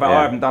 Well, a lot of it,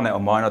 I haven't done it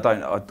on mine.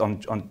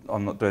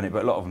 I'm not doing it,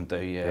 but a lot of them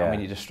do. Yeah. I mean,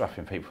 you're just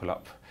strapping people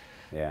up.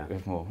 Yeah.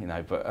 With more, you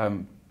know. But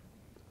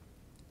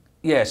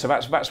yeah, so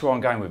that's where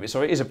I'm going with it.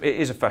 So it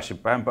is a fashion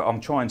brand, but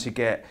I'm trying to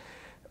get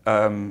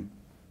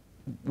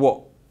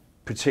what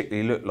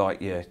particularly look like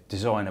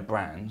designer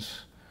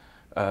brands,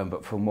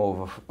 but for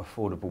more of an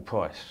affordable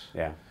price.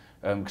 Yeah.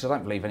 Because I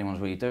don't believe anyone's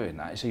really doing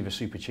that. It's either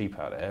super cheap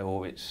out there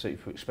or it's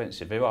super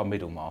expensive. There are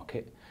middle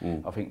market.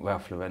 I think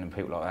Ralph Lauren and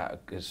people like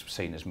that are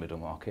seen as middle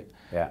market.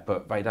 Yeah.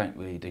 But they don't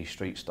really do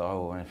street style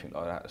or anything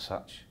like that as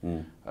such.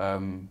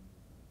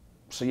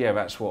 So yeah,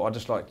 that's what I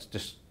just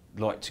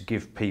like to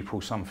give people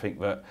something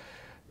that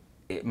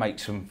it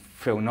makes them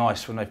feel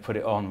nice when they put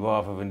it on,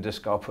 rather than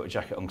just go, I'll put a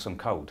jacket on because I'm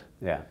cold.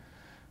 Yeah.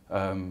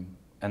 And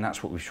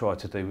that's what we've tried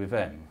to do with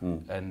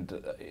them. And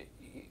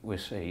we'll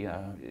see.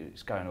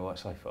 It's going all right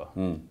so far.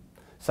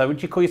 So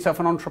would you call yourself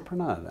an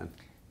entrepreneur then?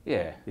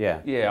 Yeah.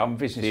 Yeah. Yeah.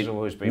 Business has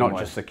always been not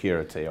just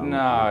security.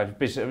 No,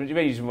 business. The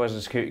reason why the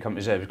security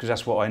company's there because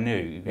that's what I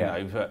knew. You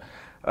know, but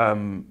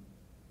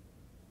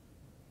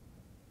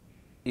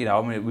you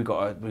know, I mean, we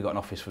got an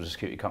office for the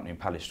security company in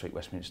Palace Street,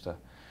 Westminster,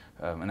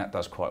 and that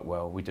does quite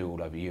well. We do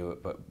all over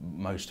Europe, but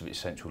most of it's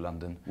central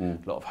London. A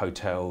lot of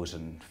hotels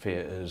and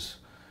theatres,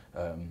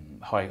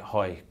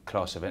 high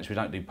class events. We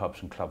don't do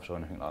pubs and clubs or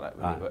anything like that,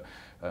 really,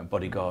 but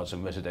bodyguards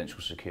and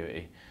residential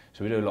security.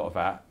 So we do a lot of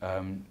that.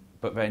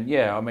 But then,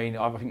 yeah, I mean,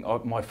 I think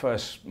my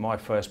first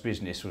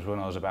business was when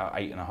I was about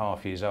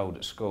 8.5 years old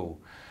at school,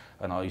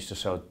 and I used to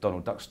sell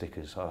Donald Duck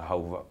stickers. I had a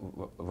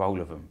whole roll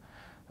of them.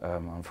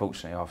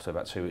 Unfortunately, after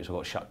about 2 weeks, I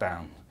got shut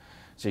down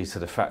due to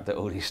the fact that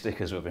all these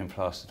stickers were being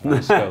plastered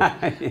around school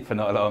for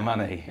not a lot of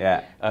money.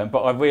 Yeah. But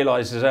I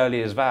realised as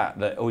early as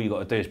that all you got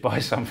to do is buy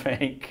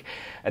something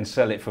and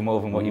sell it for more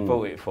than what you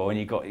bought it for, and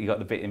you got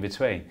the bit in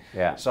between.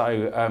 Yeah.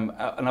 So, and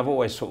I've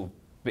always sort of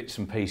bits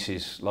and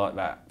pieces like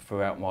that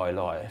throughout my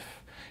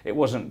life. It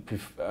wasn't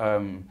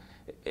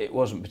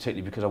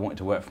particularly because I wanted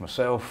to work for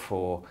myself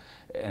or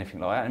anything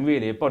like that. And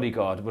really, a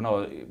bodyguard, when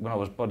I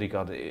was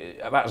bodyguard,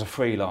 that was a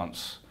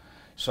freelance.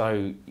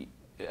 So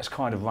it's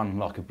kind of run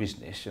like a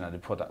business, you know, the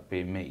product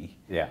being me.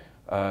 Yeah.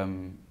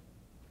 Getting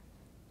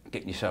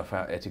yourself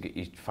out there to get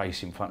your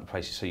face in front of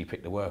places so you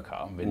pick the work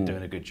up and been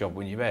doing a good job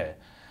when you're there.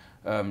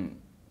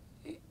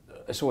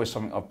 It's always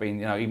something I've been,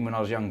 you know, even when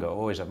I was younger, I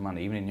always had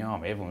money. Even in the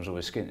army, everyone was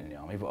always skint in the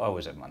army, but I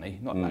always had money.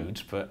 Not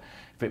loads, but a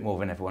bit more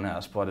than everyone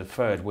else. By the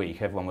third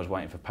week, everyone was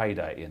waiting for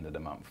payday at the end of the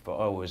month. But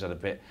I always had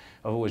I'm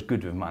always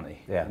good with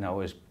money. Yeah. You know,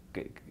 always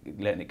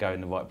letting it go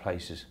in the right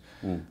places.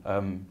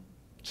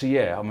 So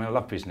yeah, I mean, I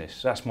love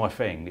business. That's my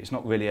thing. It's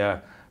not really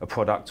a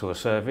product or a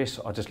service.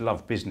 I just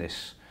love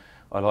business.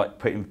 I like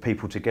putting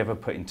people together,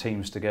 putting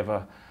teams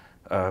together,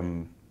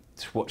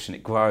 just watching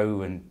it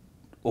grow and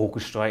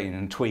orchestrating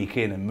and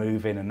tweaking and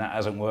moving, and that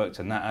hasn't worked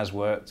and that has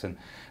worked, and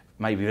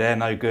maybe they're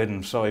no good and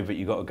I'm sorry, but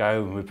you've got to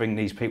go, and we bring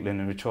these people in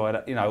and we try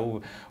that. You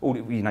know, all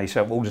you know,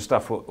 yourself, all the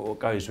stuff what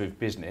goes with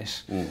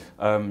business.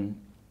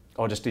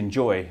 I just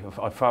enjoy.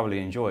 I thoroughly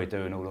enjoy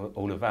doing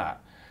all of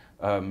that.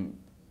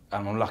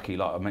 And I'm lucky,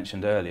 like I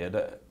mentioned earlier,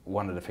 that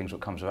one of the things that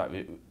comes about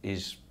it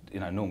is, you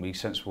know, normally a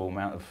sensible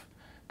amount of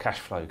cash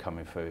flow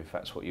coming through, if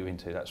that's what you're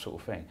into, that sort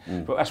of thing.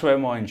 But that's where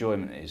my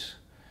enjoyment is.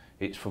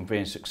 It's from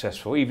being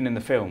successful, even in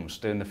the films,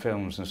 doing the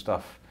films and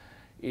stuff.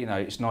 You know,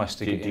 it's nice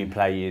to get in. Do you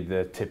play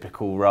the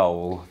typical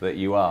role that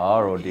you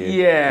are, or do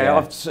you? Yeah,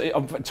 I'm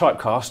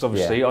typecast,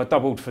 obviously. Yeah. I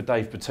doubled for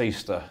Dave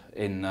Bautista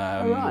in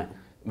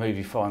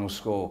movie Final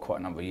Score quite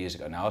a number of years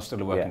ago now. I was still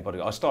working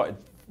bodyguard. I started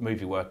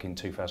movie work in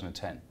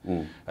 2010,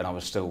 and I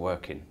was still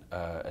working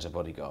as a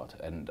bodyguard.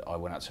 And I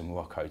went out to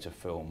Morocco to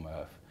film,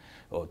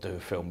 or do a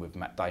film with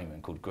Matt Damon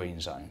called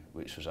Green Zone,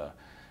 which was a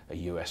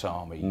US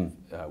Army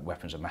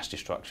weapons of mass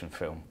destruction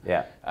film.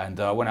 Yeah. And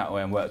I went out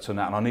there and worked on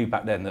that, and I knew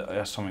back then that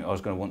that's something I was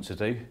going to want to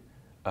do.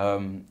 But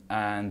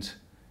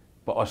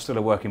I was still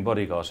a working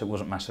bodyguard, so it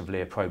wasn't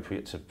massively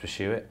appropriate to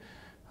pursue it.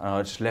 And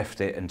I just left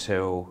it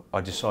until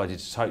I decided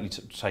to totally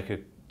take a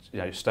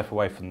step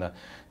away from the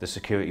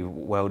security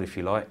world, if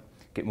you like,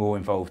 get more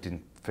involved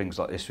in things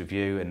like this with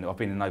you, and I've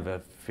been in over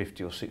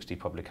 50 or 60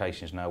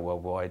 publications now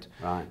worldwide,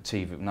 right.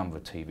 TV, number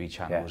of TV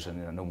channels, yeah.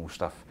 and normal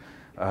stuff.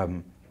 I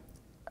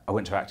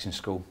went to acting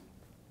school.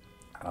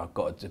 I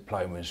got a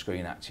diploma in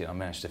screen acting. I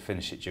managed to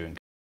finish it during,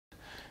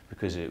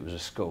 because it was a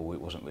school,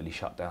 it wasn't really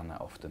shut down that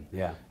often.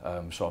 Yeah.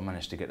 So I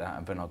managed to get that,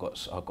 and then I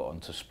got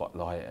onto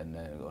Spotlight, and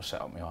then I got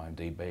set up my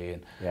IMDb,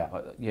 and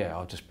yeah,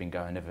 I've just been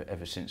going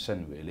ever since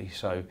then, really.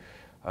 So,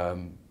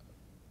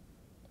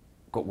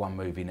 got one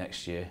movie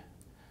next year,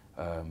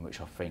 which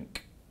I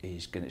think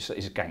is it's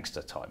a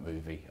gangster type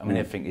movie. I mean,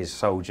 everything is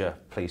soldier,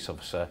 police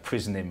officer,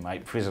 prison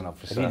inmate, prison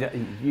officer.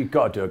 You've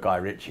got to do a Guy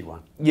Ritchie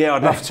one. Yeah,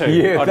 I'd love to.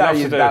 I'd love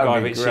to do a Guy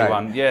Ritchie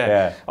one.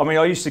 Yeah. I mean,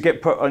 I used to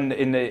get put on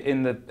in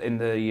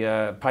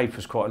the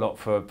papers quite a lot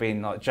for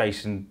being like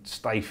Jason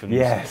Statham.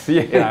 Yes.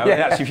 You know,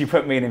 actually, if you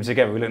put me and him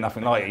together, we look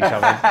nothing like each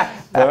other.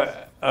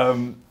 But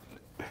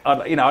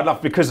I'd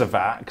love, because of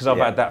that, because I've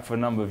had that for a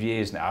number of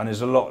years now, and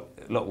there's a lot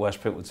worse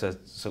people to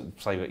sort of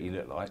say what you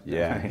look like.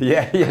 Yeah.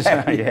 You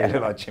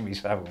look like Jimmy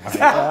Savile, mate.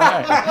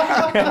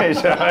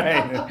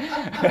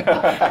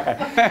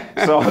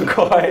 So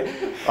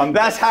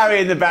that's Harry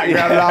in the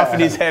background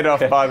laughing his head off,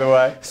 by the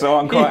way. So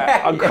I'm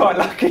quite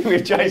lucky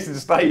with Jason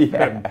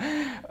Statham,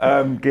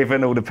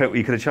 given all the people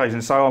you could have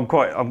chosen. So I'm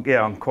quite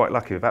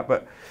lucky with that.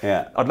 But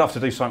I'd love to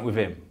do something with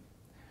him.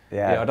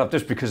 I'd love,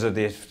 just because of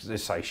the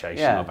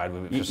association I've had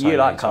with it for so many You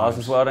like cars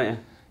times as well, don't you?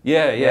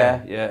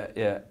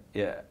 Yeah.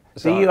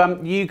 So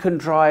you can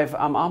drive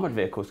armoured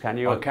vehicles, can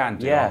you? I can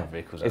do armoured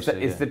vehicles.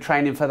 Is the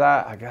training for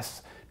that, I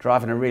guess,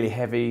 driving a really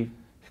heavy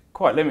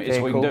quite limited vehicle?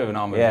 to what you can do in an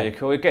armoured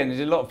vehicle. Again, there's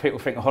a lot of people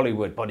think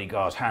Hollywood,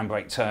 bodyguards,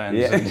 handbrake turns,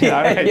 Yeah. and, do you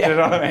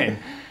know what I mean?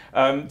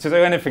 To do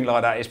anything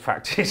like that is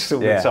practice all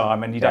the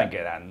time, and you don't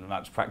get that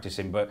much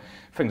practicing. But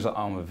things like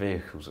armoured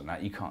vehicles and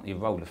that, you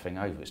roll the thing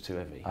over; it's too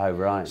heavy. Oh,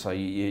 right. So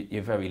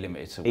you're very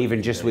limited to what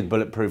even just with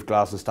bulletproof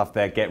glass and stuff.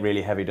 They get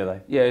really heavy, do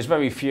they? Yeah, there's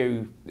very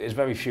few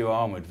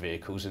armoured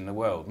vehicles in the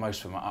world.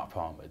 Most of them are up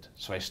armoured,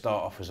 so they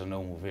start off as a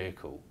normal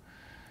vehicle,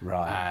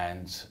 right?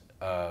 And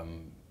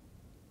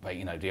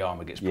but, the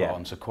armour gets put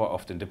on. So quite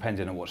often,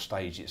 depending on what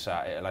stage it's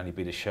at, it'll only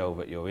be the shell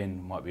that you're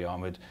in might be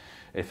armoured.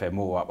 If they're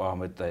more up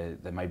armoured, they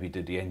maybe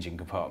do the engine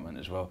compartment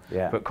as well.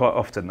 Yeah. But quite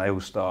often they all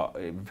start.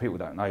 People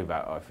don't know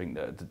that. I think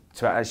that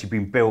to actually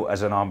been built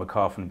as an armoured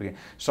car from the beginning.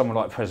 Someone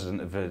like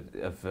President of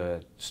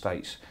the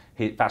States,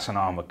 that's an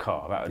armoured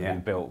car. That had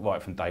been built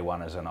right from day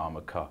one as an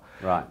armoured car.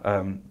 Right.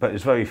 But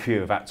there's very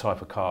few of that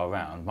type of car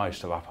around.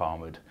 Most are up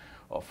armoured,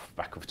 off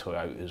back of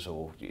Toyotas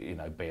or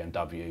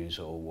BMWs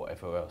or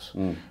whatever else.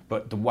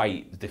 But the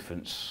weight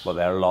difference. Well,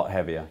 they're a lot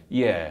heavier.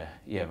 Yeah,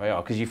 they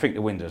are, because you think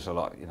the windows are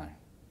like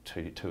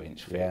 2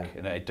 inch thick,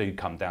 and they do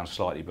come down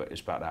slightly, but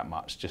it's about that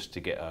much just to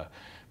get a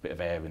bit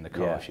of air in the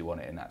car if you want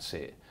it, and that's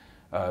it.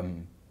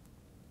 And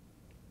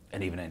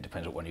even then, it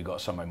depends on when you got.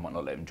 Some might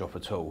not let them drop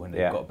at all, and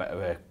they've got a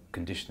better air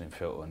conditioning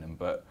filter on them.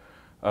 But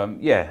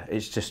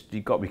it's just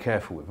you've got to be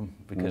careful with them,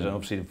 because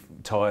obviously the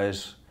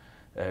tyres.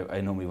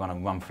 They normally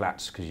run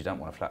flats because you don't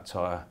want a flat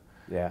tyre.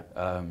 Yeah.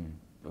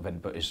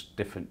 But it's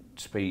different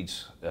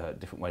speeds,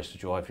 different ways to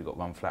drive. You've got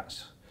run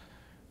flats.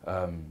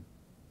 So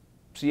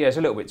there's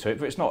a little bit to it,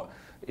 but it's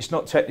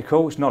not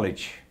technical. It's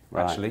knowledge.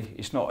 Actually,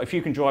 it's not. If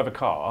you can drive a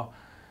car,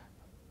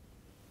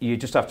 you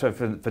just have to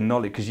have the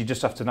knowledge, because you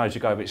just have to know to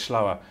go a bit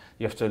slower.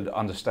 You have to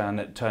understand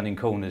that turning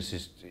corners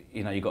is,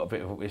 you got a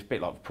bit of. It's a bit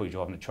like probably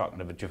driving a truck. I've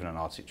never driven an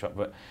Arctic truck,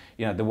 but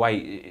the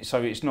way.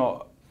 So it's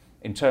not.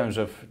 In terms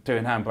of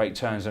doing handbrake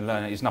turns and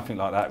learning, it's nothing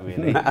like that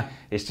really.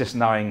 It's just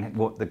knowing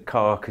what the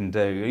car can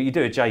do. You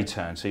do a J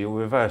turn, so you'll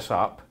reverse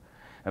up,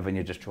 and then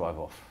you just drive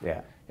off.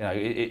 Yeah.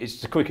 It's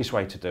the quickest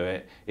way to do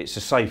it. It's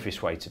the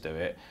safest way to do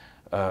it.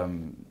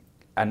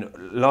 And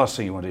last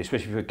thing you want to do,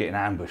 especially if you're getting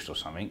ambushed or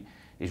something,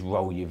 is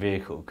roll your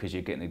vehicle, because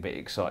you're getting a bit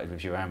excited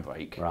with your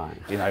handbrake. Right.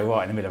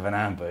 Right in the middle of an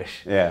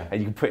ambush. Yeah.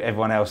 And you can put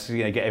everyone else,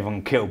 get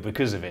everyone killed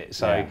because of it.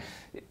 So.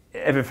 Yeah.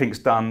 Everything's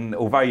done,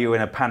 although you're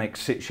in a panic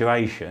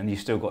situation, you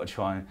still got to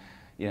try and,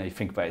 you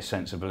think about it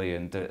sensibly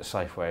and do it the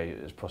safe way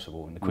as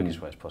possible and the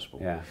quickest way as possible.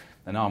 Yeah.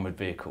 And armoured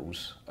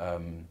vehicles,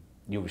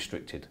 you're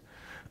restricted.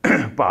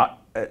 But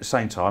at the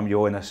same time,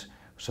 you're in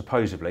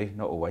supposedly,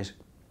 not always,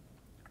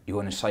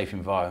 you're in a safe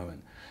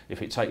environment.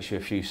 If it takes you a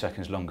few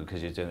seconds longer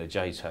because you're doing a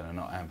J turn and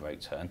not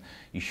handbrake turn,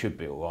 you should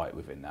be all right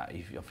within that.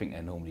 I think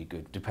they're normally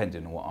good,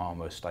 depending on what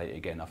armour state.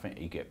 Again, I think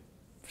you get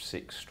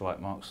 6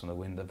 strike marks on the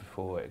window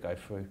before it go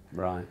through.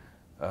 Right.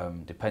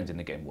 Depending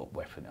again what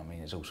weapon. I mean,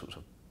 there's all sorts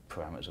of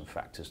parameters and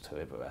factors to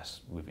it, but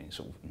that's within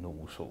sort of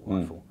normal sort of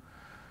rifle.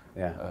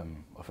 Yeah.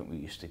 I think we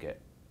used to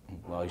get.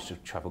 Well, I used to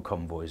travel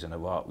convoys in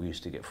Iraq. We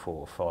used to get 4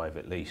 or 5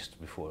 at least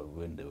before a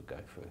window would go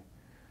through.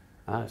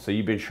 Ah, so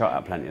you've been shot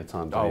at plenty of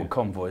times. Oh,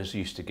 convoys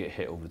used to get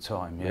hit all the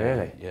time. Yeah.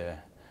 Really? Yeah.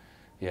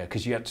 Yeah,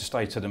 because you had to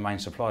stay to the main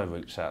supply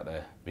routes out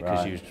there,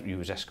 because you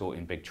was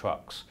escorting big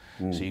trucks,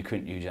 so you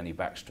couldn't use any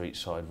back streets,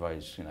 side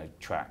roads,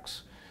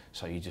 tracks.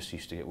 So you just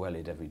used to get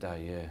wellied every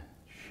day.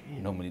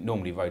 Yeah.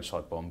 Normally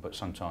roadside bomb, but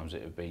sometimes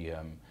it would be,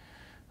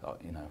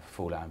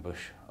 full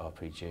ambush,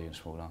 RPG, and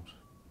small arms.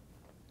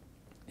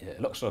 Yeah,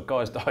 lots of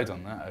guys died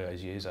on that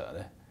those years out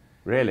there.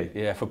 Really?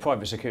 Yeah, for a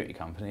private security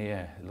company,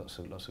 yeah, lots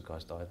of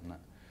guys died on that.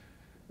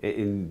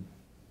 In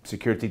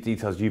security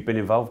details you've been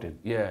involved in?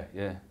 Yeah.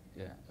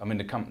 I mean,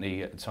 the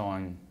company at the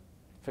time,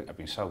 I think they've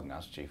been sold now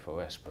to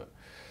G4S, but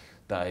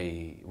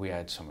we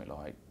had something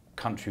like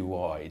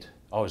countrywide.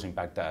 I was in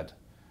Baghdad.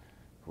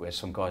 We had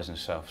some guys in the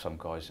south, some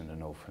guys in the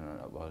north, and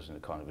I was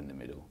kind of in the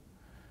middle.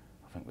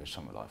 I think we had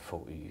something like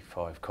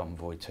 45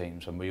 convoy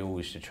teams, and we all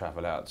used to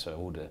travel out to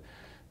all the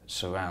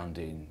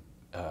surrounding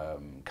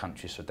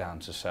countries. So down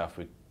to the south,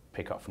 we'd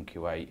pick up from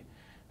Kuwait,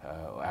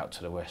 out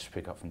to the west,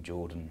 pick up from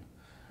Jordan.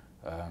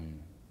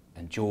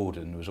 And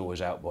Jordan was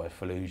always out by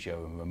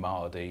Fallujah and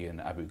Ramadi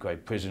and Abu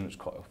Ghraib prison. It was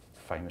quite a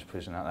famous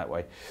prison out that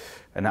way.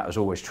 And that was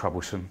always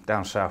troublesome.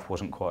 Down south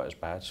wasn't quite as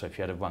bad, so if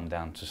you had a run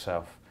down to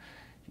south,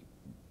 you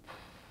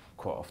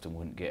quite often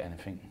wouldn't get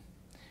anything.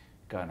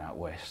 Going out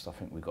west, I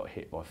think we got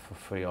hit by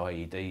 3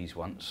 IEDs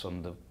once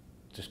on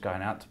just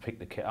going out to pick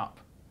the kit up.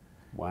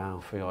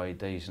 Wow. 3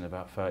 IEDs in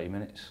about 30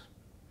 minutes.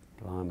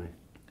 Blimey.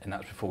 And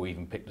that's before we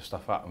even picked the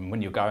stuff up. And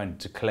when you're going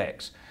to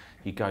collect,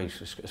 you go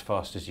as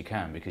fast as you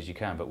can because you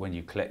can, but when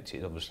you collect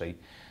it, obviously,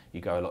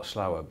 you go a lot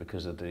slower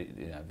because of the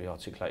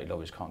articulated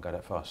lorries can't go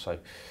that fast. So,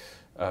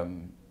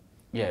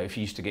 yeah, if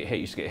you used to get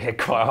hit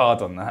quite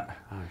hard on that.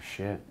 Oh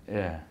shit.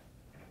 Yeah,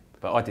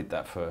 but I did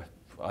that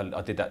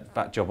I did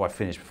that job I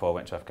finished before I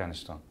went to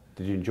Afghanistan.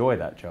 Did you enjoy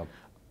that job?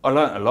 I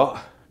learnt a lot.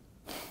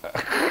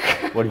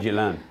 What did you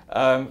learn?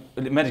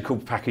 The medical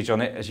package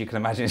on it, as you can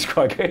imagine, is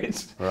quite good.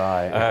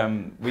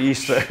 Right. We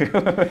used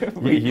to.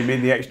 You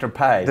mean the extra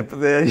pay?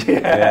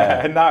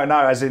 Yeah.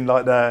 No, as in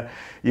like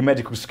your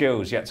medical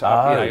skills. You had to,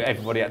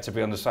 everybody had to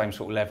be on the same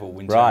sort of level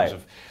in terms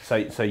of.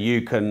 So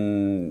you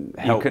can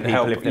help people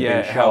if they've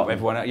been shot. Help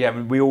everyone. Yeah,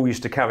 we all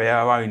used to carry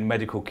our own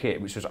medical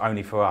kit, which was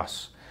only for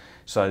us.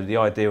 So the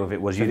idea of it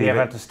was... Have you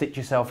ever had to stitch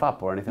yourself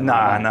up or anything no,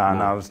 like that?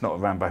 No, it's not a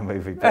Rambo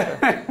movie. But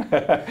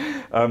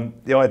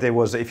the idea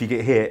was that if you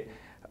get hit,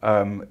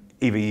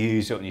 either you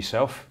use it on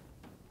yourself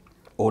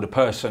or the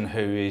person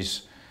who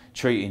is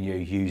treating you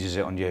uses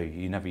it on you.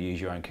 You never use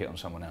your own kit on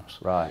someone else.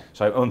 Right.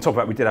 So on top of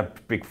that, we did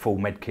have big full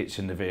med kits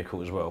in the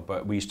vehicle as well,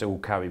 but we used to all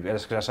carry...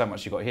 That's how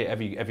much you got hit.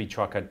 Every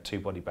truck had 2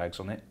 body bags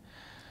on it.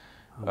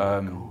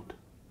 Oh my God.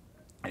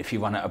 If you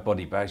run out of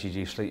body bags, you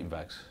use sleeping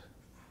bags.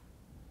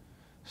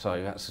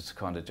 So that's the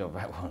kind of job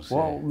that was.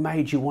 What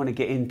made you want to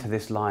get into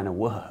this line of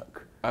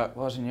work? I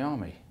was in the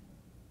army.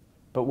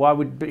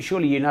 But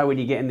surely you know when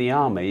you get in the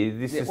army,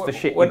 this is the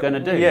shit you're going to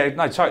do. Yeah,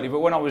 no, totally. But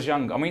when I was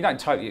younger, I mean, you don't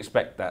totally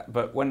expect that.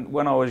 But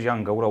when I was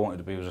younger, all I wanted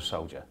to be was a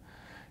soldier.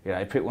 You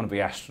know, people want to be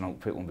astronauts,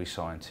 people want to be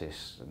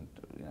scientists, and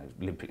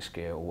Olympic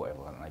skier or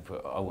whatever. I don't know.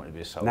 But I wanted to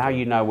be a soldier. Now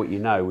you know what you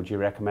know. Would you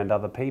recommend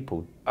other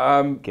people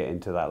get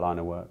into that line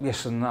of work?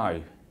 Yes and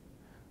no.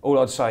 All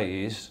I'd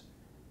say is,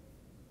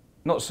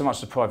 not so much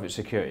the private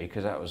security,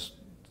 because that was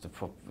the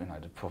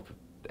proper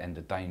end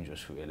of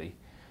dangerous, really.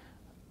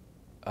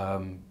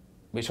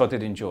 Which I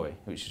did enjoy,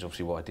 which is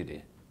obviously why I did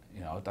it.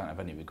 You know, I don't have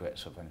any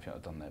regrets of anything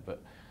I've done there.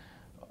 But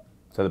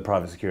so the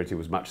private security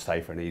was much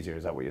safer and easier.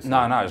 Is that what you're saying?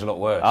 No, it was a lot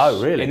worse.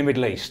 Oh, really? In the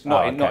Middle East,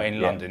 not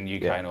in London,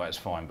 UK, yeah. and all that's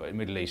fine. But in the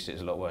Middle East,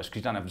 it's a lot worse because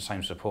you don't have the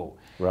same support.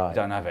 Right. You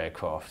don't have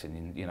aircraft,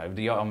 and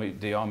the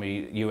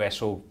army,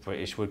 US or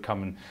British, would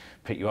come and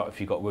pick you up if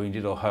you got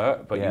wounded or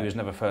hurt, but you was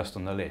never first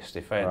on the list.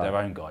 If they had their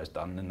own guys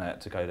done, then they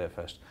had to go there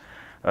first.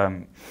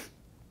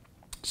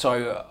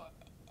 So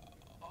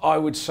I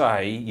would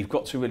say you've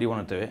got to really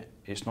want to do it.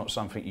 It's not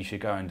something you should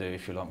go and do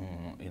if you're like,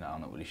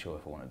 I'm not really sure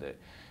if I want to do it.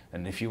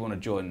 And if you want to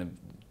join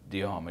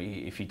the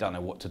army, if you don't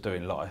know what to do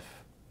in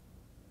life,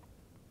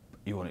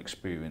 you want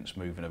experience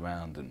moving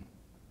around and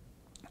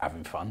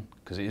having fun,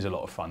 because it is a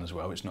lot of fun as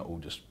well. It's not all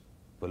just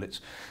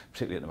bullets,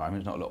 particularly at the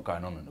moment. There's not a lot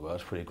going on in the world.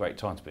 It's pretty a great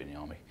time to be in the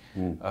army.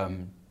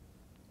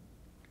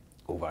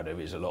 Although there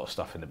is a lot of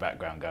stuff in the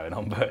background going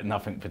on, but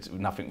nothing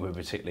we're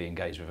particularly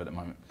engaged with at the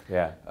moment.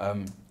 Yeah.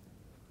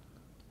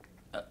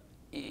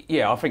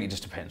 Yeah, I think it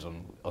just depends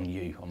on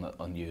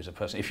you as a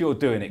person. If you're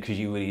doing it because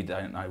you really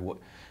don't know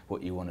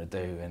what you want to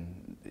do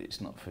and it's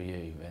not for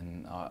you,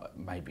 then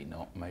maybe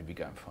not. Maybe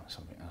go and find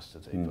something else to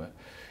do. But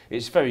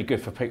it's very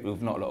good for people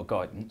with not a lot of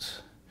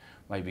guidance,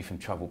 maybe from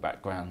troubled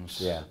backgrounds.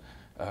 Yeah.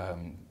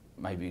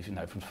 Maybe from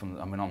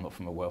I mean, I'm not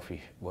from a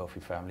wealthy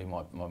family.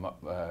 My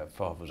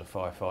father was a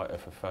firefighter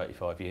for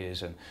 35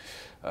 years, and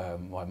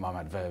my mum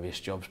had various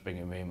jobs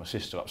bringing me and my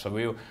sister up.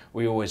 So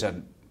we always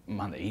had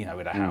money,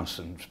 with a house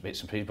and bits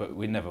and pieces, but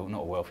we're not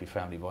a wealthy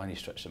family by any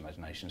stretch of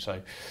imagination.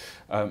 So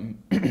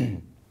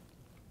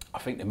I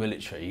think the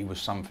military was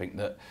something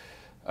that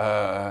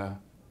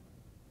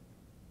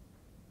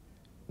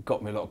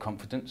got me a lot of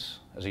confidence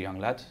as a young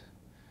lad.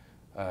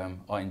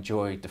 I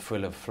enjoyed the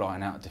thrill of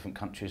flying out to different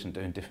countries and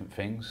doing different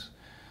things.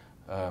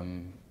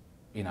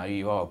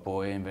 You are a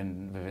boy,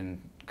 and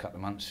within a couple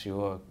of months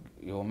you're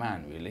a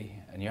man, really,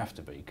 and you have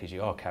to be, because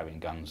you are carrying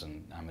guns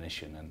and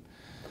ammunition and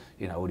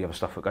all the other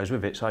stuff that goes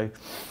with it. So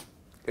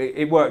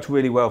it worked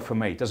really well for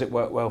me. Does it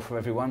work well for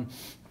everyone?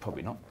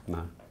 Probably not.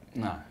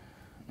 No,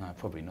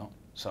 probably not.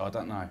 So I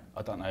don't know.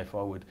 I don't know if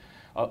I would.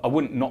 I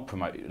wouldn't not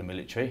promote the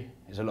military.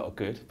 There's a lot of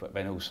good, but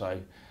then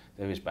also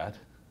there is bad.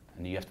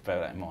 And you have to bear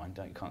that in mind.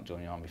 You can't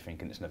join the army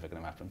thinking it's never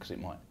going to happen, because it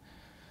might.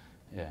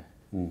 Yeah.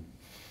 Mm.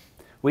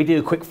 We do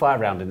a quick fire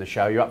round in the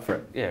show. You up for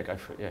it? Yeah, go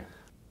for it, yeah.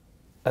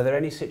 Are there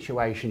any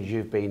situations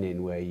you've been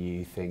in where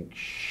you think,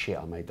 shit,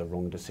 I made the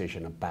wrong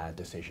decision, a bad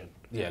decision?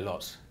 Yeah,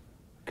 lots.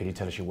 Can you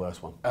tell us your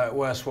worst one?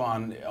 Worst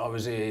one, I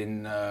was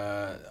in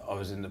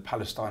the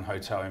Palestine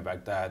Hotel in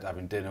Baghdad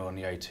having dinner on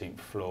the 18th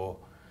floor,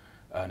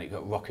 and it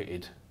got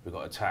rocketed. We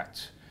got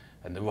attacked,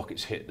 and the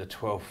rockets hit the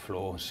 12th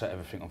floor and set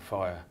everything on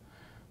fire.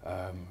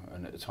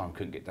 And at the time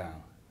couldn't get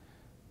down.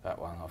 That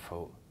one, I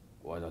thought,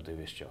 why did I do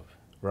this job?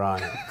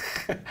 Right.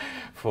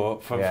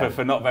 for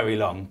not very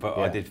long, but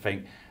I did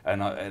think,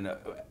 and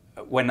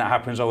when that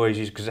happens, I always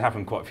use, because it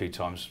happened quite a few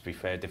times, to be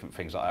fair, different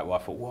things like that, where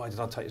I thought, why did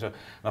I take this job?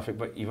 And I think,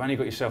 but you've only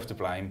got yourself to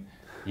blame.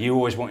 You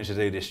always wanted to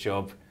do this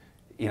job.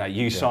 You know,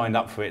 you signed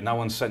up for it. No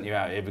one sent you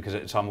out here, because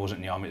at the time I wasn't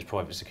in the army, it's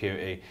private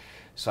security.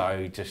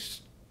 So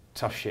just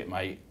tough shit,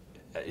 mate.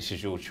 This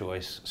is your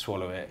choice.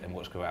 Swallow it, and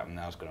what's going to happen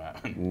now is going to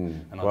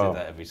happen. And I did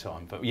that every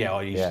time. But yeah,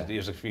 I used to. There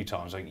was a few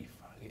times like, you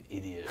fucking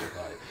idiot.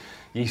 Like,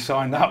 you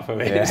signed up for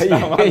it.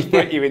 Someone's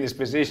put you in this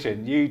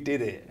position. You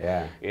did it.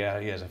 Yeah. Yeah.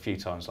 There's a few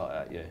times like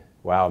that. Yeah.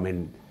 Wow. I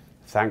mean,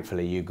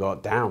 thankfully you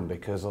got down,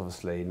 because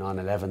obviously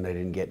 9/11 they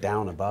didn't get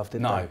down above,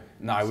 did they?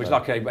 No. It was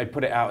lucky they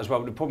put it out as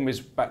well. The problem is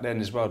back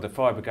then as well, the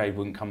fire brigade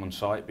wouldn't come on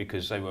site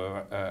because they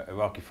were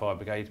Iraqi fire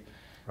brigade.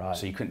 Right.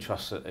 So you couldn't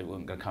trust that they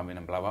weren't going to come in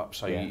and blow up.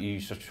 So you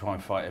used to try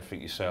and fight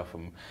everything yourself,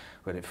 and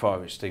we had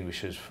fire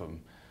extinguishers for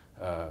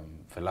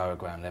lower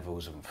ground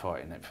levels and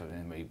fighting it for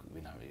them. It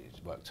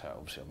worked out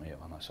obviously on me,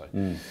 I know. So,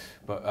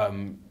 but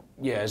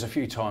yeah, there's a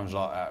few times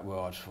like that where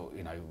I just thought,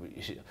 you know,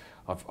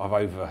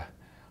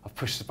 I've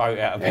pushed the boat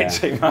out a bit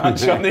too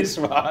much on this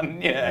one.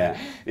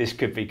 This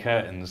could be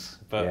curtains,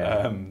 but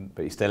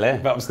you're still here.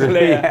 But I'm still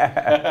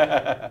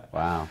here.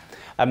 Wow.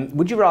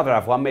 Would you rather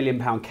have £1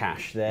 million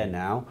cash there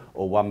now,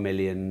 or 1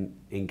 million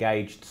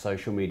engaged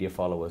social media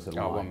followers? And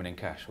 1 million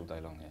cash all day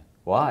long. Yeah.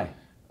 Why?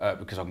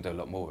 Because I can do a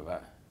lot more with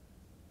that.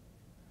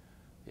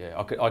 Yeah,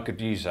 I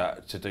could use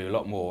that to do a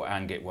lot more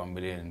and get 1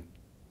 million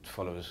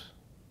followers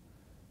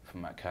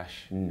from that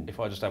cash. If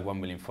I just have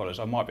 1 million followers,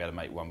 I might be able to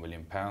make £1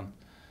 million.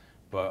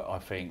 But I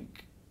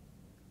think,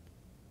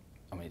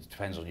 I mean, it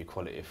depends on your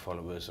quality of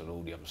followers and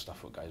all the other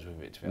stuff that goes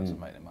with it to be able to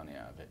make the money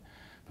out of it.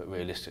 But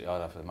realistically,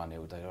 I'd have the money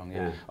all day long.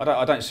 Yeah.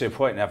 I don't see a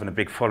point in having a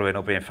big following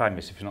or being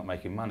famous if you're not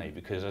making money,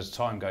 because as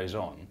time goes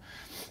on,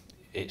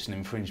 it's an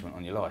infringement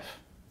on your life.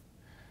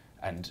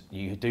 And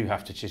you do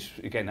have to just,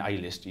 again,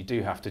 A-list, you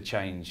do have to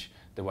change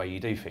the way you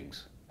do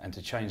things. And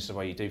to change the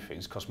way you do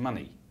things costs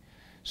money.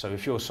 So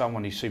if you're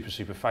someone who's super,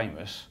 super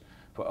famous,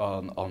 but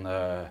on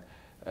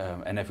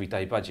an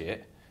everyday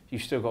budget,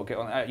 you've still got to get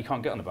on, you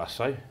can't get on the bus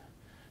though,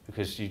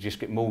 because you just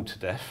get mauled to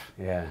death.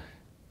 Yeah.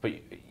 But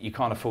you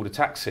can't afford a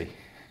taxi,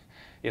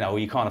 you know, or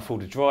you can't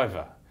afford a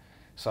driver.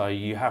 So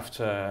you have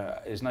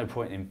to, there's no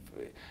point in,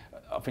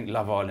 I think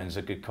Love Island's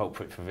a good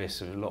culprit for this.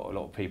 There's a lot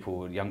of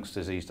people,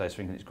 youngsters these days,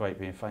 thinking it's great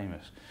being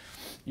famous.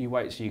 You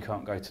wait till you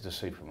can't go to the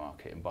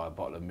supermarket and buy a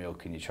bottle of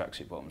milk in your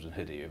tracksuit bottoms and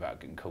hoodie without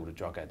getting called a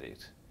drug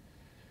addict,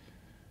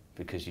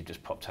 because you've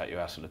just popped out your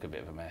house and look a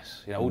bit of a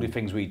mess. You know, all the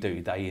things we do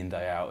day in,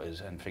 day out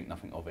and think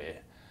nothing of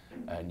it,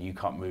 and you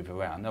can't move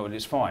around. No,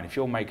 it's fine. If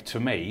you're to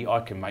me, I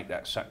can make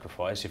that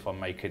sacrifice if I'm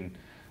making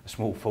a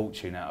small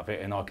fortune out of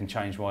it, and I can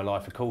change my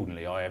life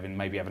accordingly.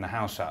 Maybe having a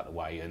house out of the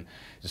way and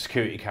the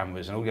security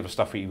cameras and all the other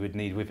stuff that you would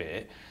need with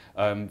it,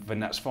 then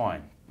that's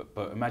fine.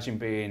 But imagine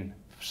being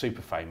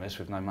super famous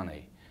with no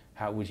money.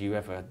 How would you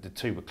ever, the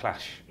two would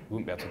clash, you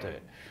wouldn't be able to do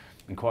it.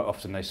 And quite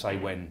often they say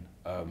when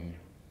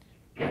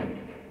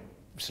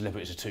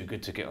celebrities are too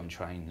good to get on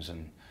trains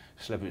and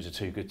celebrities are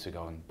too good to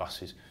go on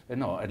buses. They're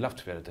not. I'd love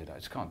to be able to do that. I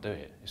just can't do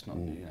it. It's not.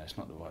 You know, it's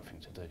not the right thing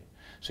to do.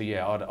 So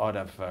yeah, I'd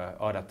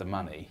have the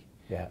money.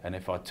 Yeah. And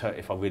if I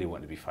really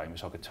wanted to be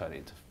famous, I could turn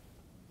it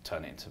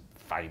into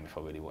fame if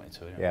I really wanted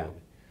to. You know, yeah.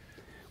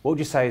 What would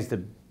you say is the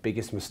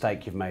biggest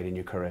mistake you've made in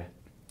your career?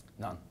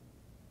 None.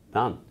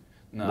 None.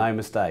 No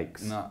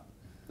mistakes. No.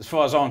 As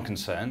far as I'm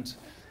concerned,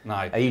 no.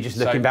 Are you just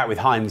looking back with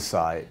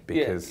hindsight?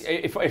 Because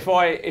yeah,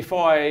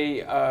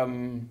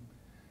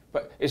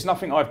 but it's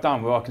nothing I've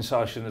done where I can say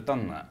I shouldn't have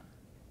done that,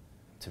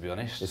 to be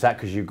honest. Is that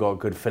because you've got a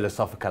good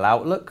philosophical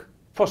outlook?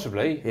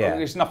 Possibly. Yeah.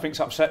 Well, nothing's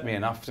upset me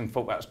enough and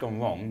thought that's gone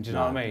wrong. Do you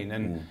know what I mean?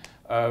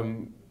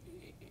 And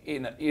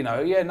you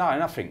know, yeah, no,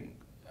 nothing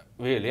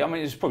really. I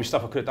mean, there's probably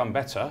stuff I could have done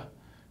better,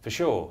 for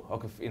sure. I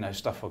know there's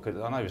stuff I could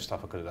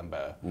have done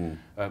better.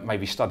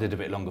 Maybe studied a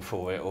bit longer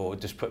for it, or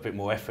just put a bit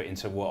more effort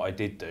into what I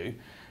did do.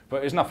 But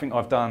there's nothing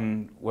I've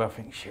done where I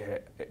think,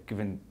 shit,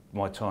 given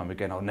my time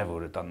again, I never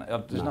would have done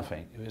that. There's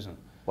nothing. There isn't.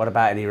 What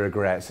about any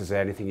regrets? Is there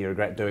anything you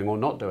regret doing or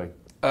not doing?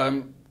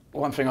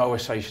 One thing I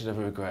always say, you should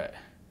never regret.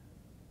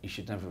 You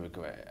should never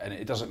regret. And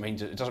it doesn't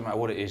matter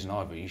what it is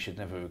neither, you should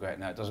never regret.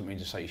 Now, it doesn't mean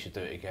to say you should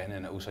do it again,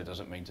 and it also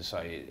doesn't mean to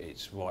say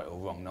it's right or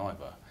wrong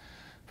neither.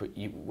 But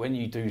when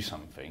you do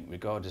something,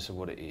 regardless of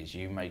what it is,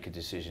 you make a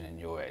decision in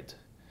your head,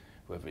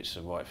 whether it's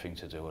the right thing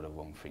to do or the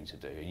wrong thing to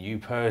do. And you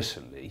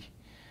personally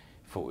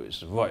thought it was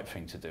the right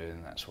thing to do,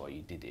 and that's why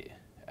you did it.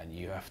 And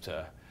you have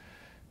to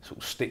sort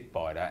of stick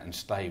by that and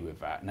stay with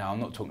that. Now, I'm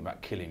not talking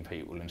about killing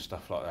people and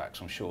stuff like that,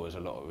 because I'm sure there's a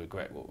lot of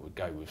regret what would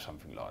go with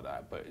something like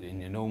that. But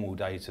in your normal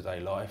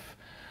day-to-day life,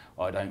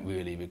 I don't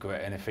really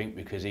regret anything,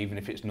 because even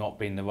if it's not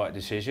been the right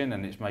decision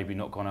and it's maybe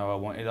not gone how I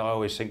wanted, I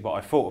always think, but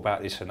I thought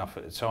about this enough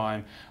at the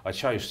time, I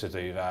chose to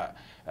do that,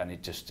 and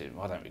it just didn't.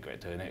 I don't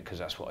regret doing it, because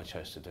that's what I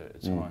chose to do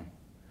at the time.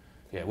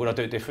 Yeah, would I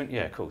do it different?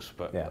 Yeah, of course,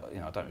 but you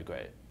know, I don't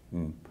regret it.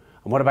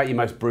 And what about your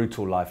most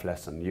brutal life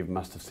lesson? You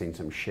must have seen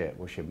some shit.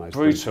 What's your most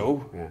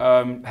brutal?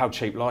 How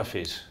cheap life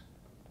is.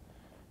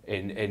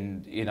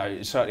 In you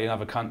know, certainly in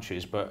other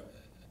countries, but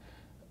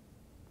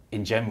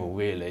in general,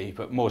 really,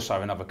 but more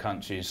so in other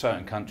countries.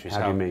 Certain countries.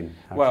 How do you mean?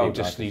 Well, you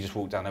just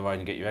walk down the road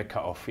and get your head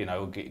cut off, you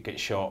know, or get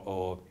shot,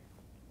 or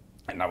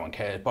and no one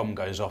cares. Bomb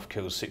goes off,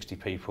 kills 60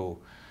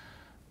 people.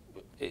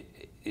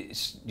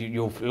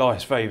 Your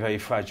life's very, very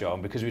fragile,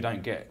 and because we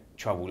don't get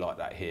trouble like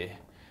that here,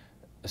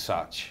 as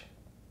such.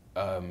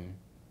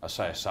 I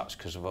say as such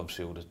because of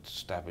obviously all the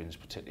stabbings,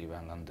 particularly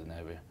around London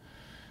area.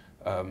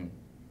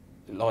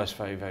 Life's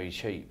very, very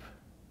cheap.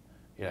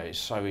 You know, it's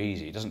so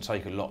easy. It doesn't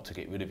take a lot to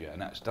get rid of you, and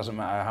that doesn't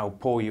matter how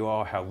poor you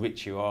are, how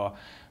rich you are,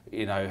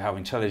 you know, how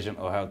intelligent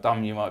or how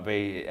dumb you might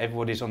be.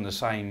 Everybody's on the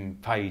same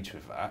page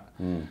with that.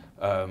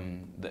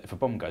 That if a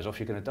bomb goes off,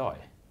 you're going to die.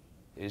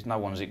 No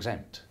one's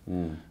exempt.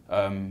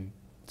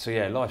 So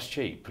yeah, life's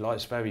cheap.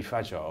 Life's very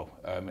fragile.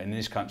 In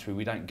this country,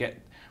 we don't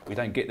get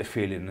the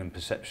feeling and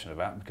perception of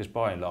that, because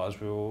by and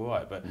large we're all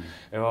right. But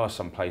there are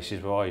some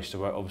places where I used to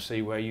work,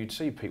 obviously, where you'd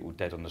see people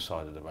dead on the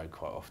side of the road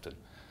quite often,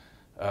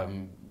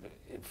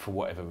 for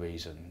whatever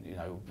reason. You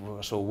know,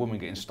 I saw a woman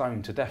getting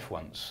stoned to death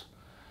once,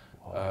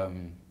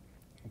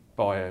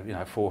 by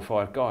 4 or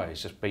 5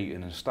 guys, just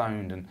beaten and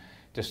stoned, and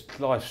just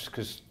life's,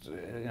 because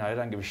you know, they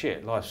don't give a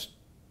shit. Life's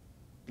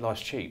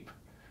cheap.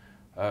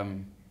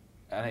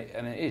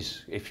 And it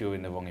is, if you're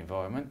in the wrong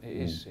environment, it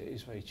is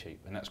very cheap.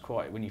 And that's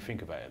quite, when you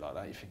think about it like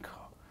that, you think,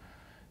 oh,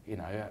 you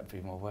know, that would be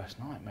my worst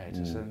nightmare.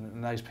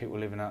 And those people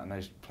living out in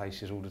those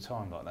places all the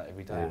time like that,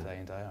 every day, day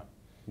in, day out.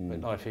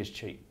 But life is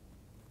cheap.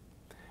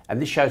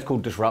 And this show's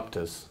called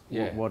Disruptors.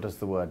 Yeah. What does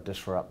the word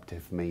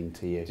disruptive mean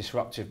to you?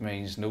 Disruptive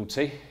means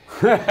naughty.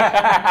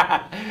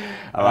 Yeah.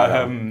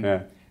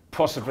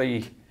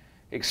 Possibly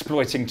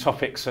exploiting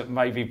topics that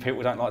maybe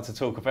people don't like to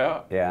talk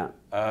about. Yeah.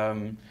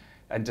 And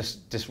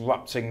just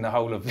disrupting the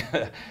whole of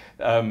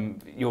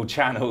your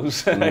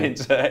channels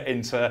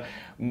into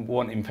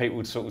wanting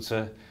people to sort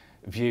of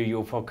view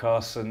your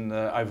podcasts and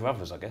over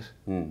others, I guess.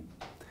 And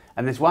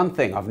there's one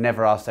thing I've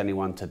never asked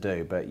anyone to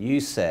do, but you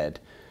said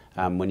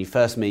when you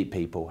first meet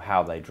people,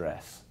 how they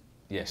dress.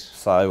 Yes.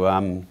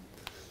 So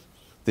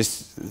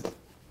this,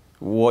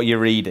 what you're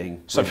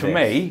reading. So for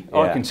me,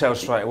 I can tell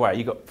straight away,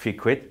 you got a few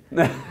quid.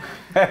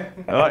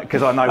 Right,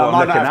 because I know what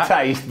I'm looking at.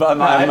 Taste, but I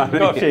might have money.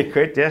 Got a few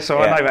quid, yeah, so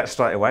I know that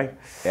straight away.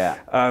 Yeah.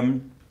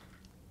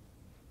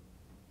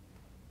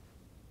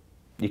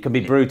 You can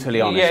be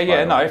brutally honest.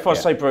 Yeah, no, if I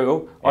say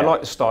brutal, I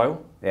like the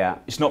style. Yeah.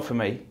 It's not for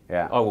me.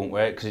 Yeah. I won't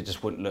wear it because it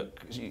just wouldn't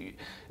look.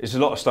 There's a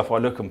lot of stuff I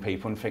look on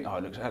people and think, oh,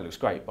 that looks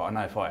great, but I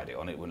know if I had it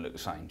on, it wouldn't look the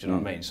same. Do you know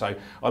what I mean? So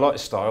I like the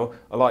style.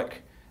 I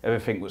like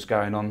everything that's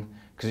going on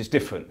because it's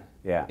different.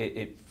 Yeah.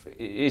 It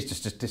is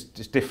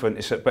just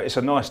different. But it's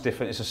a nice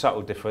different. It's a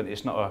subtle different.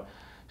 It's not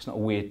a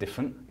weird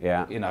different.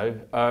 Yeah. You know.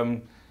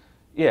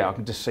 Yeah, I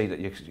can just see that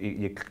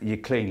you're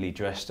cleanly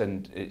dressed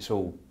and it's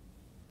all,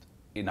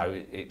 you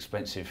know,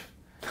 expensive.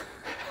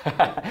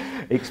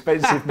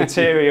 Expensive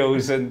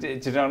materials, and do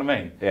you know what I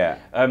mean? Yeah.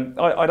 I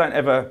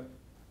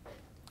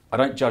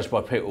don't judge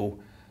by people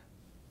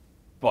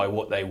by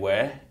what they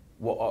wear.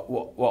 What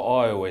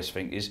I always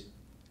think is,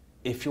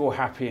 if you're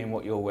happy in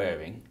what you're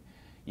wearing,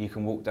 you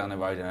can walk down the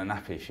road in a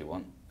nappy if you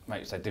want.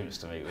 Makes no difference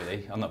to me,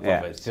 really. I'm not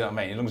bothered. Do you know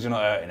what I mean? As long as you're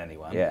not hurting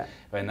anyone,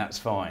 then that's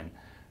fine.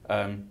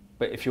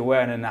 But if you're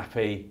wearing a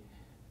nappy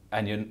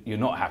and you're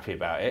not happy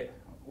about it,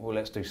 well,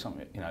 let's do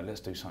something. You know, let's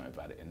do something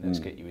about it, and let's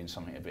get you in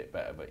something a bit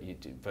better.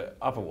 But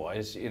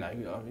otherwise, you know,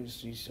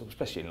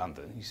 especially in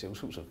London, you see all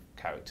sorts of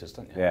characters,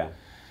 don't you? Yeah.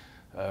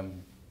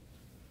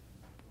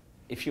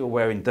 If you're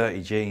wearing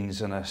dirty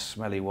jeans and a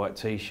smelly white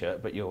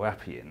T-shirt, but you're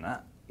happy in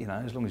that, you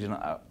know, as long as you're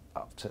not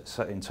up to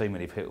setting too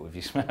many people with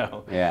your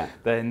smell,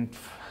 then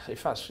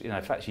if that's you,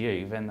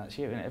 then that's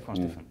you. Isn't it? Everyone's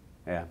different.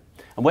 Yeah.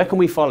 And where can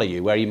we follow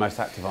you? Where are you most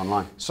active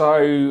online?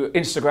 So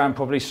Instagram,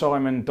 probably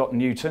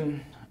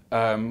Simon.Newton.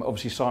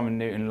 Obviously Simon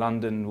Newton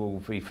London will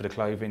be for the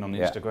clothing on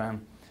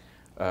Instagram.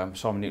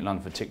 Simon Newton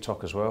London for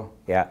TikTok as well.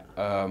 Yeah.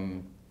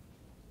 And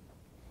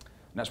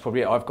that's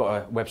probably it. I've got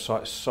a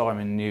website,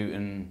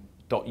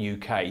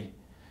 simonnewton.uk,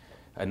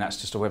 and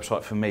that's just a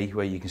website for me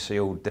where you can see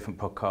all different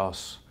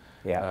podcasts,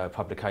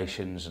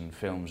 publications and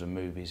films and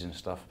movies and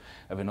stuff.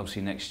 And then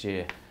obviously next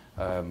year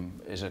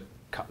is a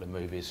couple of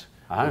movies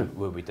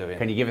we'll be doing.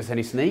 Can you give us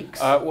any sneaks?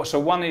 So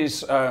one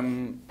is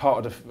going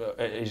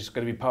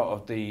to be part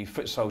of the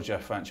Foot Soldier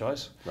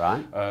franchise.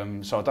 Right.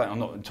 So I'm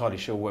not entirely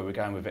sure where we're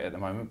going with it at the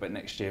moment, but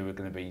next year we're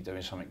going to be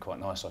doing something quite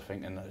nice, I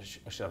think, and I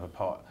should have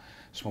a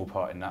small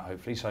part in that,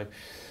 hopefully. So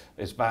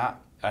there's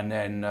that, and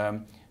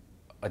then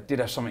I did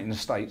have something in the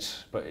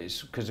States, but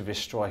it's because of this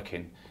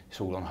striking, it's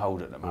all on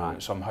hold at the moment.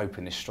 Right. So I'm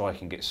hoping this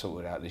striking gets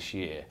sorted out this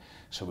year,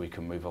 so we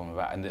can move on with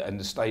that. And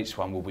the States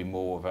one will be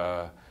more of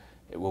a,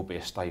 it will be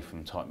a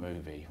Statham type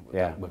movie.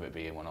 Yeah. Whether it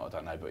be in one or not, I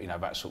don't know, but you know,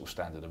 that sort of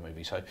standard of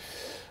movie. So,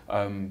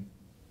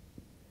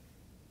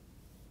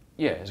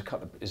 yeah, there's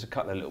a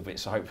couple of little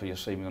bits. So hopefully you'll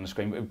see me on the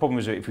screen. But the problem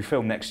is that if we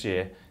film next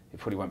year, it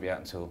probably won't be out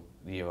until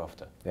the year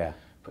after. Yeah.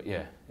 But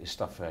yeah, there's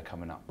stuff there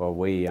coming up. Well,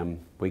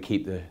 we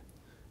keep the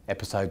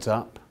episodes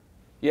up.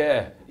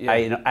 Yeah,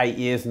 yeah. 8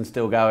 years and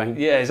still going.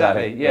 Yeah,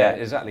 exactly. So, yeah,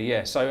 exactly.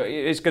 Yeah. So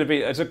it's going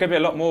to be a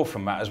lot more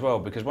from that as well,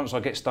 because once I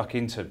get stuck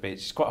into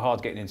bits, it's quite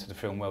hard getting into the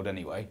film world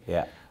anyway.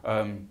 Yeah.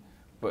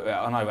 But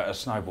I know that'll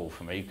snowball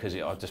for me because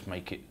I just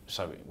make it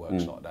so it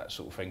works like that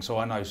sort of thing. So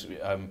I know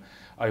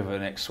over the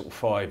next sort of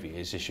 5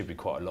 years, there should be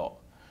quite a lot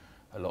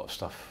of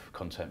stuff,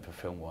 content for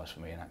film wise for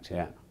me and acting.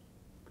 Yeah.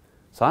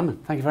 Simon,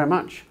 thank you very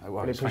much. No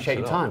worries. Really appreciate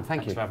your time.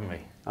 Thank Thanks you. for having me.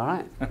 All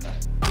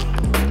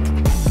right.